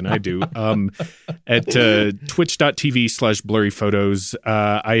marketing me than I do. At twitch.tv/blurryphotos,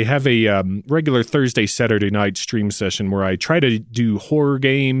 I have a regular Thursday, Saturday night stream session where I try to do horror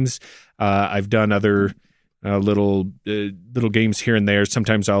games. I've done other little games here and there.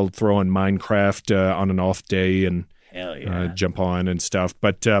 Sometimes I'll throw on Minecraft on an off day and Hell yeah. jump on and stuff.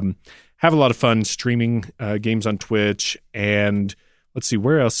 But have a lot of fun streaming games on Twitch. And let's see,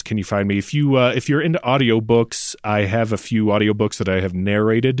 where else can you find me? If you're into audiobooks, I have a few audiobooks that I have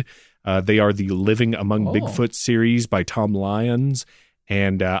narrated. They are the Living Among Bigfoot series by Tom Lyons.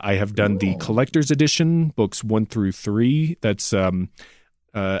 And I have done the collector's edition, books 1 through 3. That's of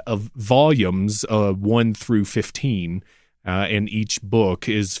volumes 1 through 15. And each book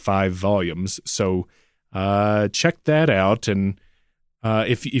is 5 volumes. So check that out. And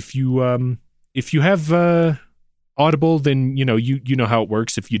if you have Audible, then you know how it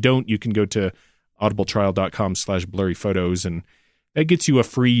works. If you don't, you can go to audibletrial.com/blurryphotos, and that gets you a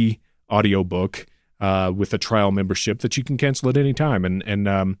free audiobook with a trial membership that you can cancel at any time.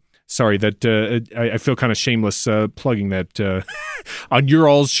 And sorry that I feel kind of shameless plugging that on your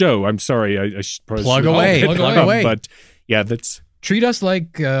all's show. I'm sorry. I should probably Plug away. But yeah, that's Treat us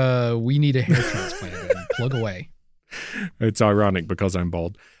like we need a hair transplant and plug away. it's ironic because I'm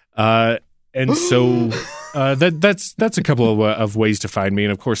bald. And so that's a couple of ways to find me.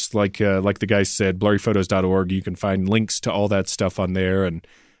 And of course, like the guy said, blurryphotos.org, you can find links to all that stuff on there, and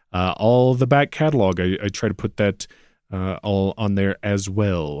all the back catalog. I try to put that all on there as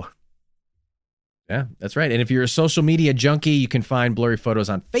well. Yeah, that's right. And if you're a social media junkie, you can find Blurry Photos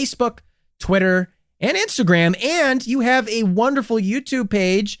on Facebook, Twitter, and Instagram. And you have a wonderful YouTube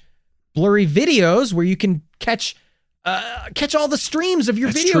page, Blurry Videos, where you can catch all the streams of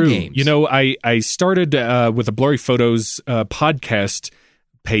your video games. You know, I started with a Blurry Photos podcast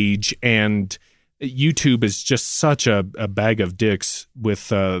page, and YouTube is just such a bag of dicks with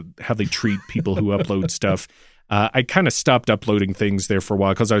how they treat people who upload stuff. I kind of stopped uploading things there for a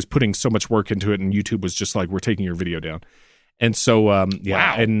while because I was putting so much work into it, and YouTube was just like, we're taking your video down. And so,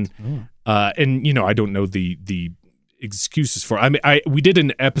 yeah, wow. And you know, I don't know the excuses for it. I mean, we did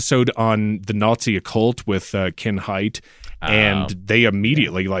an episode on the Nazi occult with Ken Hite, and they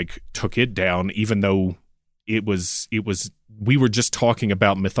immediately like took it down, even though it was we were just talking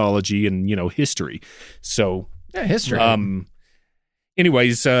about mythology and history. So yeah, history.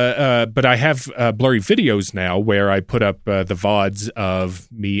 Anyways, but I have Blurry Videos now where I put up the VODs of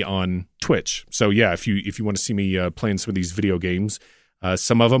me on Twitch. So yeah, if you want to see me playing some of these video games,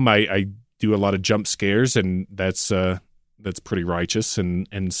 some of them I do a lot of jump scares, and that's pretty righteous.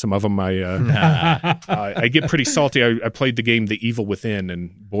 And some of them I get pretty salty. I played the game The Evil Within,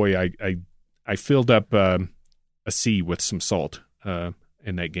 and boy, I filled up a sea with some salt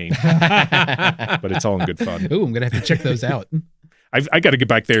in that game. But it's all in good fun. Ooh, I'm gonna have to check those out. I got to get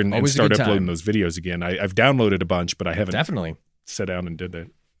back there and start time. uploading those videos again. I've downloaded a bunch, but I haven't definitely sat down and did that.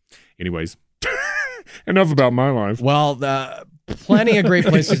 Anyways, enough about my life. Well, plenty of great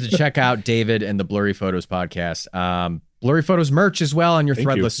places to check out David and the Blurry Photos podcast. Blurry Photos merch as well on your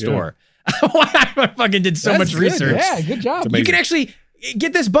Threadless store. I fucking did so much research. Yeah, good job. You can actually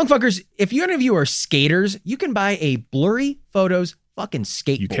get this, bunkfuckers. If any of you are skaters, you can buy a Blurry Photos fucking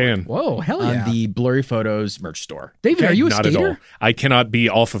skateboard. You can. Whoa, hell yeah. On the Blurry Photos merch store. David, are you a Not skater? at all. I cannot be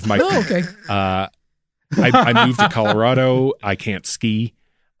off of my feet. Oh, okay. I moved to Colorado. I can't ski.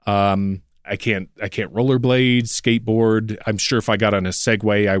 I can't rollerblade, skateboard. I'm sure if I got on a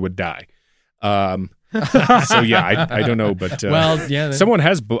Segway, I would die. So yeah, I don't know, but well, yeah, someone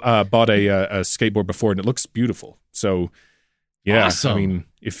has bought a skateboard before, and it looks beautiful. So yeah, awesome. I mean,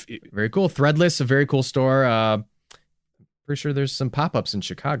 very cool. Threadless, a very cool store. Pretty sure there's some pop-ups in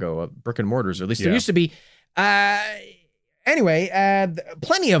Chicago, brick and mortars, or at least there used to be. Anyway,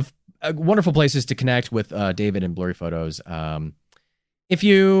 plenty of wonderful places to connect with David and Blurry Photos. If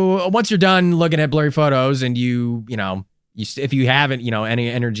once you're done looking at Blurry Photos, and if you haven't any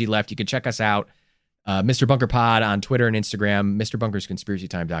energy left, you can check us out, Mr. Bunker Pod on Twitter and Instagram,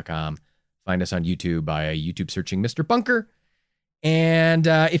 MrBunkersConspiracyTime.com. Find us on YouTube by YouTube searching Mr. Bunker. And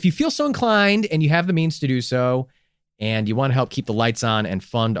if you feel so inclined and you have the means to do so, and you want to help keep the lights on and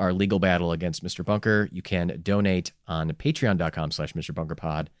fund our legal battle against Mr. Bunker, you can donate on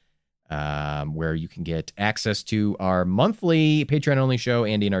patreon.com/MrBunkerPod, where you can get access to our monthly Patreon-only show,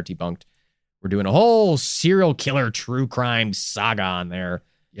 Andy and RT Bunked. We're doing a whole serial killer true crime saga on there.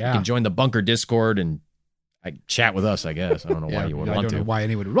 Yeah. You can join the Bunker Discord and chat with us, I guess. I don't know why you would want to. I don't know why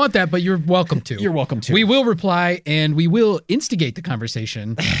anyone would want that, but you're welcome to. You're welcome to. We will reply, and we will instigate the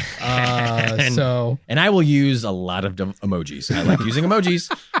conversation. And I will use a lot of emojis. I like using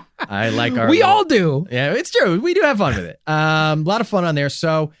emojis. I like our. We all do. Yeah, it's true. We do have fun with it. A lot of fun on there.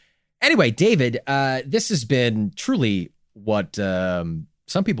 So, anyway, David, this has been truly what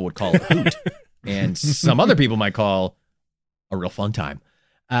some people would call a hoot, and some other people might call a real fun time.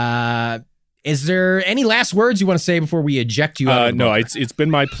 Is there any last words you want to say before we eject you out of the No, bunker? it's been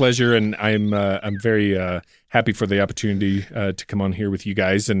my pleasure, and I'm very happy for the opportunity to come on here with you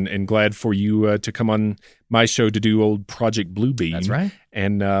guys, and glad for you to come on my show to do old Project Bluebeam. That's right.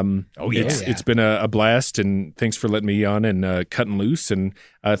 And it's been a blast, and thanks for letting me on and cutting loose, and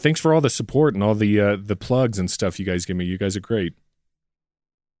thanks for all the support and all the plugs and stuff you guys give me. You guys are great.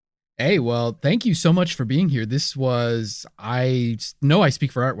 Hey, well, thank you so much for being here. This was, I know I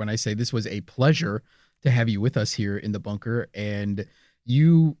speak for Art when I say this was a pleasure to have you with us here in the bunker. And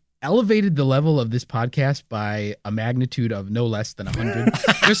you elevated the level of this podcast by a magnitude of no less than 100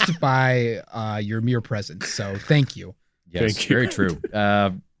 just by your mere presence. So thank you. Yes, Thank you. very true.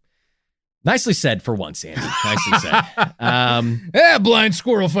 Nicely said for once, Andy. Nicely said. A blind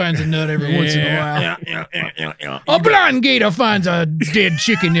squirrel finds a nut every once in a while. A blind gator finds a dead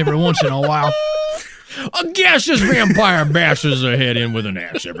chicken every once in a while. A gaseous vampire bashes a head in with an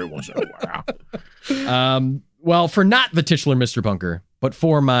axe every once in a while. Well, for not the titular Mr. Bunker, but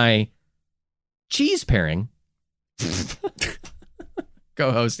for my cheese pairing,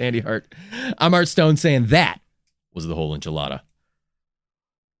 co-host Andy Hart, I'm Art Stone saying that was the whole enchilada.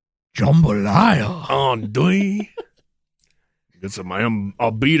 Jambalaya. Andui. Get some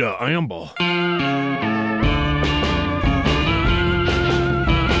Albita Amble.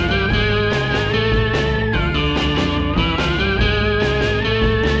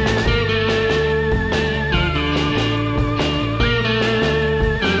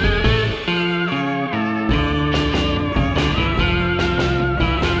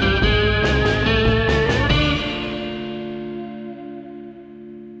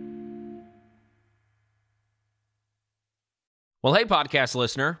 Well, hey, podcast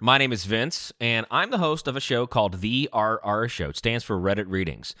listener. My name is Vince, and I'm the host of a show called The RR Show. It stands for Reddit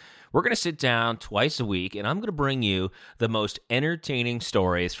Readings. We're going to sit down twice a week, and I'm going to bring you the most entertaining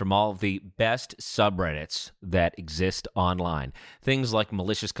stories from all of the best subreddits that exist online. Things like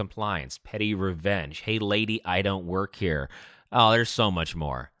malicious compliance, petty revenge, hey, lady, I don't work here. Oh, there's so much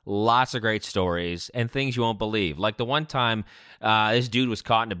more. Lots of great stories and things you won't believe. Like the one time this dude was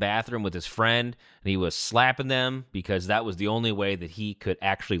caught in a bathroom with his friend and he was slapping them because that was the only way that he could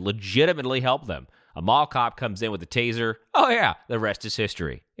actually legitimately help them. A mall cop comes in with a taser. Oh, yeah, the rest is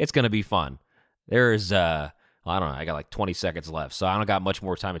history. It's going to be fun. There's, I don't know, I got like 20 seconds left, so I don't got much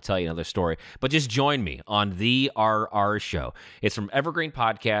more time to tell you another story. But just join me on The RR Show. It's from Evergreen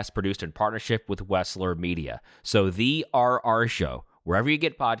Podcast, produced in partnership with Wessler Media. So The RR Show, wherever you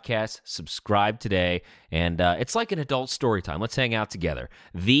get podcasts, subscribe today. And it's like an adult story time. Let's hang out together.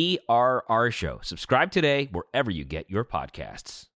 The RR Show. Subscribe today wherever you get your podcasts.